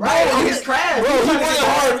fuck. Right, on his craft. Bro, he working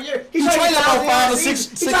hard. He trained about 5 or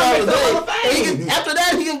 6 hours a day. After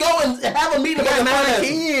that, he can go and have a meeting about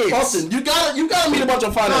finance. Austin, you gotta meet a bunch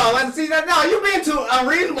of finance. No, let's see that. No, you being too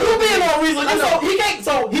unreasonable. You being unreasonable. He can't.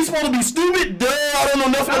 So he's supposed to be stupid. Duh, I don't know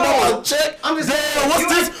nothing about my check. I'm just saying. What's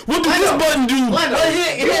this? What does this button do? You are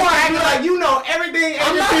acting like you know everything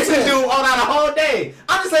every person do on a whole day.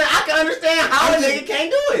 I'm just saying I can understand how a nigga can't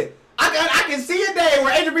do it. I can see a day where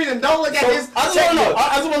Adrian Peterson don't look at his check.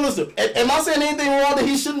 I just want to listen. Am I saying anything wrong that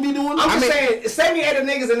he shouldn't be doing? I'm just saying 78 of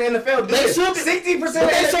niggas in the NFL do it. 60% of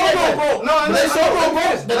they so broke. No, they so broke.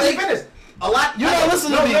 Let me finish. A lot. You're not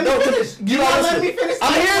listening to me. Let me finish. You're not letting me finish.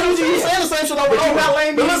 I'm hearing you saying the same shit over and over. You're not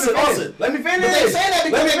letting me finish. Let me finish. But they say that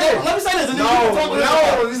because let me say this. No.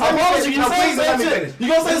 I promise you. You say the same shit.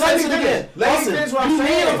 You're going to say the same shit again. Let me finish what I'm saying.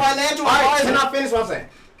 You need a financial advisor. Can I finish what I'm saying?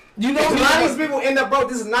 You know, a lot of these people end up broke.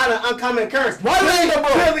 This is not an uncommon occurrence. Why do they end up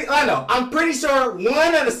broke? I know. I'm pretty sure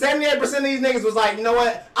one of the 78% of these niggas was like, you know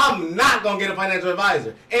what? I'm not gonna get a financial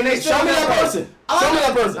advisor. And they show me that person. Show me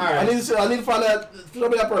that person. All right. I need to find out. Show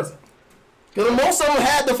me that person. Because most of them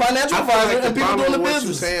had the financial advisor and people doing the business. What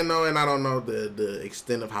you're saying though, and I don't know the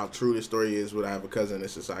extent of how true the story is. But I have a cousin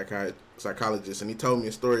that's a psychologist, and he told me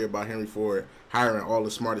a story about Henry Ford hiring all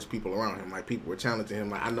the smartest people around him. Like people were challenging him,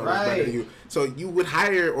 like I know this better than you. So you would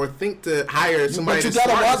hire or think to hire somebody. But you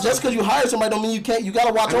gotta watch. Just because you hire somebody don't mean you can't. You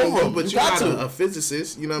gotta watch over them. But you're not a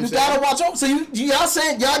physicist. You know what I'm saying? You gotta watch over. So y'all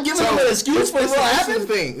saying y'all giving them an excuse for what happened?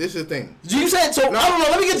 This is the thing. You said so. No, I don't know.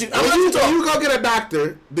 Let me get you. When you go get a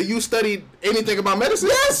doctor, do you study anything about medicine?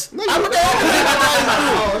 Yes. I look at everything.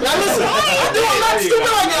 Now listen. I'm not stupid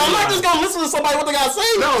like that. I'm not just gonna listen to somebody what they gotta say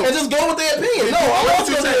and just go with their opinion. No, I'm not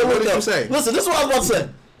gonna say what they say. Listen, this is what I was about to say.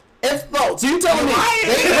 So you telling me?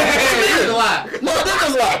 This is a lot. No, this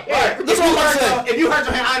is a lot. This is what I'm saying. If you hurt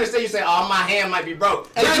your hand, I understand you say, "Oh, my hand might be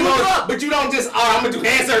broke," but you don't just, "Oh, I'm gonna do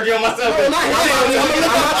hand surgery on myself." No, not hand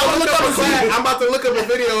surgery. I'm about to look up a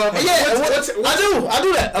video of it. Yeah, I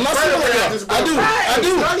do that. I'm not saying that. I do.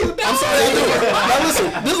 I'm sorry, I do. Now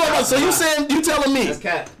listen, this is what I'm saying. So you telling me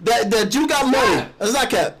that you got money? That's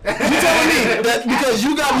not cap. You telling me that because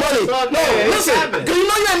you got money? No, listen, because you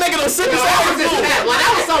know you ain't making no sense. That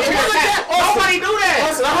was so. Nobody do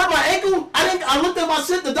that. Listen, I hurt my ankle. I looked at my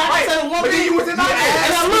shit. The doctor said one thing. But then you went to the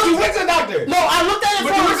doctor. You went to the doctor. No, I looked at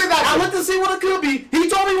it first. I looked to see what it could be.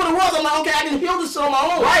 He told me what it was. I'm like, okay, I can heal this shit on my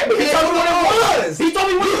own. Right, but he told me what it was. He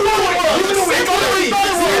told me what it was.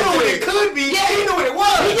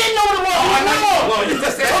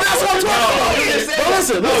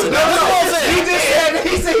 listen.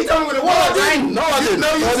 He said he told me what it was. No, I didn't. No,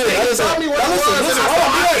 you didn't. Tell me what it was.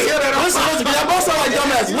 Listen, y'all both sound like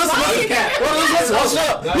dumbasses.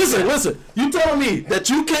 Listen. You telling me that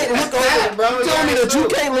you can't look over? You telling me that you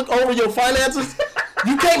can't look over your finances?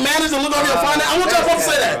 You can't manage to look over your finances? I want y'all both to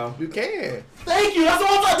say that. You can. Thank you. That's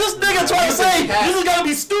what I'm this nigga trying to say. You just gotta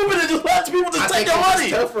be stupid and just let people just take your money.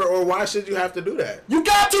 Tougher, or why should you have to do that? You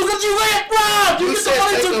got to because you ain't robbed. You get the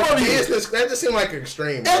money took from you. That just seemed like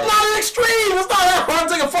extreme. It's not an extreme. It's not that hard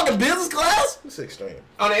to take a fucking business class. It's extreme.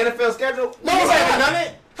 On the NFL schedule? No, you it's haven't not. done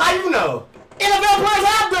it? How you know? NFL players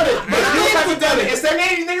have done it. But You haven't done it. It's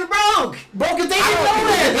 78 niggas broke. Broke it, they didn't know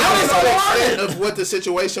that. How they so the hard? extent of what the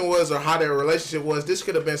situation was or how their relationship was. This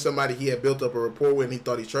could have been somebody he had built up a rapport with and he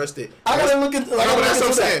thought he trusted. I gotta look at. That's what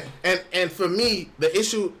I'm saying. And for me, the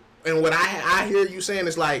issue and what I hear you saying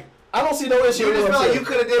is like, I don't see no issue. You just felt like you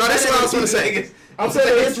could have did. No, that's what I was going gonna say. I'm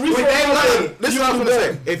saying it's reasonable. This is what I was gonna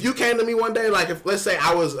say. If you came to me one day, like if let's say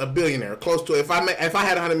I was a billionaire, close to it, if I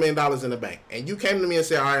had $100 million in the bank, and you came to me and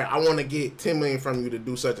said, all right, I want to get $10 million from you to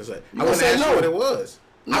do such and such, I want to ask you what it was.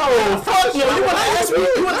 No, fuck no. You want to ask me?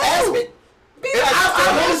 You want to ask me? I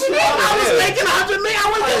was making $100 million. I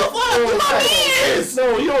wouldn't give a fuck. You my man.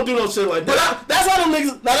 No, you don't do no shit like that. But that's how the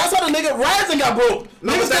niggas. Now that's how the nigga Rising got broke.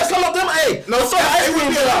 Niggas that come up them. Hey, no, so ice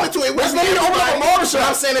cream shop. Let's let me open up a motor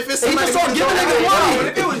shop. I'm saying if it's somebody, he just start giving niggas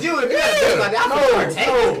money. If it was you, if you had a like that,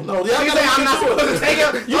 no. I'm not supposed to take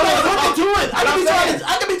it. You don't look into it. I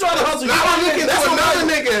can be trying to hustle. Now I'm looking at another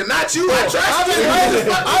nigga, not you. I trust you. That's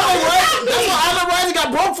why Island Rising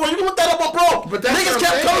got broke for. You can look that up on broke. But niggas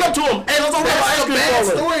kept coming up to him. Hey, let's open up ice cream. Bad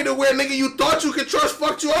story to where nigga you thought you could trust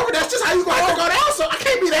fucked you over. That's just how you gonna have to go down. So I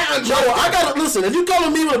can't be that untrustworthy. No, I gotta listen. If you come to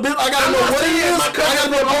me with a bit, I gotta know what it is. My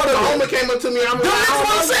cousin Oklahoma came up to me. I'm like, that's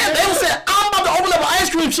what I'm saying. They said I'm about to open up an ice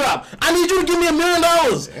cream shop. I need you to give me $1 million,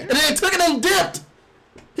 and then they took it and dipped.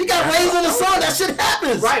 He got raised in the sun. That shit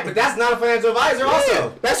happens. Right, but that's not a financial advisor.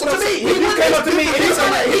 Also, that's what I mean. He came up to me. He came up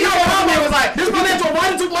to me and was like, "This financial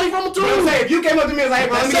advisor took money from him too." If you came up to me and was like,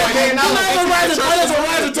 "Let me get $1 million," financial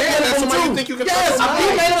advisor took money from him too. Yes, he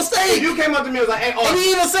made a mistake. If you came up to me and was like, "Hey," and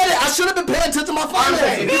he even said it. I should have been paying attention to my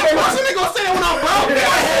finances. If you came up to me, gonna say that when I'm broke.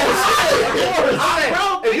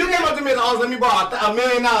 If you came up to me and was like, "Oh, let me borrow $1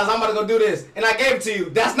 million. I'm about to go do this," and I gave it to you,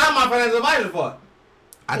 that's not my financial advisor fault.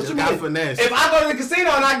 I just got finesse. If I go to the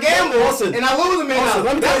casino and I gamble and I lose $1 million,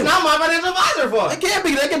 that's not my financial advisor fault. It can't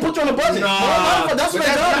be. They can put you on a budget. That's what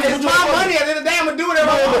they do. It's my money. At the end of the day, I'm gonna do whatever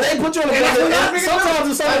I want. But they put you on a budget. Sometimes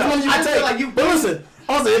it's so much money you can take. But listen,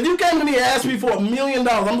 if you came to me and asked me for $1 million,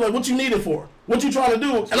 I'm like, what you need it for? What you trying to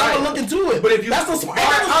do? And I'm gonna look into it. But if you, that's the smart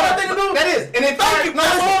thing to do. That is. And if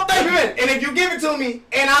and if you give it to me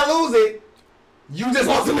and I lose it, you just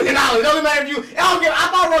want $1 million. It doesn't matter if you.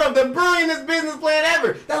 I thought wrote up the brilliantest business plan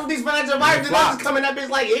ever. That's what these financial advisors do. They just come in that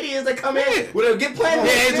bitch like idiots. They come in with a get plan.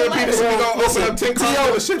 Yeah, Angel Peterson gonna open up 10 car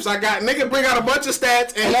dealerships. I got nigga bring out a bunch of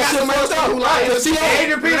stats and got some more stuff.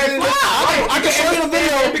 Adrian Peterson. I can show you the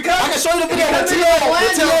video. I can show you the video when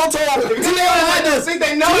T.O. told. T.O. like this.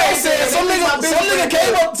 T.O. said some nigga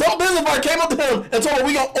came up. Some business partner came up to him and told him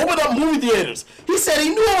we gonna open up movie theaters. He said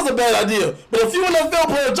he knew it was a bad idea, but a few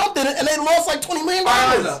NFL players jumped in it and they lost like $20 million. All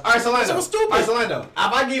right, so Orlando, if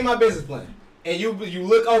I give you my business plan and you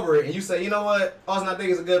look over it and you say, you know what, Austin, I think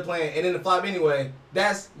it's a good plan, and then it flop anyway,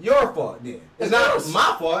 that's your fault then. It's not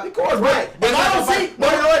my fault. Of course, right. But I don't see.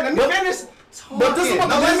 Let me finish. But this is what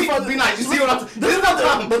the be nice. You see what I'm saying? This is what the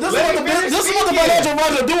financial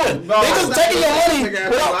advisors are doing. They just taking your money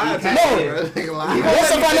without. Once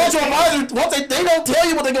the financial advisor, they don't tell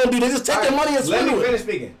you what they're gonna do. They just take their money and spend it. Let me finish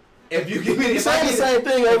speaking. If you give me, the same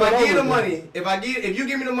thing. If I give you the money, if you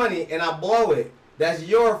give me the money and I blow it, that's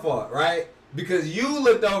your fault, right? Because you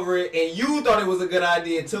looked over it and you thought it was a good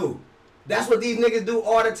idea too. That's what these niggas do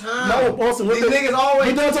all the time. No, Boston. These niggas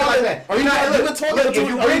always do like that. Are you not?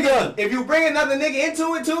 If you bring another nigga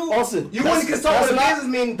into it too, Austin, you wouldn't consult with a business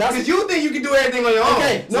meeting because you think you can do everything on your own.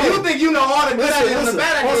 Okay, so you think you know all the good ideas and the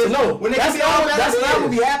bad ideas. No, that's not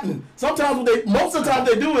what be happening. Sometimes most of the time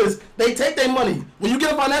they do is they take their money. When you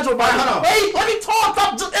get a financial advisor, wait, let me talk.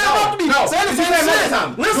 Stop just interrupting me. Say the same shit.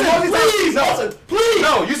 Listen, please.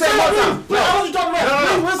 No, you say one time. What you talking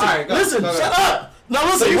about? Listen, shut up. Now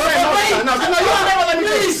listen, you say no, let me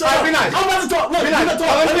please. All right, be nice. I'm about to talk. Look, let me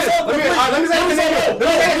say let me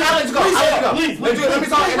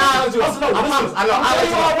talk and I'll let you go. I promise. I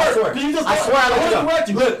swear I'll let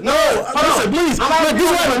you go. Look, listen, please. Look, this is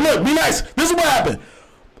what happened. Look, be nice. This is what happened.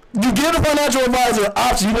 You give the financial advisor an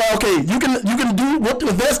option. You go, okay, you can do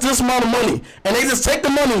invest this amount of money, and they just take the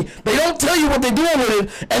money. They don't tell you what they're doing with it,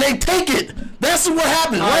 and they take it. That's what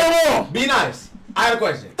happens. Right or wrong? Be nice. I have a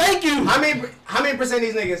question. Thank you. How many percent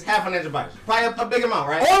of these niggas have financial advisors? Probably a big amount,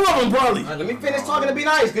 right? All of them, probably. Let me finish talking to be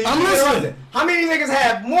nice. I'm listening. How many of these niggas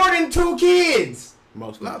have more than 2 kids?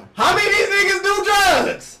 Most of them. How many of these niggas do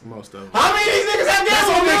drugs? Most of them. How many of these niggas have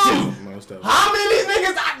gambling addictions? Most of them. How many of these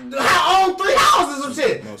niggas own 3 houses or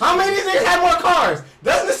shit? How many of these niggas have more cars?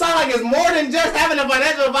 Doesn't it sound like it's more than just having a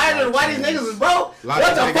financial advisor? Why these niggas is broke?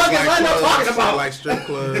 What the fuck is Lando talking about? Like strip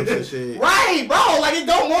clubs and shit. Right, bro. Like it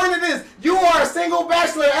don't more than this. You are a single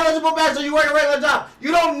bachelor, eligible bachelor. You work a regular job.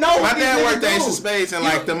 You don't know My what these dad niggas worked do. at Ace of Spades and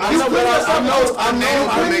like the I met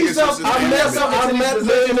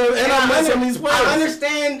these players.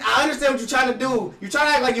 I understand what you're trying to do. You're trying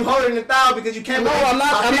to act like you holding the thou because you can't. No, I'm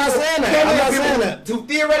not saying that. I'm not saying that. To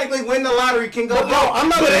theoretically win the lottery can go. But no, I'm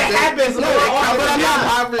not. But it happens. But what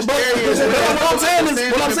I'm saying is,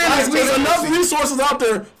 there's enough resources out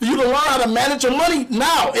there for you to learn how to manage your money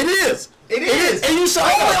now. It is. It is. And you should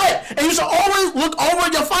always look over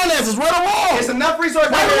your finances, right or wrong. It's enough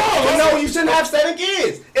resources out there to know you shouldn't have 7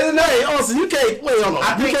 kids. It's enough. Hey, Austin, you can't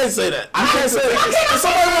say that. You can't say that. If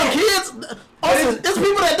somebody want kids, Austin, it's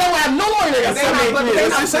people that don't have no money that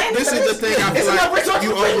got 7 kids. This is the thing I feel like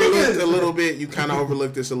you overlooked a little bit. You kind of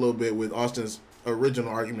overlooked this a little bit with Austin's original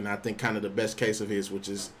argument. I think kind of the best case of his, which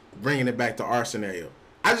is bringing it back to our scenario.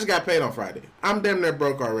 I just got paid on Friday. I'm damn near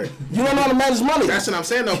broke already. You don't know how to manage money. That's what I'm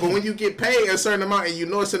saying though. But when you get paid a certain amount and you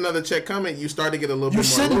know it's another check coming, you start to get a little bit more. You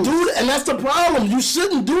shouldn't do that, and that's the problem. You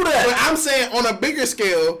shouldn't do that. But I'm saying on a bigger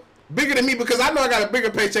scale, bigger than me, because I know I got a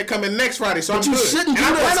bigger paycheck coming next Friday, so I'm good. You shouldn't do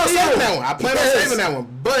I that. plan on saving that one. I plan on Yes. saving that one.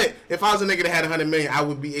 But if I was a nigga that had $100 million, I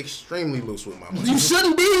would be extremely loose with my money. You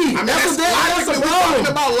shouldn't be. I mean, that's the we're problem. talking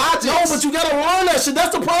about logic. No, but you gotta learn that shit.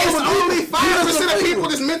 That's the problem. It's only 5% of people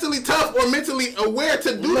that's mentally tough or mentally aware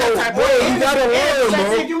to do that type of You gotta learn,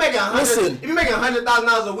 bro. If you make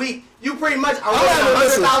 $100,000 a week, you pretty much are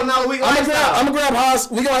listen, $100,000 a week. I'm gonna grab Haas.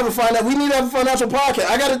 We gonna have a finance. We need to have a financial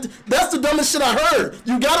podcast. That's the dumbest shit I heard.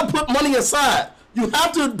 You gotta put money aside. You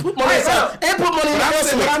have to put money aside and put money in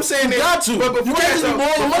investment. What I'm saying you got to. But You can't just be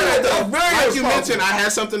blowing money like that. Like you mentioned, I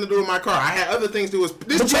had something to do with my car. I had other things to do with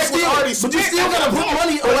this check was already spent. But you still gotta put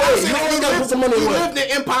money away. You always gotta put some money away. You lived in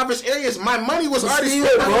impoverished areas. My money was already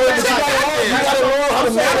spent. spent. Bro, you gotta learn how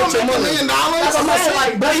to manage your money. $1 million. That's what I'm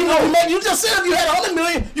saying. But you just said if you had $100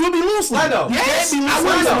 million, you would be loose. I know. You can't be loose. I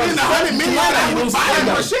wouldn't spend $100 million. I would buy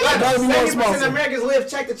more shit. 70% of Americans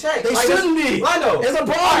live check to check. They shouldn't be. I know. It's a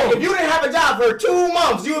problem. If you didn't have a job for 2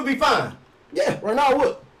 months, you would be fine. Yeah, right now I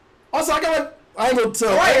would. Also, I ain't gonna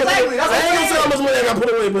tell. Right, exactly. I ain't gonna tell how much money I got put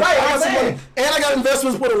away, but Right, I got I'm some money. saying. And I got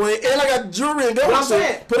investments put away, and I got jewelry and gold But I'm saying-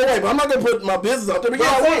 shit put away. But I'm not gonna put my business out there because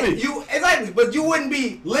I would be. Exactly, but you wouldn't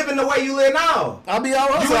be living the way you live now. I'll be out.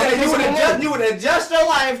 You would adjust your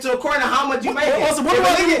life to according to how much you make. What do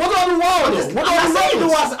I do wrong?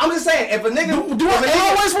 I'm just saying, if a nigga do I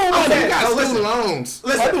always want money? You got student loans.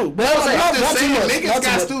 Listen, I do. But I'm just saying, niggas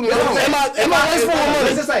got student loans. Am I wasting more money?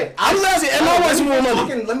 I'm just asking, am I wasting more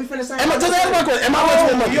money? Let me finish saying. Just answer my question. Am I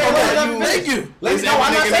wasting more money? Thank you. No,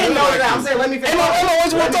 I'm not saying no to that. I'm saying let me finish. Am I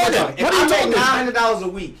wasting more money? If I make $900 a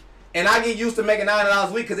week, and I get used to making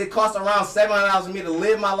 $900 a week because it costs around $700 for me to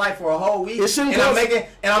live my life for a whole week. It shouldn't and cost.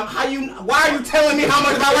 Why are you telling me how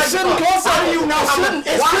much my life shouldn't cost? How do you know how much?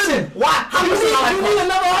 Why? How much my life You need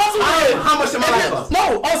another hustle. How much of my life cost?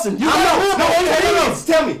 No, Austin, you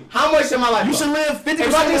Tell me, how much of my life You cost? should live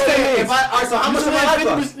 50%. So how much of my life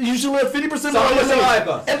cost? You should live 50%. So how much of my life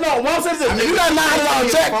cost? No, what I'm saying is, if you got $900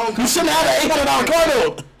 check, you shouldn't have an $800 car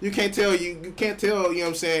note. You can't tell, you know what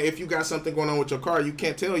I'm saying, if you got something going on with your car, you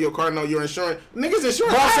can't tell your car no your insurance. Niggas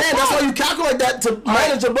insurance. But I'm saying that's why you calculate that to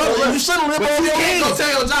manage your budget. You shouldn't live on You your can't go means. tell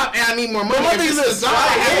your job, hey, I need more money. My thing is this. Most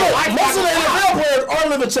of the NFL players are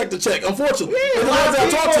living check to check, unfortunately. The ones that I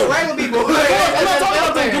talk to. Regular people. I'm not talking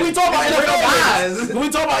about them. Can we talk about Real NFL guys. niggas? Can we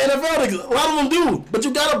talk about NFL niggas? A lot of them do. But you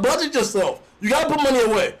gotta budget yourself. You gotta put money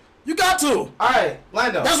away. You got to. Alright,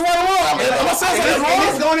 Lando. That's right or wrong. I'm not saying that's wrong.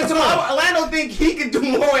 It's going into Orlando think he could do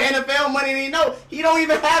more NFL money than he know. He don't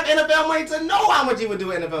even have NFL money to know how much he would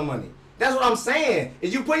do NFL money. That's what I'm saying.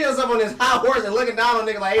 Is you putting yourself on this high horse and looking down on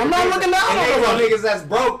niggas like, hey, I'm not looking down on niggas that's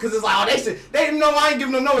broke because it's like, oh, they didn't know I ain't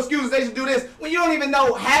giving them no excuses. They should do this when you don't even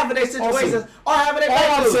know half of their situations or half of their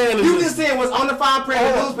background. You just saying what's on the fine print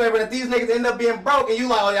in the newspaper that these niggas end up being broke and you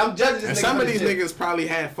like, oh, yeah, I'm judging this. And nigga some for of this these shit. niggas probably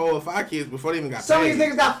had 4 or 5 kids before they even got Some paid. of these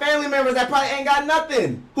niggas got family members that probably ain't got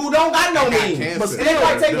nothing, who don't got no means. cancer. And they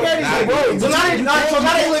probably take care of these niggas. So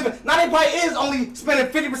now they living. Now they probably is only spending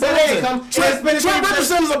 50% of their income. Trent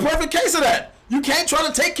Richardson is a perfect case of that. You can't try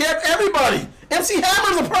to take care of everybody. MC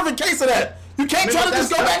Hammer is a perfect case of that. You can't try to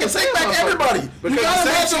just go back and take back everybody. You gotta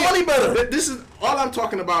manage your money better. This is all I'm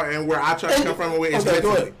talking about and where I try to come from with is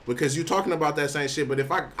mentally. Because you're talking about that same shit. But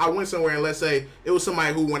if I went somewhere and let's say it was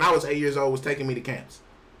somebody who, when I was 8 years old, was taking me to camps,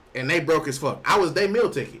 and they broke as fuck, I was their meal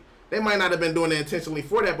ticket. They might not have been doing it intentionally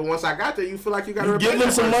for that, but once I got there, you feel like you got to give them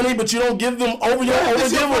some money, but you don't give them over your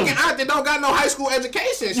fucking aunt that don't got no high school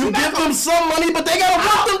education. You give them some money, but they gotta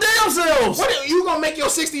work them damn selves. What you gonna make your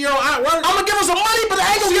 60-year-old aunt work? I'm gonna give her some money, but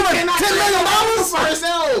I ain't gonna give her $10 million for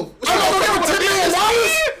herself. I'm gonna give her $10 million.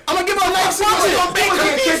 I'm gonna give her a nice budget. You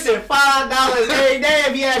would give $5 every day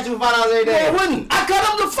if he asked you $5 every day. No, I wouldn't. I cut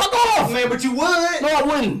him the fuck off. Man, but you would. No, I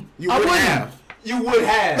wouldn't. You wouldn't have. You would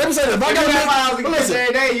have. Let me say this. If I got $5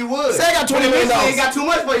 every day, you would. Say I got $20 million. You got too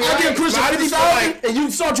much for you. I give Christian $50,000 and you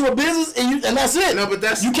start your business and that's it. No, but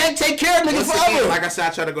that's you can't take care of niggas forever. Like I said, I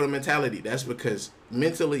try to go to mentality. That's because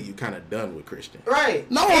mentally you kind of done with Christian. Right.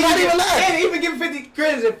 No, not even that. And even give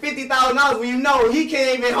 $50,000 when you know he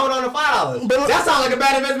can't even hold on to $5. But that sounds like a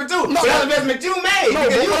bad investment too. No, that's an investment you made. No,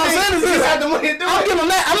 but what I'm saying is this: you have the money to do I'm giving him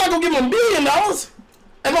that. I'm not gonna give him $1 billion.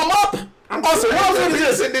 And I'm up. Also, what I'm saying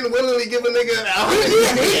is this: didn't willingly give a nigga.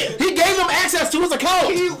 He gave him access to his account.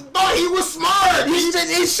 He thought he was smart. He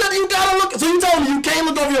should. You gotta look. So you telling me you can't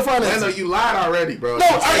look over your finances? I know you lied already, bro. No,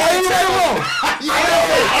 I ain't right or wrong.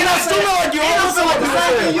 And I still know like you almost feel like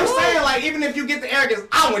you're saying like even if you get the arrogance,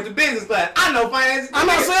 I went to business class. I know finances. I'm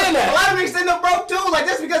not saying that. A lot of niggas end up broke too. Like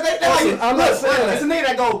just because they like. I'm not saying that. It's a nigga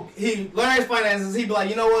that go. He learns finances. He be like,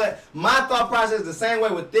 you know what? My thought process is the same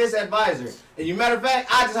way with this advisor. And you matter of fact,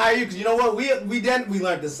 I just hire you because you know what? We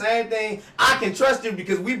learned the same thing. I can trust you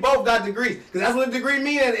because we both got degrees. Because that's what a degree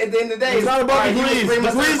means at the end of the day. It's not about degrees.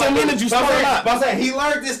 Degrees don't mean that you smart or not. But I'm saying he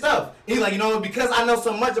learned this stuff. He's like, you know what? Because I know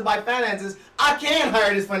so much about finances, I can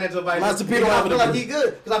hire this financial advisor. Master Peter, I feel like he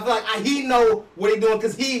good. Because I feel like he know what he doing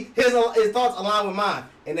because his thoughts align with mine.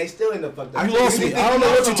 And they still end up fucked up. You lost me. I don't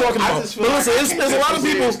know what you're talking about. But listen, there's a lot of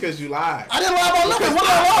people. Because you lied. I didn't lie about nothing. What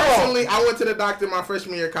did I lie about? Personally, I went to the doctor my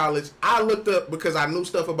freshman year of college. I looked up because I knew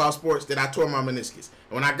stuff about sports that I tore my meniscus.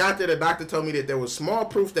 And when I got there, the doctor told me that there was small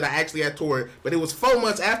proof that I actually had tore it, but it was 4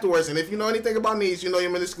 months afterwards. And if you know anything about knees, you know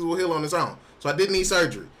your meniscus will heal on its own. So I didn't need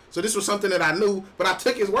surgery. So this was something that I knew, but I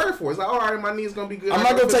took his word for it. It's like, all right, my knee's gonna be good. I'm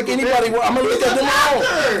not gonna take anybody. I'm gonna look at them all.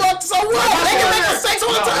 Fuck, so what? They can make mistakes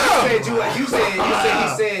all the time. You said he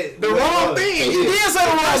said the wrong thing. He did say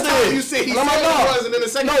the wrong thing. You said he said it was, and then the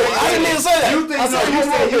second. No, I didn't even say that. You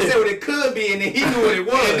said what it could be, and then he knew what it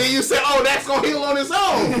was. And then you said, oh, that's gonna heal on its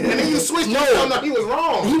own. And then you switched. No, he was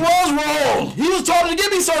wrong. He was wrong. He was trying to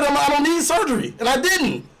give me surgery. I don't need surgery, and I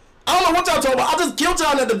didn't. I don't know what y'all talking about. I just killed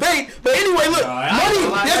y'all in that debate. But anyway, look,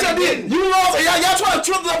 money. Yes, y'all did. You lost. Y'all trying to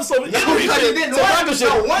trip up so. No, because you didn't. One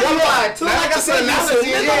you lied. Two, like I said,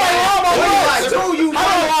 nobody lied about what. Two, you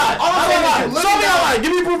lied. Show me I lied.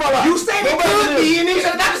 Give me proof I lied. You said it could be, and then you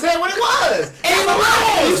said not to say what it was. And you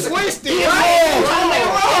wrong. You switched it. You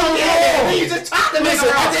just tried to make it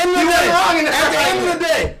wrong. At the end of the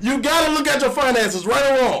day, you gotta look at your finances, right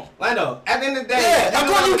or wrong. I know. At the end of the day, yeah. Of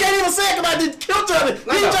course, you can't even say it because I did kill Johnny.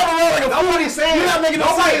 Nobody's saying. You're not making no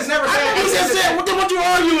sense. Nobody's never saying. He just said, what you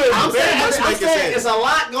arguing? I'm saying it's a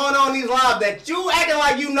lot going on in these lives that you acting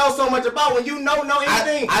like you know so much about when you know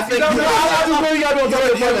anything. I think you're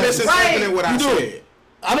misinterpreting what I said.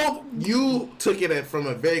 You took it from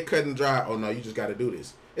a very cut and dry. Oh no, you just got to do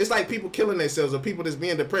this. It's like people killing themselves or people that's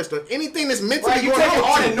being depressed or anything that's mentally going on.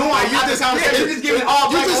 All the nuance. You just giving all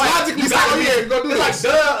black and white. You got here. Go do this. It's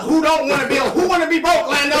like, who don't want to be? Who want to be broke?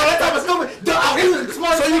 Lando, that type of stupid. So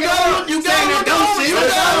you gotta look over it.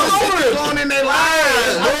 Going in their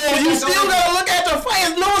lives. You still gotta look at your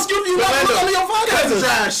finances. No excuse. You gotta look at your finances.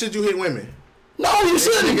 Should you hit women? No, you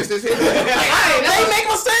shouldn't. They make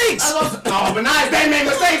mistakes. No, but not if they make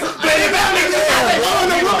mistakes. But if they make mistakes,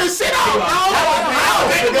 the woman sit out.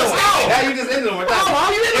 Now you just ended them with that.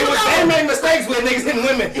 It was they make mistakes with niggas hitting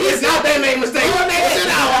women. It's not they make mistakes. I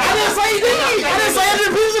didn't say he did. I didn't say every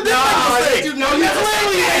piece of this mistake. No, you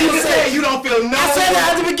clearly just said you don't feel no. I said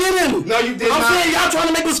that at the beginning. No, you did not. I'm saying y'all trying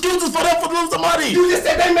to make excuses for them for losing money. You just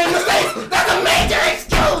said they made mistakes. That's a major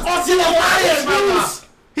excuse. Excuse.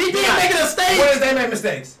 He didn't make a mistake. What is they make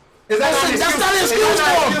mistakes? That's not an excuse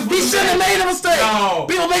for him. He shouldn't have made a mistake. No.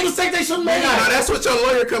 People make mistakes they shouldn't make. No, that's what your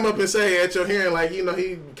lawyer come up and say at your hearing. Like, you know,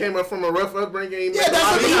 he came up from a rough upbringing. Yeah,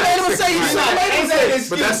 that's what he made a mistake. He shouldn't have made a mistake.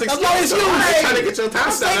 But that's not an excuse. Trying to get your time down.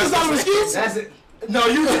 Mistake is not an excuse. That's it. No,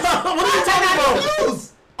 you. What are you talking about?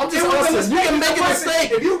 I'm just honest. You can make a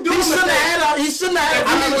mistake. If you do he shouldn't have had. He shouldn't have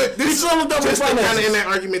had. He shouldn't have done just kind of in that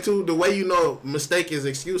argument too. The way you know mistake is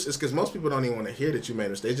excuse is because most people don't even want to hear that you made a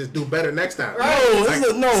mistake. Just do better next time. Right?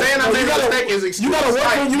 No. Saying I made a mistake is excuse. You gotta work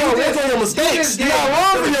on your mistakes. You gotta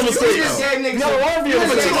learn from your mistakes. You gotta learn from your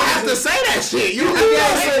mistakes. You don't have to say that shit. You don't have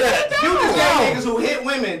to say that. You just gave niggas who hit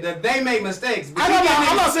women that they make mistakes. I'm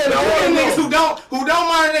not saying that. You niggas who don't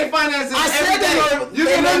monitor their finances every day. You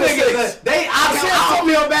give them niggas I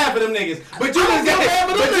feel bad for them niggas. But you just gave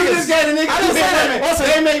the niggas who hit women.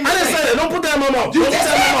 They make mistakes. I didn't say that. Don't put that in my mouth.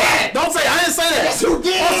 Don't say. I didn't say that. Yes, you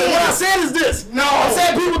did. What I said is this. No. I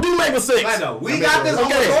said people do make mistakes. I know. We got this on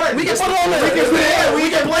record. We can put it on there. We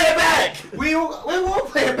can play it back. We will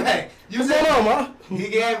play it back. What's going on, ma? He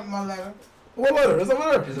gave my letter. What letter? It's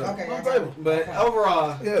over there. Okay. But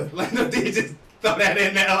overall, Lando did just throw that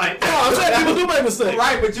in there like that. No, I'm saying people do make mistakes.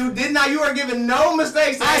 Right, but you did not. You are giving no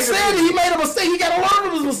mistakes. I said that he made a mistake. He got to learn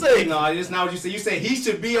from his mistake. No, that's not what you said. You said he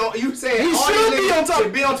should be on. You said he should be on top.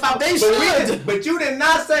 Should be on top. They should. But you did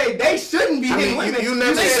not say they shouldn't be hitting women. You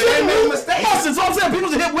never said they made mistakes. Listen, so I'm saying people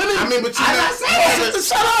should hit women. I mean, but you never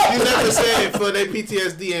shut up. You never said for their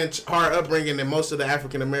PTSD and hard upbringing that most of the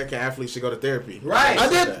African American athletes should go to therapy. Right. I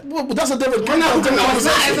did. Well, that's a different. It's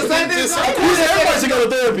the same thing. Everybody should go to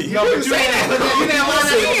therapy. No, but you didn't learn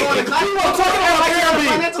that. I'm talking about therapy.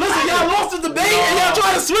 Listen, y'all lost the debate and y'all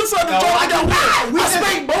trying to switch something. I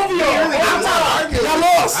spanked both of y'all. Y'all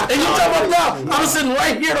lost. And you talking about now. I was sitting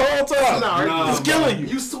right here the whole time. It's killing you.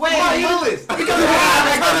 You swear clueless. Because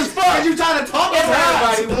you trying to talk over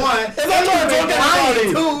everybody. One. It's not trying to talk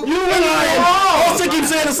everybody. You and I also keep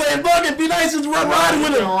saying the same fucking be nice and run riding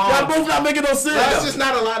with him. Y'all both not making no sense. That's just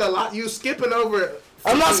not a lot. You skipping over.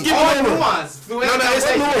 I'm not skipping over.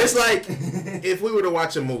 It's like if we were to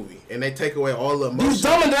watch a movie and they take away all the emotion. These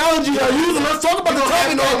dumb analogies y'all using. Let's talk about the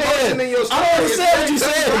topic. I don't understand what you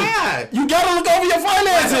said. You gotta look over your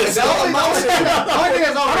finances. The only thing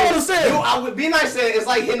that's I don't understand. Be nice said it's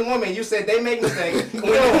like hitting women. You said they make mistakes.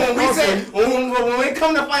 When we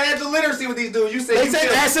come to financial literacy with these dudes, you said they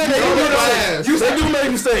do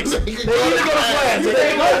make mistakes. They do go to class.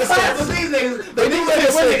 They go to class with these niggas. They do make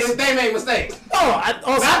mistakes. They make mistakes.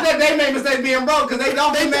 Not that they make mistakes being broke, because they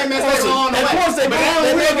don't make mistakes along the way. Of course they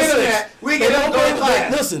make mistakes. We get them going to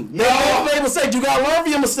class. Listen, they all make mistakes. You gotta learn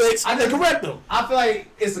from your mistakes and correct them. I feel like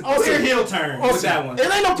it's a clear heel turn with that one. It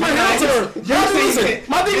ain't no clear heel turn. Y'all listen.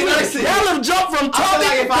 My thing is, y'all have jumped from topic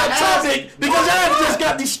to topic because y'all just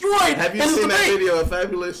got destroyed. Have you seen that video of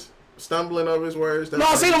Fabulous stumbling over his words? No,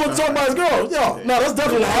 I seen him talk about his girl. Yo, no, that's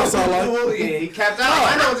definitely how it sound like. Yeah, he capped out.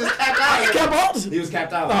 I know it was just capped out. He was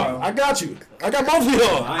capped out, bro. I got you. I got both of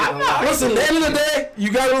y'all. Listen, at the end of the day,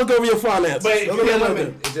 you gotta look over your finances. But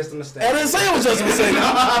it's just a mistake. I didn't say it was just a mistake.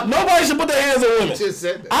 Nobody should put their hands on women.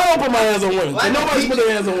 I don't put my hands on women. Like, nobody should put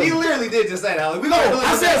their hands on women. He literally did just say that.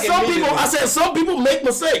 I said some people make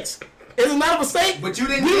mistakes. Is it not a mistake? But you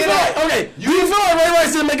didn't get it. Okay. Do you feel like Ray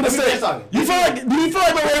Rice didn't make a mistake? Do you feel like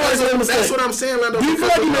Ray Rice made a mistake? That's what I'm saying, Lando. Do you feel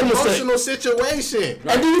like he made a mistake? Emotional situation.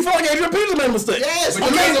 And do you feel like Adrian Peterson made a mistake? Yes.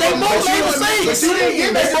 Okay, they both made mistakes. But you didn't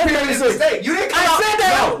give Adrian Peterson a mistake. You didn't come out. I said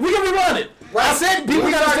that. We can rewind it. Right. I said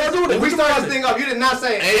people gotta start doing it. We started this thing up. You did not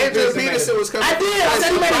say Adrian Peterson was coming. I did. I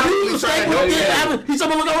said he made a huge mistake. He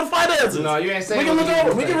told me to look over finances. No, you ain't saying. We can look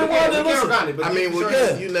over. We can rewind it. I mean,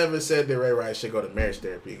 you never said that Ray Rice should go to marriage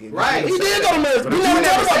therapy. Right. He did go to marriage. We never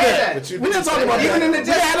talked about that. We didn't talk about that. Even in the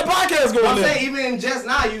just had a podcast going. I'm saying even in just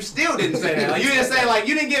now, you still didn't say that. Like, you didn't say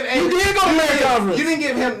like you didn't give. You did go to marriage conference. You didn't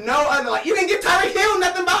give him no other. Like you didn't give Tyreek Hill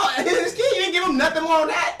nothing about his kid. You didn't give him nothing more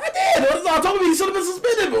on that. I did. I told him he should have been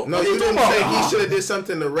suspended. No, you didn't say he should have did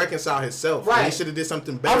something to reconcile himself. Right. He should have did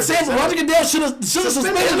something better. I'm saying Roger Goodell should have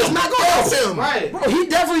suspended him. It's not going to help him. Right. Bro, he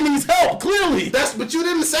definitely needs help. Clearly. But you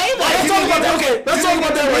didn't say that. Let's talk about that. Okay. Let's talk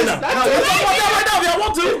about that right now. Let's talk about that right now if y'all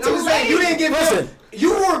want to. I'm just saying you didn't give him.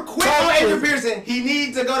 You were quick on Adrian Peterson. He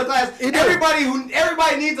needs to go to class.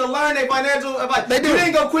 Everybody needs to learn their financial advice. You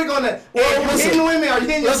didn't go quick on that. Hitting women or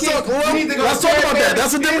hitting your kids. You need to go. Let's talk about that.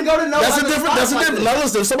 That's a different. That's a different. Now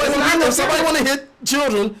listen, if somebody want to hit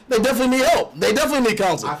children, they definitely need help. They definitely need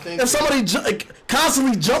counseling. If somebody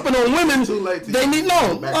constantly jumping on women, they need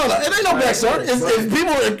no. It ain't no backstart. If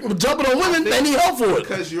people are jumping on women, they need help for it.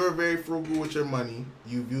 Because you're very frugal with your money,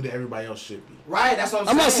 you view that everybody else should be. Right, that's what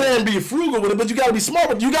I'm not saying be frugal with it, but you gotta be smart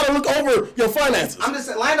with it. You gotta look over your finances. I'm just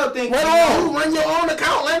saying, Lando thinks you run your own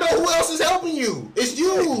account. Lando, who else is helping you? It's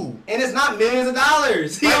you. And it's not millions of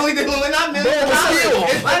dollars. He only did not millions of dollars.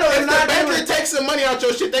 If the banker takes some money out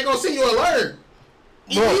your shit, they gonna send you a alert.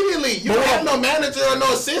 Immediately, you don't have no manager or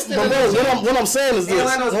no assistant. But what I'm saying is this.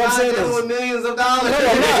 Atlanta's with millions of dollars. No,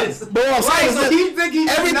 I'm not. But what I'm saying is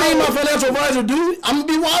this. Everything my financial advisor do, I'm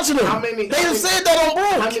gonna be watching them. They have said that on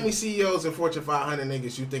Broke. How many CEOs and Fortune 500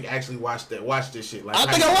 niggas you think actually watch this shit? Like,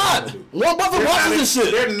 I think a lot. Warren Buffett watches this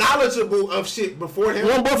shit. They're knowledgeable of shit before him.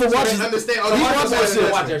 Warren Buffett watches. They understand. Oh, he watches that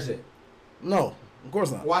shit. Watch that shit. No, of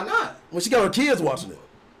course not. Why not? Well, she got her kids watching it.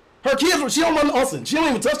 Her kids, she don't run Austin. She don't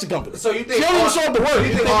even touch the company. So you think she don't even show up to work? So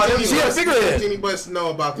you think she a figurehead? Jimmy Buss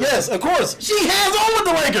know about this? Yes, of course. She hands on with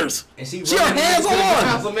the Lakers. And she hands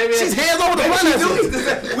on. So she's hands on with the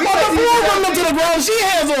finances. We run them to the ground. She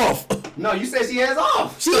hands off. No, you said she hands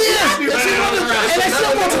off. She is. And they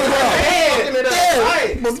still go to the ground.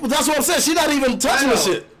 Yeah, but that's what I'm saying. She's not even touching the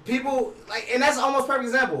shit. People and that's almost perfect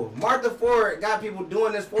example. Martha Ford got people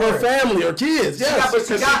doing this for her family, her kids. Yes,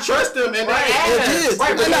 she trust them and her kids.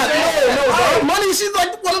 Right, they're not. No, money. She's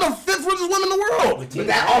like one of the 5th richest women in the world. But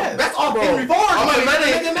that's all Henry Ford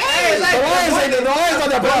money. The Lions are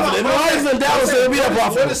that profit. If the Lions in Dallas, they'll be that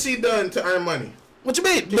profit. What has she done to earn money? What you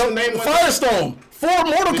mean? The Firestone, Ford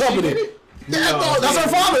Motor Company. That's her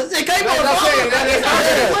father. It came from her father.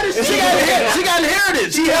 She got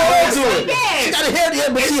inherited. She held on to it. She got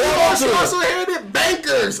inherited, but she held on to it. She also inherited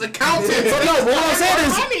bankers, accountants. So no, what I'm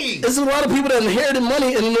saying is, there's a lot of people that inherited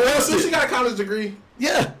money and invested. So she got a college degree.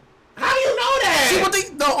 Yeah. How do you know that? See what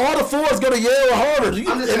all the Fords go to Yale or Harvard.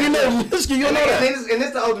 If you know Michigan, you know that. And this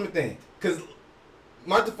is the ultimate thing, because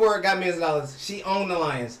Martha Ford got millions of dollars. She owned the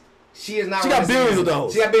Lions. She is not. She got billions of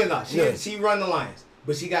dollars. She got billions of dollars. She run the Lions.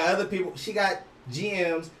 But she got other people. She got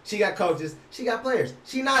GMs. She got coaches. She got players.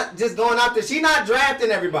 She not just going out there. She not drafting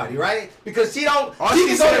everybody, right? Because she don't.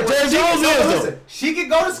 She could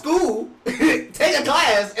go to school, take a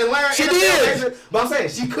class, and learn. She did. But I'm saying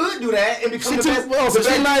she could do that and become the best. Well, so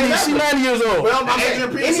she's 90 years old. Well, anybody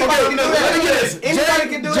can do that. Anybody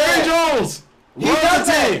can do that. Jerry Jones. He does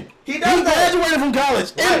that. He graduated from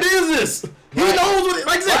college in business. He knows what,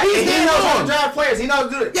 like I said, he knows how to draft players. He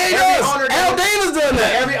knows how to do it. Yeah, he does. Al Davis done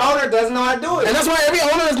that. Every owner doesn't know how to do it. And that's why every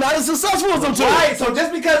owner is not as successful as them two. Right, so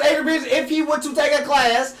just because Adrian Peterson, if he were to take a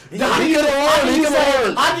class, he could have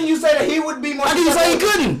learned. How can you say that he would be more How can successful? you say he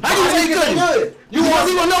couldn't? How can you say he couldn't? You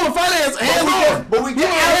want to know the finance hands on. But we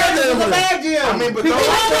can't have that in the bad GM. I mean, but he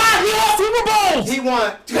won Super Bowls. He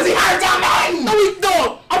won. Because he hired John Madden. No, he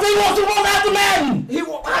don't. I think he won Super Bowls after Madden. He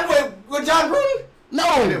won with John Gruden? No.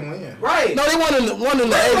 They didn't win. Right. No, they won in the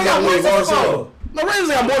 80s. got one Super Bowl. No, Ravens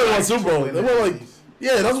got more than one Super Bowl. They won like,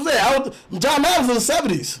 yeah, that's what I'm saying. John Madden was in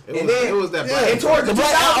the 70s. It was that black. And towards the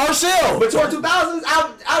black Arshell. But towards 2000s,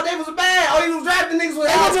 Al Davis was bad. Oh, he was drafting niggas with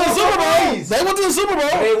They went to the Super Bowl. They went to the Super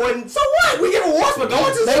Bowl. They wouldn't. So what? We give awards for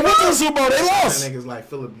going to the Super Bowl. They went to the Super Bowl. They lost. Niggas like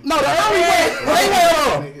Philip. No, the early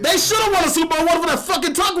way. They should have won a Super Bowl. What for that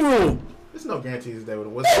fucking tuck rule? There's no guarantees they would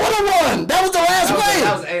have won. They would have won. That was the last play.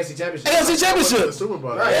 That was the AFC Championship. AFC Championship. The Super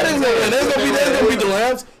Bowl. Right. Yeah, they're gonna beat the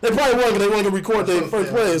Rams. They probably won because they want to record their first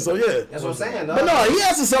play. So yeah. That's what I'm saying. But no, he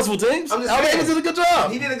had successful teams. Al Davis did a good job.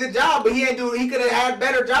 He did a good job, but he could have had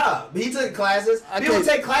better job. He took classes. People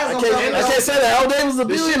take classes. I can't say that. Al Davis is a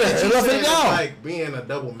billionaire. And left it down. Like being a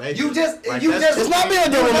double major. It's not being a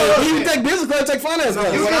double major. He take business class, take finance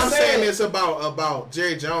class. What I'm saying is about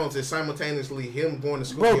Jerry Jones is simultaneously him going to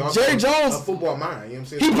school. Bro, Jerry Jones, a football mind. You know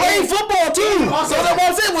what I'm saying? He played football too. So that's what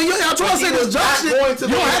I'm saying. When I'm trying to say this job shit, you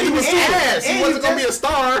don't have to be serious. He wasn't gonna be a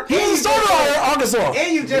star. He started on Arkansas.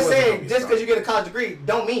 And you just said just because you get a college degree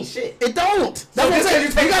don't mean shit. It don't. That's what I'm saying.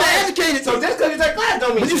 You gotta educate it. So just because you take class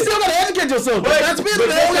don't mean shit. But you still gotta educate yourself. That's business.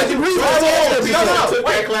 They don't got degrees. Took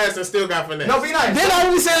that class and still got finesse. No, be nice. Then I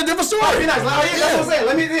would say a different story. Be nice. That's what I'm saying.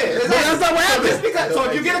 Let me do it. That's not what happened. So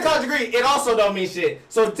if you get a college degree, it also don't mean shit.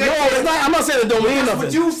 So no, it's not. I'm not saying it don't mean nothing.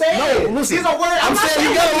 What you said. No, listen. These are words. I'm saying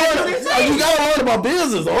you gotta learn about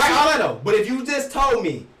business. Right, all I know. But if you just told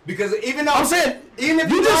me, because even though I'm saying, even if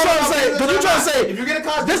you just trying to say, because you trying to say, if you get a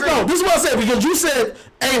college degree, this is what I said, because you said,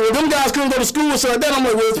 hey, well, them guys couldn't go to school and shit like that. I'm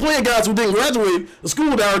like, well, there's plenty of guys who didn't graduate the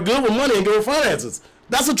school that are good with money and good with finances.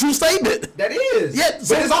 That's a true statement. That is. Yeah,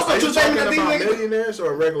 but it's also a true statement that these niggas. Millionaires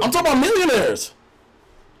or regular? I'm talking about millionaires.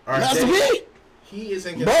 Master P. He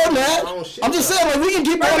isn't getting I'm just saying, like, we can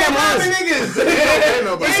keep on that line. Niggas.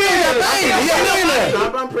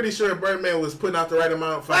 I'm pretty sure Birdman was putting out the right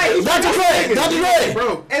amount. Dr. Dre.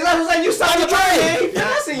 Bro. And that's what I'm saying. You saw Dr. Dre.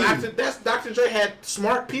 Dr. Dre had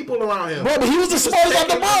smart people around him. Bro, but he was the smartest of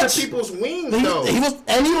the bunch. People's wings, though. He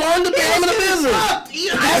learned the game of the business. At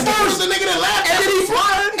first, the nigga that laughed.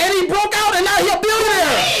 And he broke out, and now he a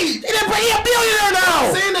billionaire. He a billionaire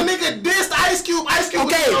now. Saying the nigga dissed Ice Cube. Ice Cube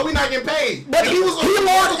was like, we not getting paid. But he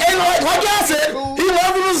learned, and like y'all said, he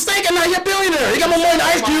learned from his mistake, and now he a billionaire. He got more money than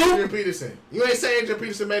Ice Cube. Peterson. You ain't saying Adrian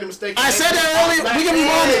Peterson made a mistake. I said that earlier. We can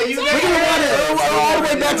rewind it. We can rewind it all the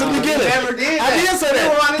way back to the beginning. Never did. I did say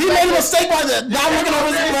that. He made a mistake by that. Not looking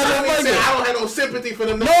over his I don't have no sympathy for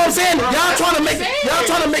them. No, I'm saying y'all trying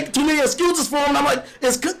to make too many excuses for him. I'm like,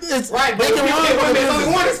 it's right. But there's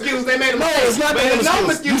only one excuse. They made a mistake. No, it's not the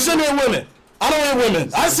excuse. You shouldn't hit women. I don't hit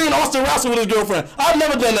women. I've seen Austin wrestle with his girlfriend. I've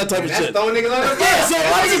never done that type of shit. Throwing niggas on the yeah, so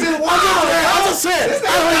I'm just saying.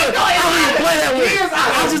 I don't even play that way.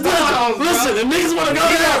 I just do it. Listen, if niggas want to go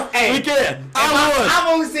there, we can. I've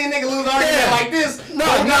only seen niggas lose argument like this. No,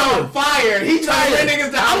 fire. He trying to bring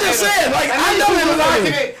niggas down. I'm just saying, like, I know it was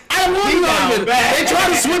argument. I won the argument. They try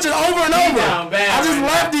to switch it over and over. I just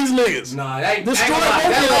laugh these niggas. Nah, that destroy both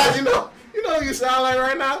of them. You know what you sound like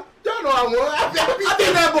right now? Y'all know I won. I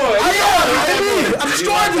beat that boy. I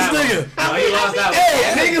destroyed this nigga. No, he lost that one.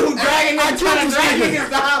 Hey, nigga who dragging niggas, trying to drag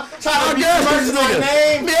niggas down, trying to beat the my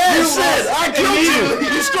name. Yeah, shit. I killed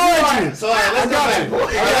you. Destroyed you. So, let's go back.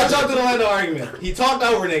 I talked to the Lando argument. He talked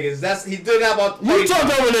over niggas. He did that about. You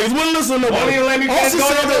talked over niggas. Wouldn't listen to nobody. Won't even let me finish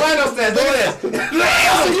going to the Lando stats. Look at this.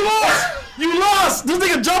 You lost. You lost. This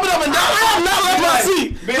nigga jumping up and down. I have not left my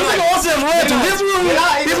seat. This nigga also has ran to his room.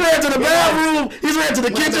 He's ran to the bathroom. He's ran to the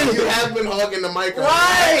kitchen. You have been hogging the microphone.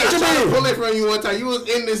 Right. I tried to pull it from you one time. You was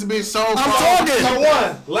in this bitch so far. I'm talking. So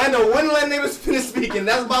one, Lando wouldn't let niggas finish speaking.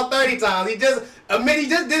 That's about 30 times. He just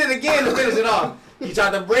did it again to finish it off. He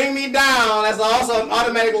tried to bring me down. That's also an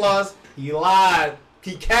automatic loss. He lied.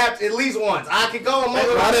 He capped at least once. I could go on. I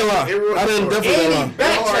didn't lie. I didn't definitely lie.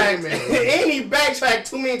 And he backtracked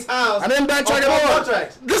too many times. I didn't backtrack at all.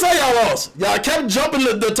 This how y'all lost. Y'all kept jumping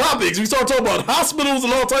the topics. We started talking about hospitals and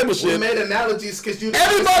all type of shit. We made analogies because you.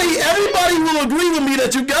 Everybody will agree with me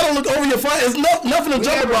that you gotta look over your front. It's nothing to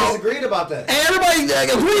jump about. We disagreed about that. And everybody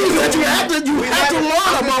agrees that you have to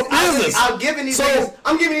learn about business. I'm giving these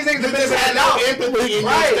niggas the benefit of the doubt. Empathy in your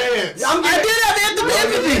stance. I did have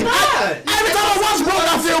empathy. Every time I watch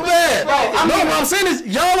I feel bad. What I'm saying is,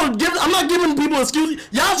 I'm not giving people excuses.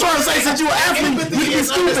 Y'all trying to say since you an athlete, you can be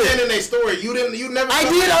stupid. Understanding their story. You never. I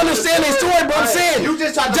did understand their story, but I'm saying,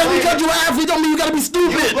 just because you're an athlete don't mean you gotta be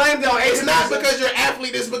stupid. You blamed it on It's not because you're an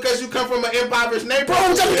athlete. It's because you come from an impoverished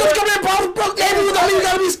neighborhood. Bro, just because you come from an impoverished neighborhood don't mean you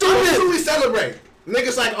gotta be stupid. Who we celebrate?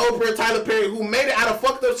 Niggas like Oprah and Tyler Perry who made it out of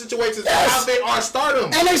fucked up situations. Now they are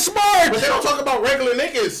stardom. And they smart. But they don't talk about regular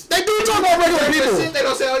niggas. They do talk about regular people. They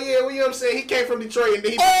don't say, oh yeah, well, you know what I'm saying? He came from Detroit. And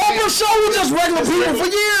Oprah show was just regular people for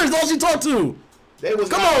years. All she talked to.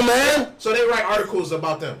 Come on, man. So they write articles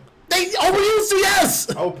about them. Oprah used to, yes.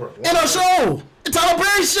 Oprah. In her show. And Tyler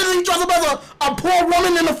Perry shit, he dressed up as a poor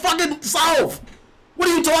woman in the fucking South. What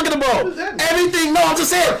are you talking about? Everything. No, I'm just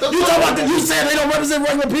saying. You talking about you said they don't represent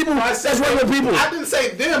regular people. That's regular people. I didn't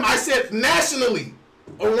say them. I said nationally.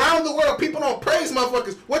 Around the world, people don't praise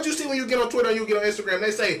motherfuckers. What you see when you get on Twitter and you get on Instagram,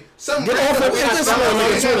 they say some. Get off of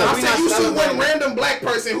Instagram. I'm saying you see one random black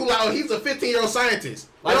person who like, oh, he's a 15-year-old scientist.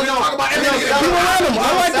 Like, we don't talk about everything. People random.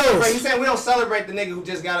 I like those. He's saying we don't celebrate the nigga who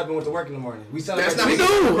just got up and went to work in the morning. We celebrate. We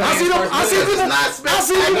do. I see people. I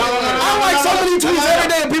like so many tweets every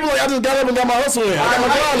day, and people like, I just got up and got my hustle in. I got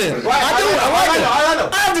my grind in. I do. I like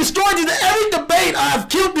it. I have destroyed these. Every debate, I have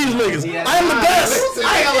killed these niggas. I am the best.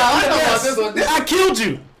 I killed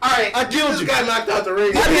you. Alright, I killed you. Got knocked out the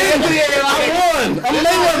ring. I did. I won. I'm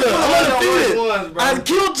Mayweather. I'm undefeated. I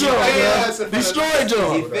killed y'all. Destroyed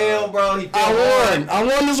y'all. He failed, bro. I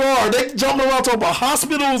won this war. They jumping around talking about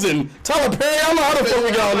hospitals and Tyler Perry. I don't know how the fuck we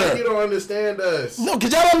got on there. You don't understand us. No,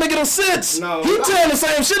 because y'all don't make it no sense. No. He telling the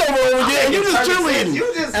same shit over and over again. And you just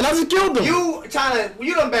cheerleading. And I just killed him.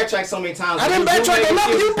 You done backtrack so many times. I didn't backtrack enough.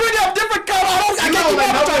 You bring up different colors. I can't keep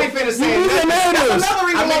up. Nobody finna say that. That's another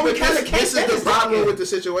reason why we kind of can't. This is the problem with the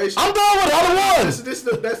situation. I'm done with the other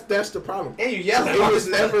one. That's the problem. And you yelling. It was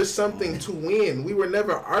never something to win. We were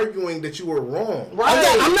never arguing that you were wrong. Right.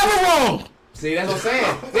 I'm never wrong. See, that's what I'm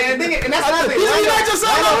saying. And that's another thing. You might just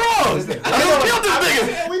say I'm wrong.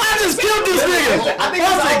 I just killed this nigga. I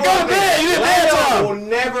said, go to bed. You didn't have time. Will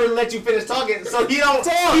never let you finish talking, so he don't.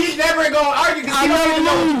 He's never gonna argue because he don't even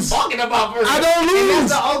know what he's talking about. I don't lose. And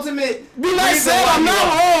that's the ultimate. Be like, said I'm not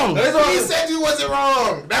wrong. He said you wasn't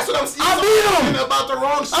wrong. That's what I'm saying. I beat him about the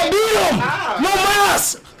wrong shit. I beat him. No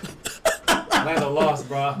mas. Lando lost,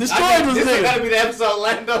 bro. Destroyed this nigga. This gotta be the episode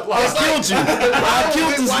Lando lost. I killed you. I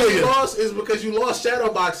killed this why nigga. You lost is because you lost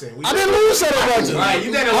shadow boxing. I didn't lose shadow boxing. Right,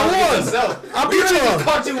 you didn't lose yourself. I beat you. I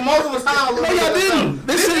caught you multiple times. No, y'all didn't.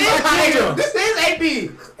 This is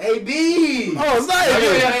AB. AB. Oh, it's not AB.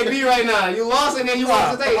 You're AB right now. You lost and then you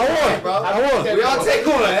lost the tape. I won, bro. I won. We all take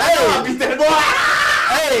one. I beat that boy.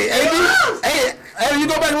 Hey, AB. Hey, you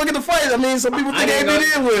go back and look at the fight. I mean, some people think AB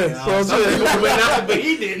did win. But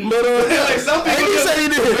he didn't. Like some people AB said he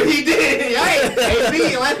did. But he did.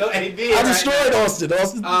 AB. I destroyed Austin.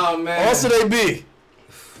 Oh, man. Austin AB.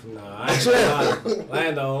 Nah, I ain't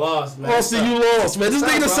Lando lost, man. Austin, you lost, man. This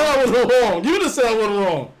nigga sound was wrong. You just sound was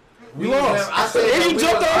wrong. You lost. I said and you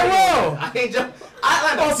jumped all around. I ain't jump.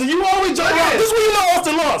 Austin, you always jump around. This is when you know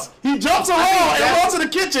Austin lost. He jumps around and runs to the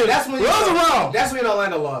kitchen. That's when runs around. That's when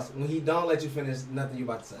Orlando lost. When he don't let you finish nothing you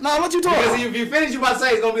about to say. Nah, what you talking about? Because if you finish, you about to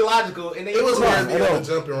say it's gonna be logical. And then it was hard to be able to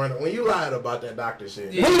jump and run. When you lied about that doctor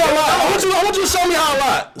shit. When did I lie? I want you to show me how I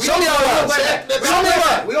lied. Show me how I lied. Show me how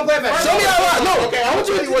I lied. We gonna play it back. Show me how I lied. No. Okay, I want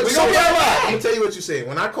you to show me how I lied. I'm gonna tell you what you said.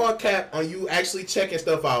 When I called Cap on you actually checking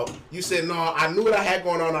stuff out, you said no. I knew what I had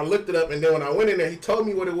going on. I looked it up, and then when I went in there, he told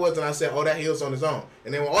me what it was, and I said, oh, that heals on his own.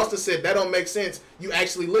 And then when Austin said that don't make sense, you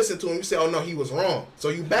actually listened to him. You said, oh no, he was wrong. So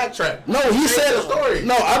you backtracked. No, he said the story.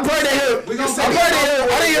 No, I probably didn't hear.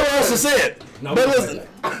 I didn't hear what Austin said. No, but listen,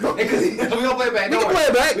 we gonna play it back. We can play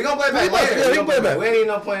it back. We gonna play it back. Yeah, we can play it back. We ain't even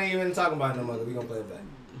no point even talking about no mother. We gonna play it back.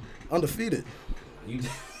 Undefeated.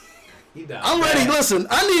 He died. I'm ready. Listen,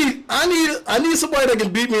 I need somebody that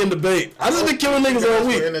can beat me in debate. I just been killing niggas all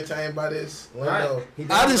week. Entertained by this. Right.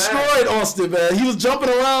 I destroyed Austin, man. He was jumping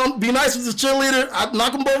around. Be nice with his cheerleader. I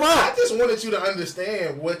knock them both out. I just wanted you to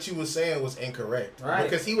understand what you were saying was incorrect. Right.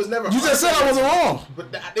 Because he was never. You just said I wasn't wrong.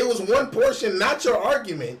 But there was one portion, not your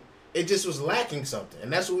argument. It just was lacking something,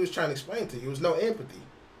 and that's what we was trying to explain to you. It was no empathy.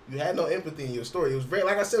 You had no empathy in your story. It was very,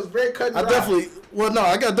 like I said, it was very cut and dry.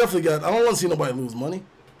 I definitely got. I don't want to see nobody lose money.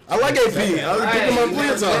 I like AP. I was giving my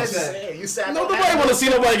plenty of times. You said nobody want to see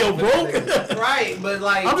nobody go broke. Right, but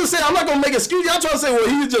like I'm just saying, I'm not gonna make excuses. Y'all trying to say, well,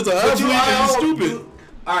 he's just an athlete and he's stupid.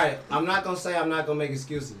 All right, I'm not gonna say I'm not gonna make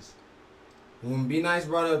excuses. When Be Nice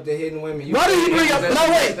brought up the hidden women, why did he bring up?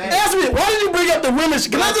 No, wait. Ask me. Why did you bring up the women?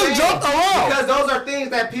 Can I just jump around? Because those are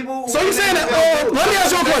things that people. So you saying that? Let me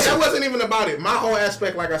ask you a question. That wasn't even about it. My whole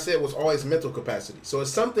aspect, like I said, was always mental capacity. So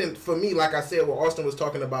it's something for me, like I said, what Austin was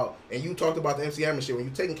talking about, and you talked about the MC Hammer shit. When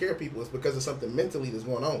you're taking care of people, it's because of something mentally that's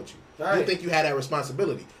going on with you. Right. You think you had that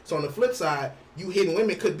responsibility. So on the flip side, you hidden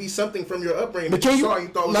women could be something from your upbringing that you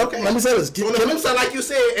thought was okay. Let me say this. So on the flip side, like you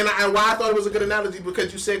said, and why I thought it was a good analogy,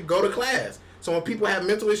 because you said go to class. So when people have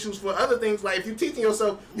mental issues for other things, like if you're teaching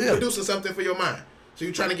yourself, you're producing something for your mind. So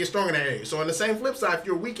you're trying to get strong in that area. So on the same flip side, if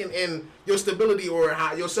you're weakened in your stability or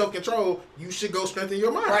your self-control, you should go strengthen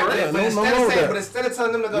your mind. Right, right? But instead of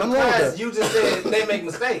telling them to go to class, you just said they make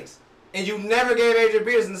mistakes. And you never gave Adrian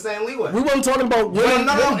Peterson the same leeway. We wasn't talking about women,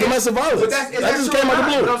 domestic violence. But that just came out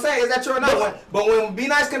the blue. What I'm saying is that true or not? But when Be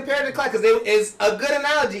Nice compared to class, because it's a good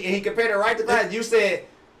analogy, and he compared it right to class, you said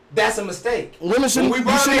that's a mistake. Women shouldn't. When we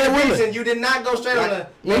brought Adrian Peterson, you did not go straight on the.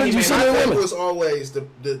 Women, you shouldn't. Women was always the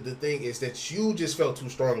thing is that you just felt too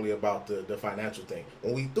strongly about the financial thing.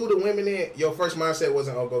 When we threw the women in, your first mindset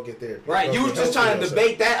wasn't, oh, go get therapy. Right, you was just trying to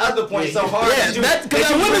debate that other point so hard. Yeah, because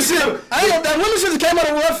that women shit, that women shit came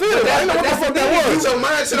out of left field. I didn't know what the fuck that was. So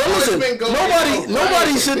mindset always been going.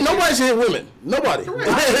 Nobody should hit women. Nobody. And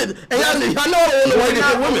I know I don't want to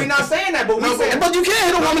hit women. We're not saying that, but we saying. But you can't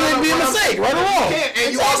hit a woman and be a mistake, right or wrong.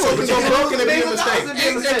 And you also can go broken and be a mistake.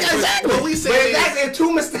 Exactly. What we say is that's in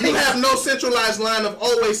two mistakes. You have no centralized line of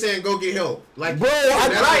always saying go get help. Like, bro,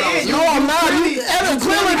 I'm not.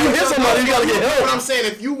 Clearly, if you hit somebody, you gotta get help. What I'm saying,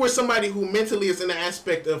 if you were somebody who mentally is in the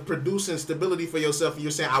aspect of producing stability for yourself, and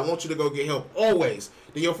you're saying, I want you to go get help always,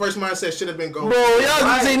 then your first mindset should have been go. Bro, y'all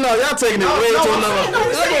taking it way to another.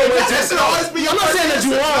 I'm not saying that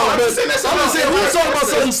you wrong, but I'm just saying we were talking about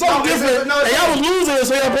something different, and y'all was losing it,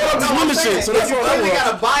 so y'all brought up this women shit. So that's what that was. You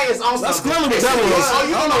got a bias on something. That's clearly what that was. Oh,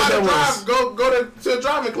 you don't know how to drive? Go to a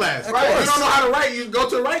driving class. Right. You don't know how to write? You go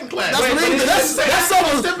to a writing class. That's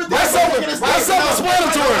self-explanatory. That's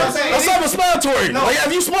self-explanatory. Like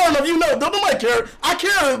if you smart enough, you know. Nobody care. I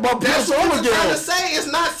care about people. That's what I'm trying to say.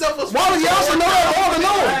 It's not self-explanatory. Why would y'all should know that all to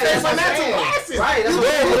know? Financial classes. Right.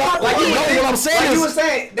 Like you know what I'm saying is.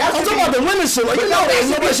 I'm talking about the women shit. Like you know,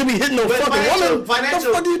 nobody should be hitting no fucking woman.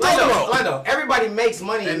 Financial. What the fuck are you talking about? Lando, everybody makes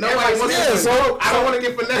money. And nobody wants to. So I don't want to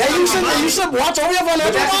get finessed. You should watch over your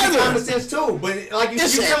financial advisor. That's common sense too. But like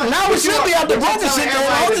now it should be out the broken shit.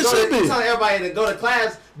 You're telling everybody to go to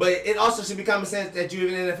class, but it also should be common sense that you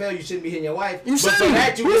in the NFL, you shouldn't be hitting your wife. You should.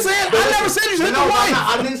 I never said you hit your wife.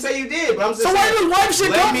 I didn't say you did, but I'm just saying. So where did wife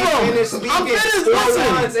shit come from? I'm finished.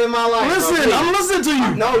 Listen. In my life. Listen, I'm listening to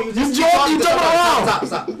you. No, you jumping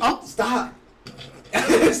around. Stop.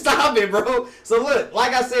 Stop it, bro. So look,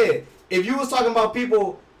 like I said, if you was talking about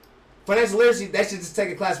people, financial literacy, that should just take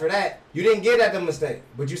a class for that. You didn't get at the mistake,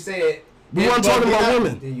 but you said. We weren't talking about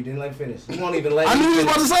women. Then you didn't let me finish. You won't even let me finish. I knew you was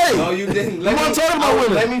about to say. No, you didn't. We weren't talking about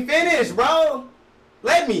women. Let me finish, bro.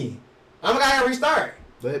 Let me. I'm gonna restart.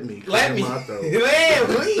 Let me. Man,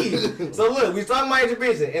 please. So look, we talking about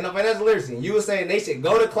education and the financial literacy. And you were saying they should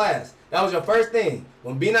go to class. That was your first thing.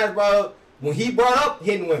 When B-Nice when he brought up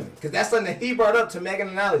hidden women, because that's something that he brought up to make an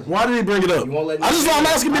analogy. Why did he bring it up? You won't let me. I'm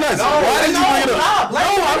asking B-Nice. Why did you bring it up?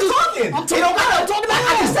 I'm talking. I'm talking.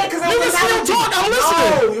 I just said because I'm listening. I'm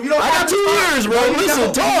listening. No, you don't. I got 2 years, bro.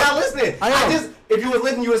 Listen, talk. You're not listening. If you was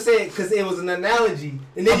listening, you would say it because it was an analogy,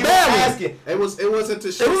 and then you were asking. It wasn't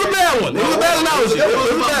to show. It was a bad one. It was a bad analogy. It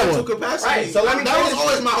was a bad one. Capacity. Right. So let me. That was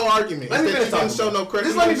always my whole argument. Let me finish. Didn't show no credit.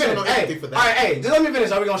 Just let me finish. No empathy for that. All right. Just let me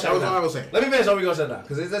finish. Are we gonna shut it down? That was all I was saying. Let me finish. Are we gonna shut it down?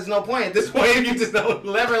 Because there's no point at this point if you just don't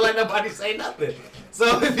ever let nobody say nothing.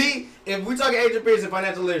 So if we talking Adrian Peterson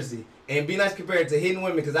financial literacy and B-Nice compared to hidden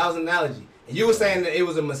women, because that was an analogy, and you were saying that it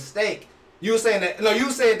was a mistake. You were saying that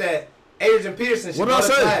you said that Adrian Peterson should go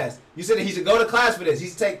to class. You said that he should go to class for this. He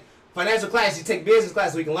should take financial class. He should take business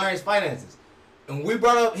class so he can learn his finances. And we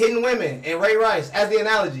brought up hidden women and Ray Rice as the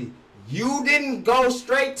analogy. You didn't go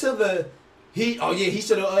straight to the he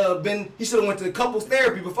should have went to couples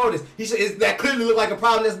therapy before this. That clearly looked like a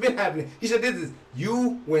problem that's been happening. He should have did this.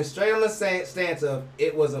 You went straight on the stance of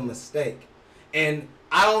it was a mistake. And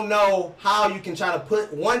I don't know how you can try to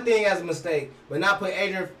put one thing as a mistake, but not put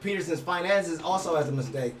Adrian Peterson's finances also as a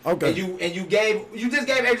mistake. Okay. And you just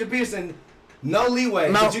gave Adrian Peterson no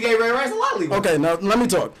leeway, but you gave Ray Rice a lot of leeway. Okay, now let me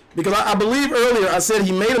talk. Because I believe earlier I said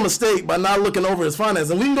he made a mistake by not looking over his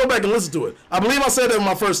finances. And we can go back and listen to it. I believe I said that in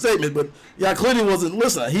my first statement, but y'all clearly wasn't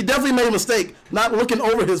listening. He definitely made a mistake not looking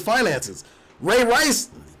over his finances. Ray Rice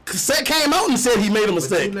came out and said he made a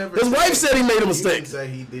mistake. His wife said he made a mistake. You didn't say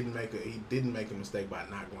he didn't make a mistake by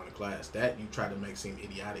not going to class. That you try to make seem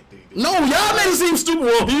idiotic. No, y'all made it seem stupid.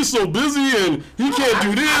 Well, he's so busy and he can't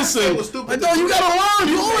do this. And no, you gotta learn.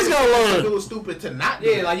 You always gotta learn. It was stupid to not.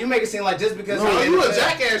 Yeah, like you make it seem like just because. No, you a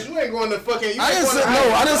jackass. You ain't going to fucking. I didn't say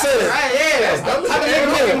that. Right? Yeah.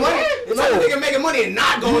 How the nigga making money and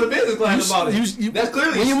not going to business class about it? That's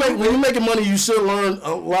clearly when you making money, you should learn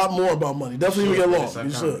a lot more about money. Definitely get along.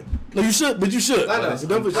 You should. No, you should, but you should. I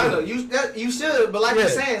know. You should, but like you're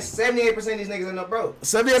saying, 78% of these niggas end up broke.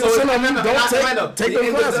 78% of them don't take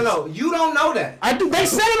their classes. No, you don't know that. I do. They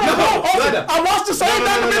said it on the I watched the same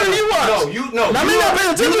documentary you watched. Now me not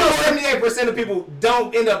paying attention. You know 78% of people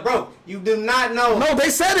don't end up broke. You do not know. No, they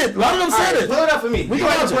said it. A lot of them said it. Pull it up for me. You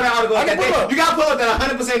got to put an article. You got to pull up that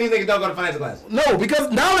 100% of these niggas don't go to financial class. No, because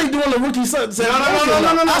now they doing the rookie. No.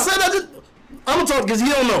 I said that. I'm gonna talk because he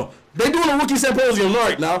don't know. They doing a rookie symposium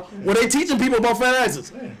right now where they teaching people about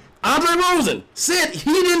finances. Andre Rosen said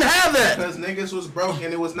he didn't have that because niggas was broke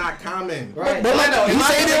and it was not common. Right. But he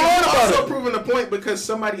said he didn't learn about it. Also proving the point because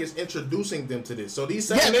somebody is introducing them to this. So these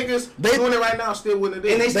same niggas doing it right now still wouldn't do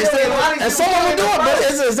it. And they still and someone will do it. But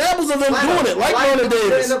it's examples of them doing it, like Vernon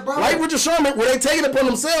Davis, like Richard Sherman, where they take it upon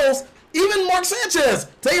themselves. Even Mark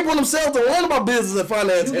Sanchez take it upon themselves to learn about business and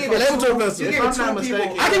finance and able to invest. If I'm not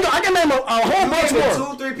mistaken, I can name a whole bunch more.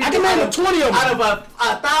 I can name 20 of them. Out of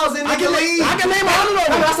 1,000 I can name 100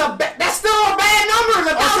 of them. That's still a bad number.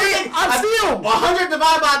 I'm still 100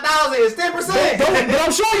 divided by 1,000 is 10%. But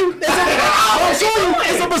I'm showing you,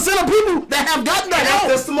 it's a percent of people that have gotten that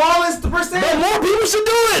help. That's the smallest percent. But more people should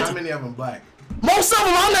do it. How many of them black? Most of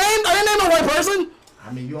them I didn't name no white person.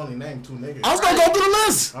 I mean, you only named 2 niggas. I was gonna go through the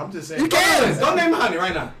list. I'm just saying. You can. Don't name 100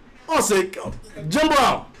 right now. I'll say Jim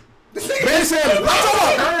Brown. Ben Sanders. I'm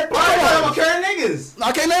talking about current niggas.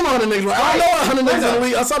 I can't name 100 niggas. Right? I don't know 100 niggas in the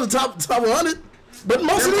league. I saw the top 100. But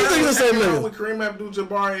most of these niggas are the same niggas. With Kareem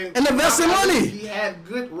Abdul-Jabbar and investing money. He had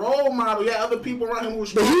good role models. He had other people around him who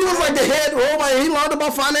was. But he was like the head role model. He learned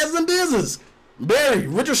about finance and business. Barry,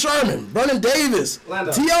 Richard Sherman, Vernon Davis,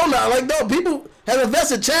 T.O. now. Like, no, people have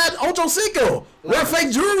invested. Chad Ochocinco. Wear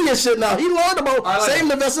fake jewelry and shit now. He learned about saving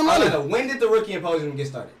investing money. When did the rookie symposium get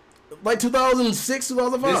started? Like 2006,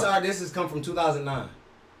 2005. This has come from 2009.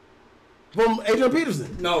 From Adrian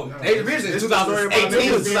Peterson. No, Adrian Peterson is 2018,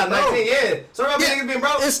 2019. Yeah. Sorry about niggas being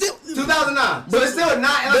broke. It's still 2009. But it's still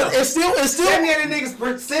not. It's still 78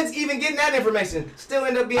 niggas since even getting that information still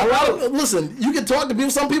end up being broke. Listen, you can talk to people.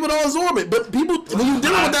 Some people don't absorb it, but people when you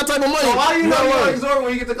dealing with that type of money, so why do you know you don't absorb it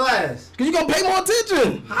when you get to class? Because you gonna pay more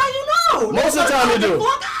attention. How you know? Most of the time you do.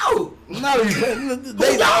 Fuck out. No,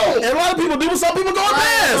 they don't. And a lot of people do, but some people go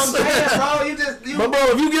past. But bro,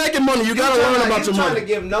 if you making money, you gotta learn about your money. You're trying to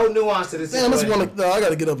give no nuance to this. Damn, I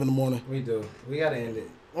gotta get up in the morning. We do. We gotta end it.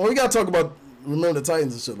 Well, we gotta talk about Remember the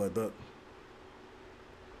Titans and shit like that.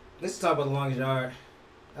 Let's talk about The Longest Yard.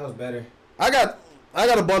 That was better. I got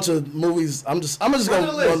a bunch of movies. I'm just gonna run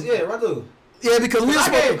the list. Yeah, run through. Yeah, because we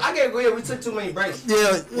took too many breaks.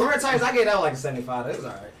 Yeah. Remember Titans? I gave that like a 75. It was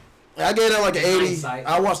alright. I gave that like an 80.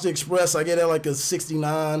 I watched The Express. I gave that like a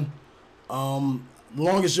 69.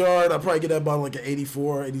 Longest Yard, I probably get that about like an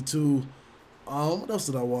 84, 82. What else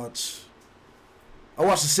did I watch? I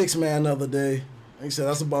watched The Sixth Man the other day. Like I said,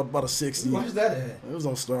 that's about a 60. Where's that at? It was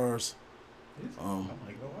on Stars. I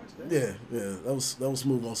might go watch that. Yeah, that was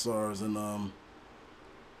smooth on Stars, and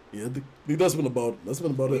yeah, that's been about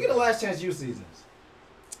it. We get a Last Chance U seasons.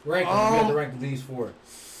 Rank them. We have to rank these 4.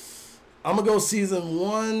 I'm gonna go season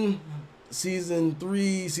 1, season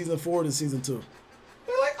 3, season 4, and season 2.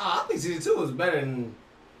 I think season 2 was better than.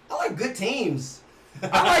 I like good teams.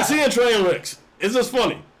 I like seeing train wrecks. It's just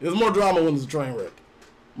funny. There's more drama when it's a train wreck.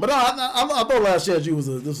 But no, I thought Last Chance U was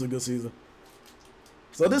a good season.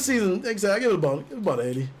 So this season, I give it about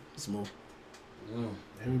 80. Smooth.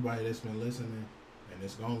 Everybody that's been listening and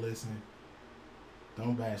that's gonna listen,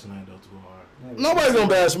 don't bash Lando too hard. Nobody's gonna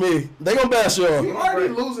bash me. They gonna bash y'all. You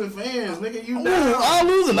already losing fans, nigga. You I'm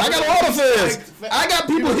losing. I got a lot of fans. I got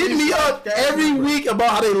people hitting me up every week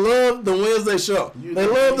about how they love the Wednesday show. They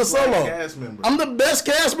love the solo. I'm the best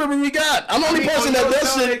cast member we got. I'm the only person that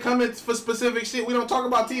does shit. They come in for specific shit. We don't talk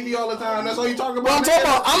about TV all the time. That's all you talk about.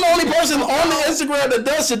 I'm the only person on the Instagram that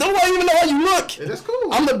does shit. Nobody even know how you look. Yeah, that's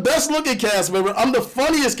cool. I'm the best looking cast member. I'm the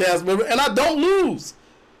funniest cast member, and I don't lose.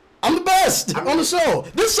 I'm the best on the show.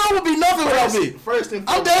 This show would be nothing without me.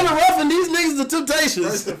 I'm David Ruff and these niggas the Temptations.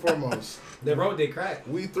 First and foremost, the road they crack.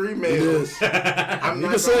 We 3 males. I'm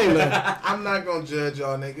not gonna judge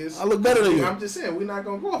y'all niggas. I look better than you. I'm just saying we're not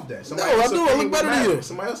gonna go off that. I do. I look better than you.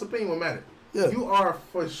 Somebody else's opinion will matter. Yeah. You are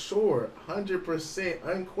for sure 100%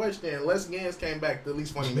 unquestioned. Unless Gans came back, the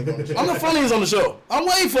least funny nigga on the show. I'm the funniest on the show. I'm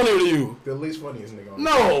way funnier than you. The least funniest nigga on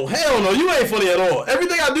the show. No, hell no. You ain't funny at all.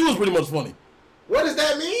 Everything I do is pretty much funny. What does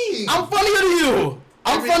that mean? I'm funnier than you.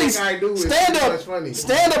 I'm funny. Stand up.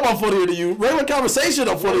 Stand up, I'm funnier than you. Regular conversation,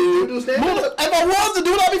 I'm funnier than you. If I was to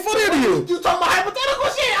do it, I'd be funnier than you. You talking about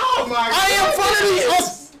hypothetical shit? Oh my God. I am funnier than you.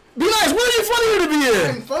 Be nice. What are you funnier to be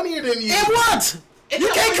in? I'm funnier than you. In what?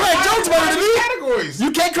 You can't crack jokes better than me. Categories.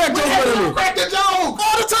 You can't crack jokes better than me. Crack the joke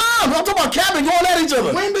all the time. I'm talking about capping, going at each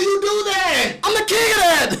other. When do you do that? I'm the king of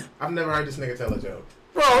that. I've never heard this nigga tell a joke.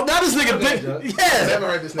 Bro, now this nigga big. Yeah. Never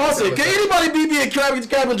heard this nigga. Also, can anybody beat me at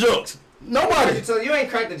crapping jokes? Nobody. So you ain't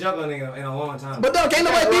cracked the joke on nigga in a long time. But no, can't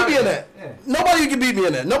nobody beat me in that. Yeah. Nobody can beat me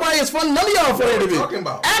in that. Nobody is funny. None of y'all funny to me. What are you talking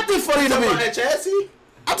about? Acting funny to me. You talking about Chassis?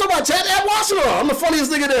 I'm talking about Chad at Washington. I'm the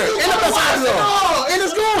funniest nigga there. In the best actor. In the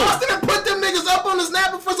school. Austin and put them niggas up on the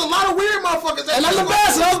snapper for a lot of weird motherfuckers. And I'm the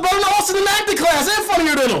best. And I was better than Austin in acting class. And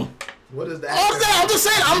funnier than him. What is that? I'm just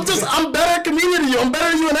saying. I'm better comedian than you. I'm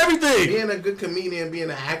better than you in everything. Being a good comedian and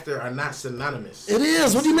being an actor are not synonymous. It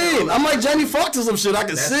is. What do you mean? I'm like Jamie Foxx or some shit. I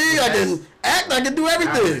can sing. I can act. I can do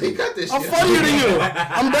everything. He got this shit. I'm funnier than you.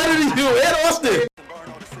 I'm better than you. Ed Austin.